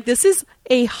 Like, this is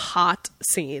a hot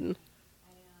scene.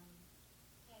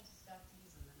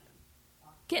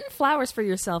 Getting flowers for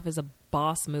yourself is a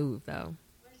boss move, though.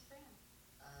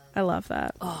 I love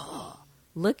that.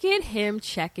 Look at him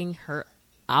checking her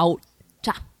out.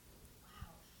 Cha. Man,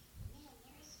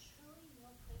 there is truly no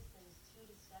place that is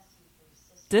too disgusting for your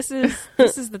sister.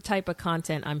 This is the type of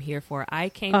content I'm here for. I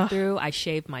came through. I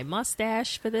shaved my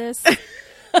mustache for this.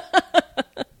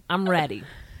 I'm ready.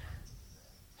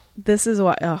 This is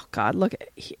what, oh God, look at,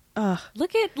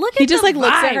 Look he at just the like looks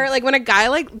at her. vibes. Like when a guy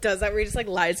like does that where he just like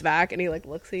lies back and he like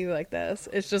looks at you like this.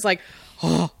 It's just like,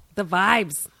 the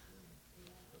vibes.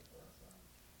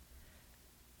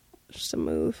 just a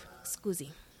move.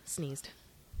 Scoozy sneezed,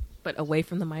 but away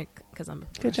from the mic because I'm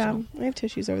a Good job. professional. I have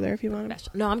tissues over there if you want them.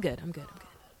 Professional. No, I'm good. I'm good.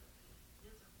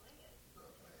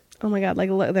 Oh my God, like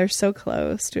look, they're so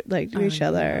close to each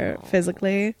other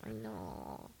physically. I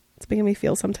know. It's making me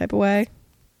feel some type of way.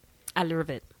 I love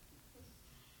it.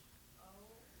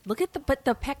 Look at the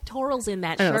pectorals in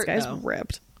that I know shirt. this guy's though.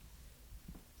 ripped.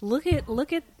 Look at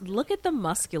the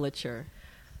musculature.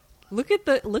 Look at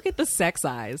the sex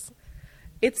eyes.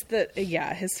 It's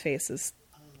his face is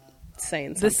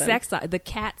saying The something. the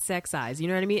cat sex eyes. You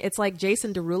know what I mean? It's like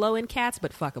Jason Derulo in Cats,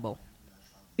 but fuckable.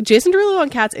 Jason Derulo on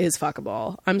Cats is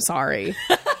fuckable. I'm sorry.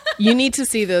 You need to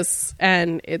see this,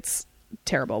 and it's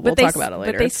terrible. We'll talk about it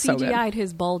later. But they It's so good. CGI'd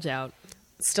his bulge out,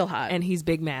 Still hot. and he's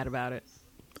big mad about it.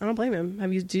 I don't blame him.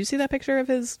 Do you see that picture of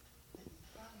his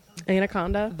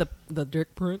anaconda? The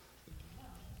dick print.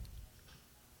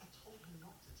 I told her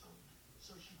not to tell me,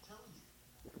 so she'd tell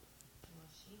you. Well,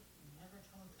 she never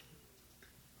told me.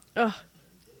 Ugh.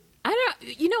 I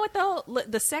don't. You know what though?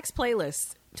 The sex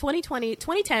playlist, 2020,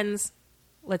 2010s,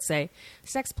 let's say,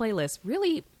 sex playlist.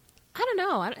 Really, I don't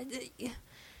know.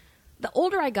 The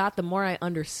older I got, the more I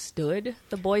understood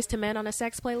the Boys to Men on a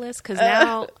sex playlist.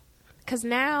 Because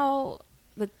now,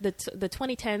 the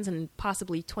 2010s and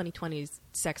possibly 2020s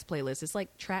sex playlist is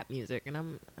like trap music, and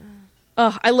I'm.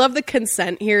 Ugh, I love the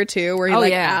consent here too, where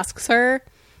he asks her.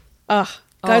 Ugh,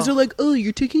 guys are like, "Oh,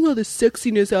 you're taking all the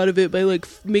sexiness out of it by like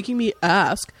making me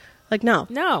ask." Like, no,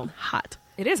 hot.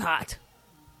 It is hot.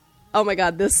 Oh my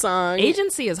god, this song.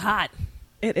 Agency is hot.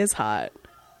 It is hot.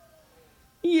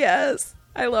 Yes,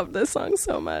 I loved this song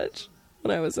so much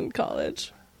when I was in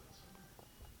college.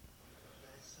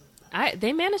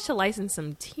 They managed to license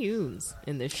some tunes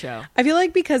in this show. I feel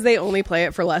like because they only play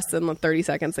it for less than 30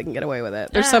 seconds, they can get away with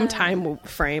it. There's some time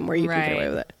frame where you can get away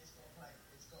with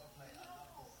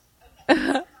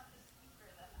it.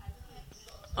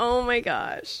 Oh my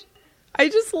gosh. I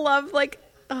just love, like,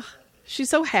 she's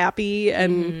so happy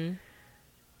and,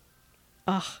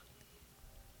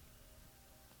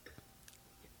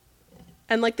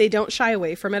 and, like, they don't shy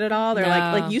away from it at all. They're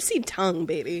like, you see tongue,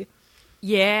 baby.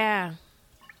 Yeah.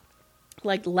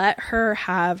 Like, let her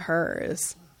have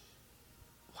hers.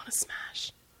 Want to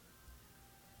smash.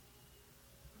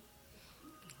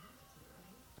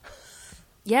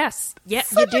 Yes. Yeah,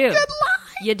 Such you do. a good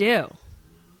line. You do.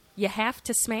 You have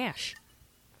to smash.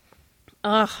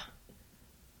 Ugh.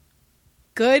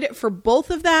 Good for both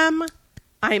of them.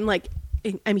 I'm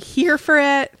here for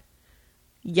it.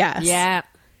 Yes. Yeah.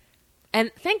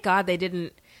 And thank God they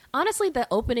didn't. Honestly, the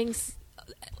opening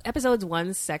episode's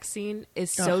one sex scene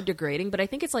is so degrading, but I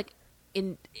think it's like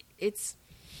it's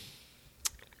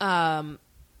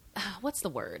what's the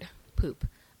word? Poop.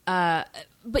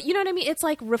 But you know what I mean? It's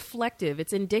like reflective.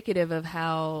 It's indicative of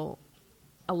how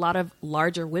a lot of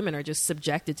larger women are just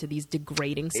subjected to these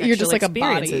degrading sexual You're just like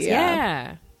experiences. a body.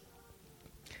 Yeah.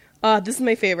 This is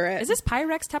my favorite. Is this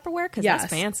Pyrex Tupperware? Because Yes.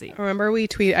 that's fancy. Remember we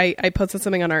I posted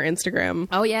something on our Instagram.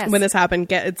 Oh, yes. When this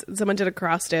happened, someone did a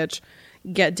cross stitch,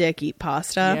 get dick, eat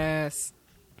pasta. Yes.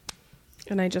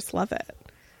 And I just love it.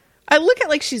 I look at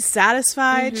like she's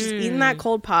satisfied. She's eating that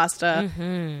cold pasta,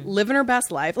 living her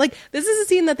best life. Like this is a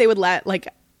scene that they would let like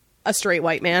a straight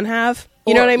white man have.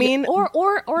 You know what I mean?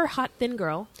 Or hot thin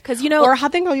girl. Because or a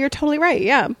hot thing. Oh, you're totally right.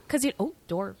 Yeah. Because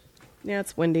door. Yeah,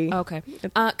 it's windy. Okay.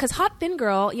 Because hot thin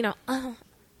girl,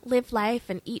 live life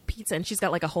and eat pizza, and she's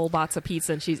got like a whole box of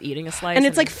pizza, and she's eating a slice, And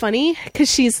it's like funny because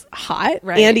she's hot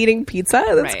Right. and eating pizza.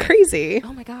 That's Right. crazy.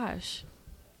 oh my gosh.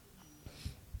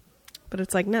 But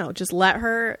it's like no, just let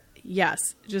her.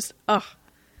 Yes, just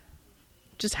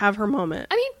have her moment.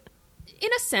 I mean, in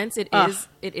a sense, it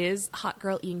is hot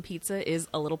girl eating pizza is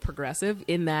a little progressive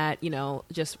in that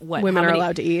just what Women how are many-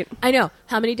 allowed to eat. I know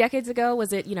how many decades ago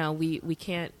was it? We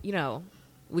can't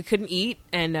we couldn't eat,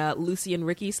 and Lucy and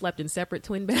Ricky slept in separate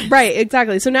twin beds. Right,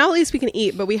 exactly. So now at least we can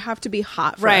eat, but we have to be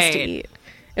hot for us to Right. eat.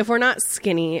 If we're not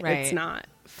skinny, it's Right. not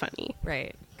funny.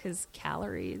 Right, because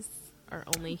calories are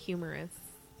only humorous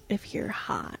If you're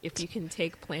hot. if you can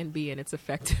take Plan B and it's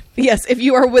effective. Yes, if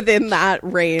you are within that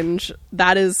range,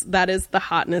 that is the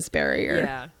hotness barrier.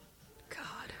 Yeah.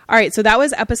 All right, so that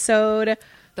was episode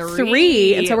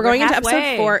 3. And so we're going into episode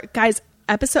halfway. 4. Guys,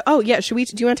 do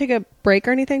you want to take a break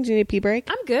or anything? Do you need a pee break?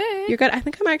 I'm good. You're good? I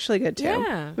think I'm actually good too.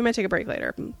 Yeah. We might take a break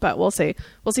later, but we'll see.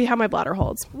 We'll see how my bladder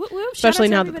holds. Whoop, whoop. Especially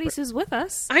Shout now out to that everybody who's with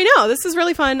us. I know, this is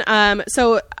really fun.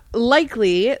 So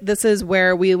likely this is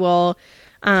where we will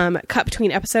cut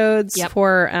between episodes Yep.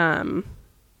 for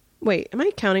wait, am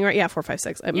I counting right? Yeah, 4, 5,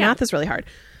 6. Yeah. Math is really hard.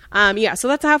 So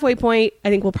that's a halfway point. I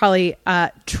think we'll probably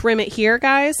trim it here,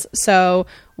 guys. So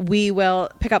we will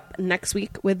pick up next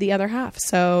week with the other half.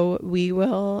 So we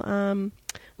will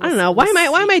I don't know. Why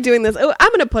am I doing this? Oh, I'm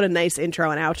going to put a nice intro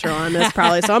and outro on this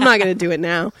probably. So I'm not going to do it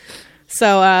now.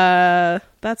 So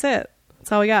that's it.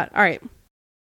 That's all we got. All right.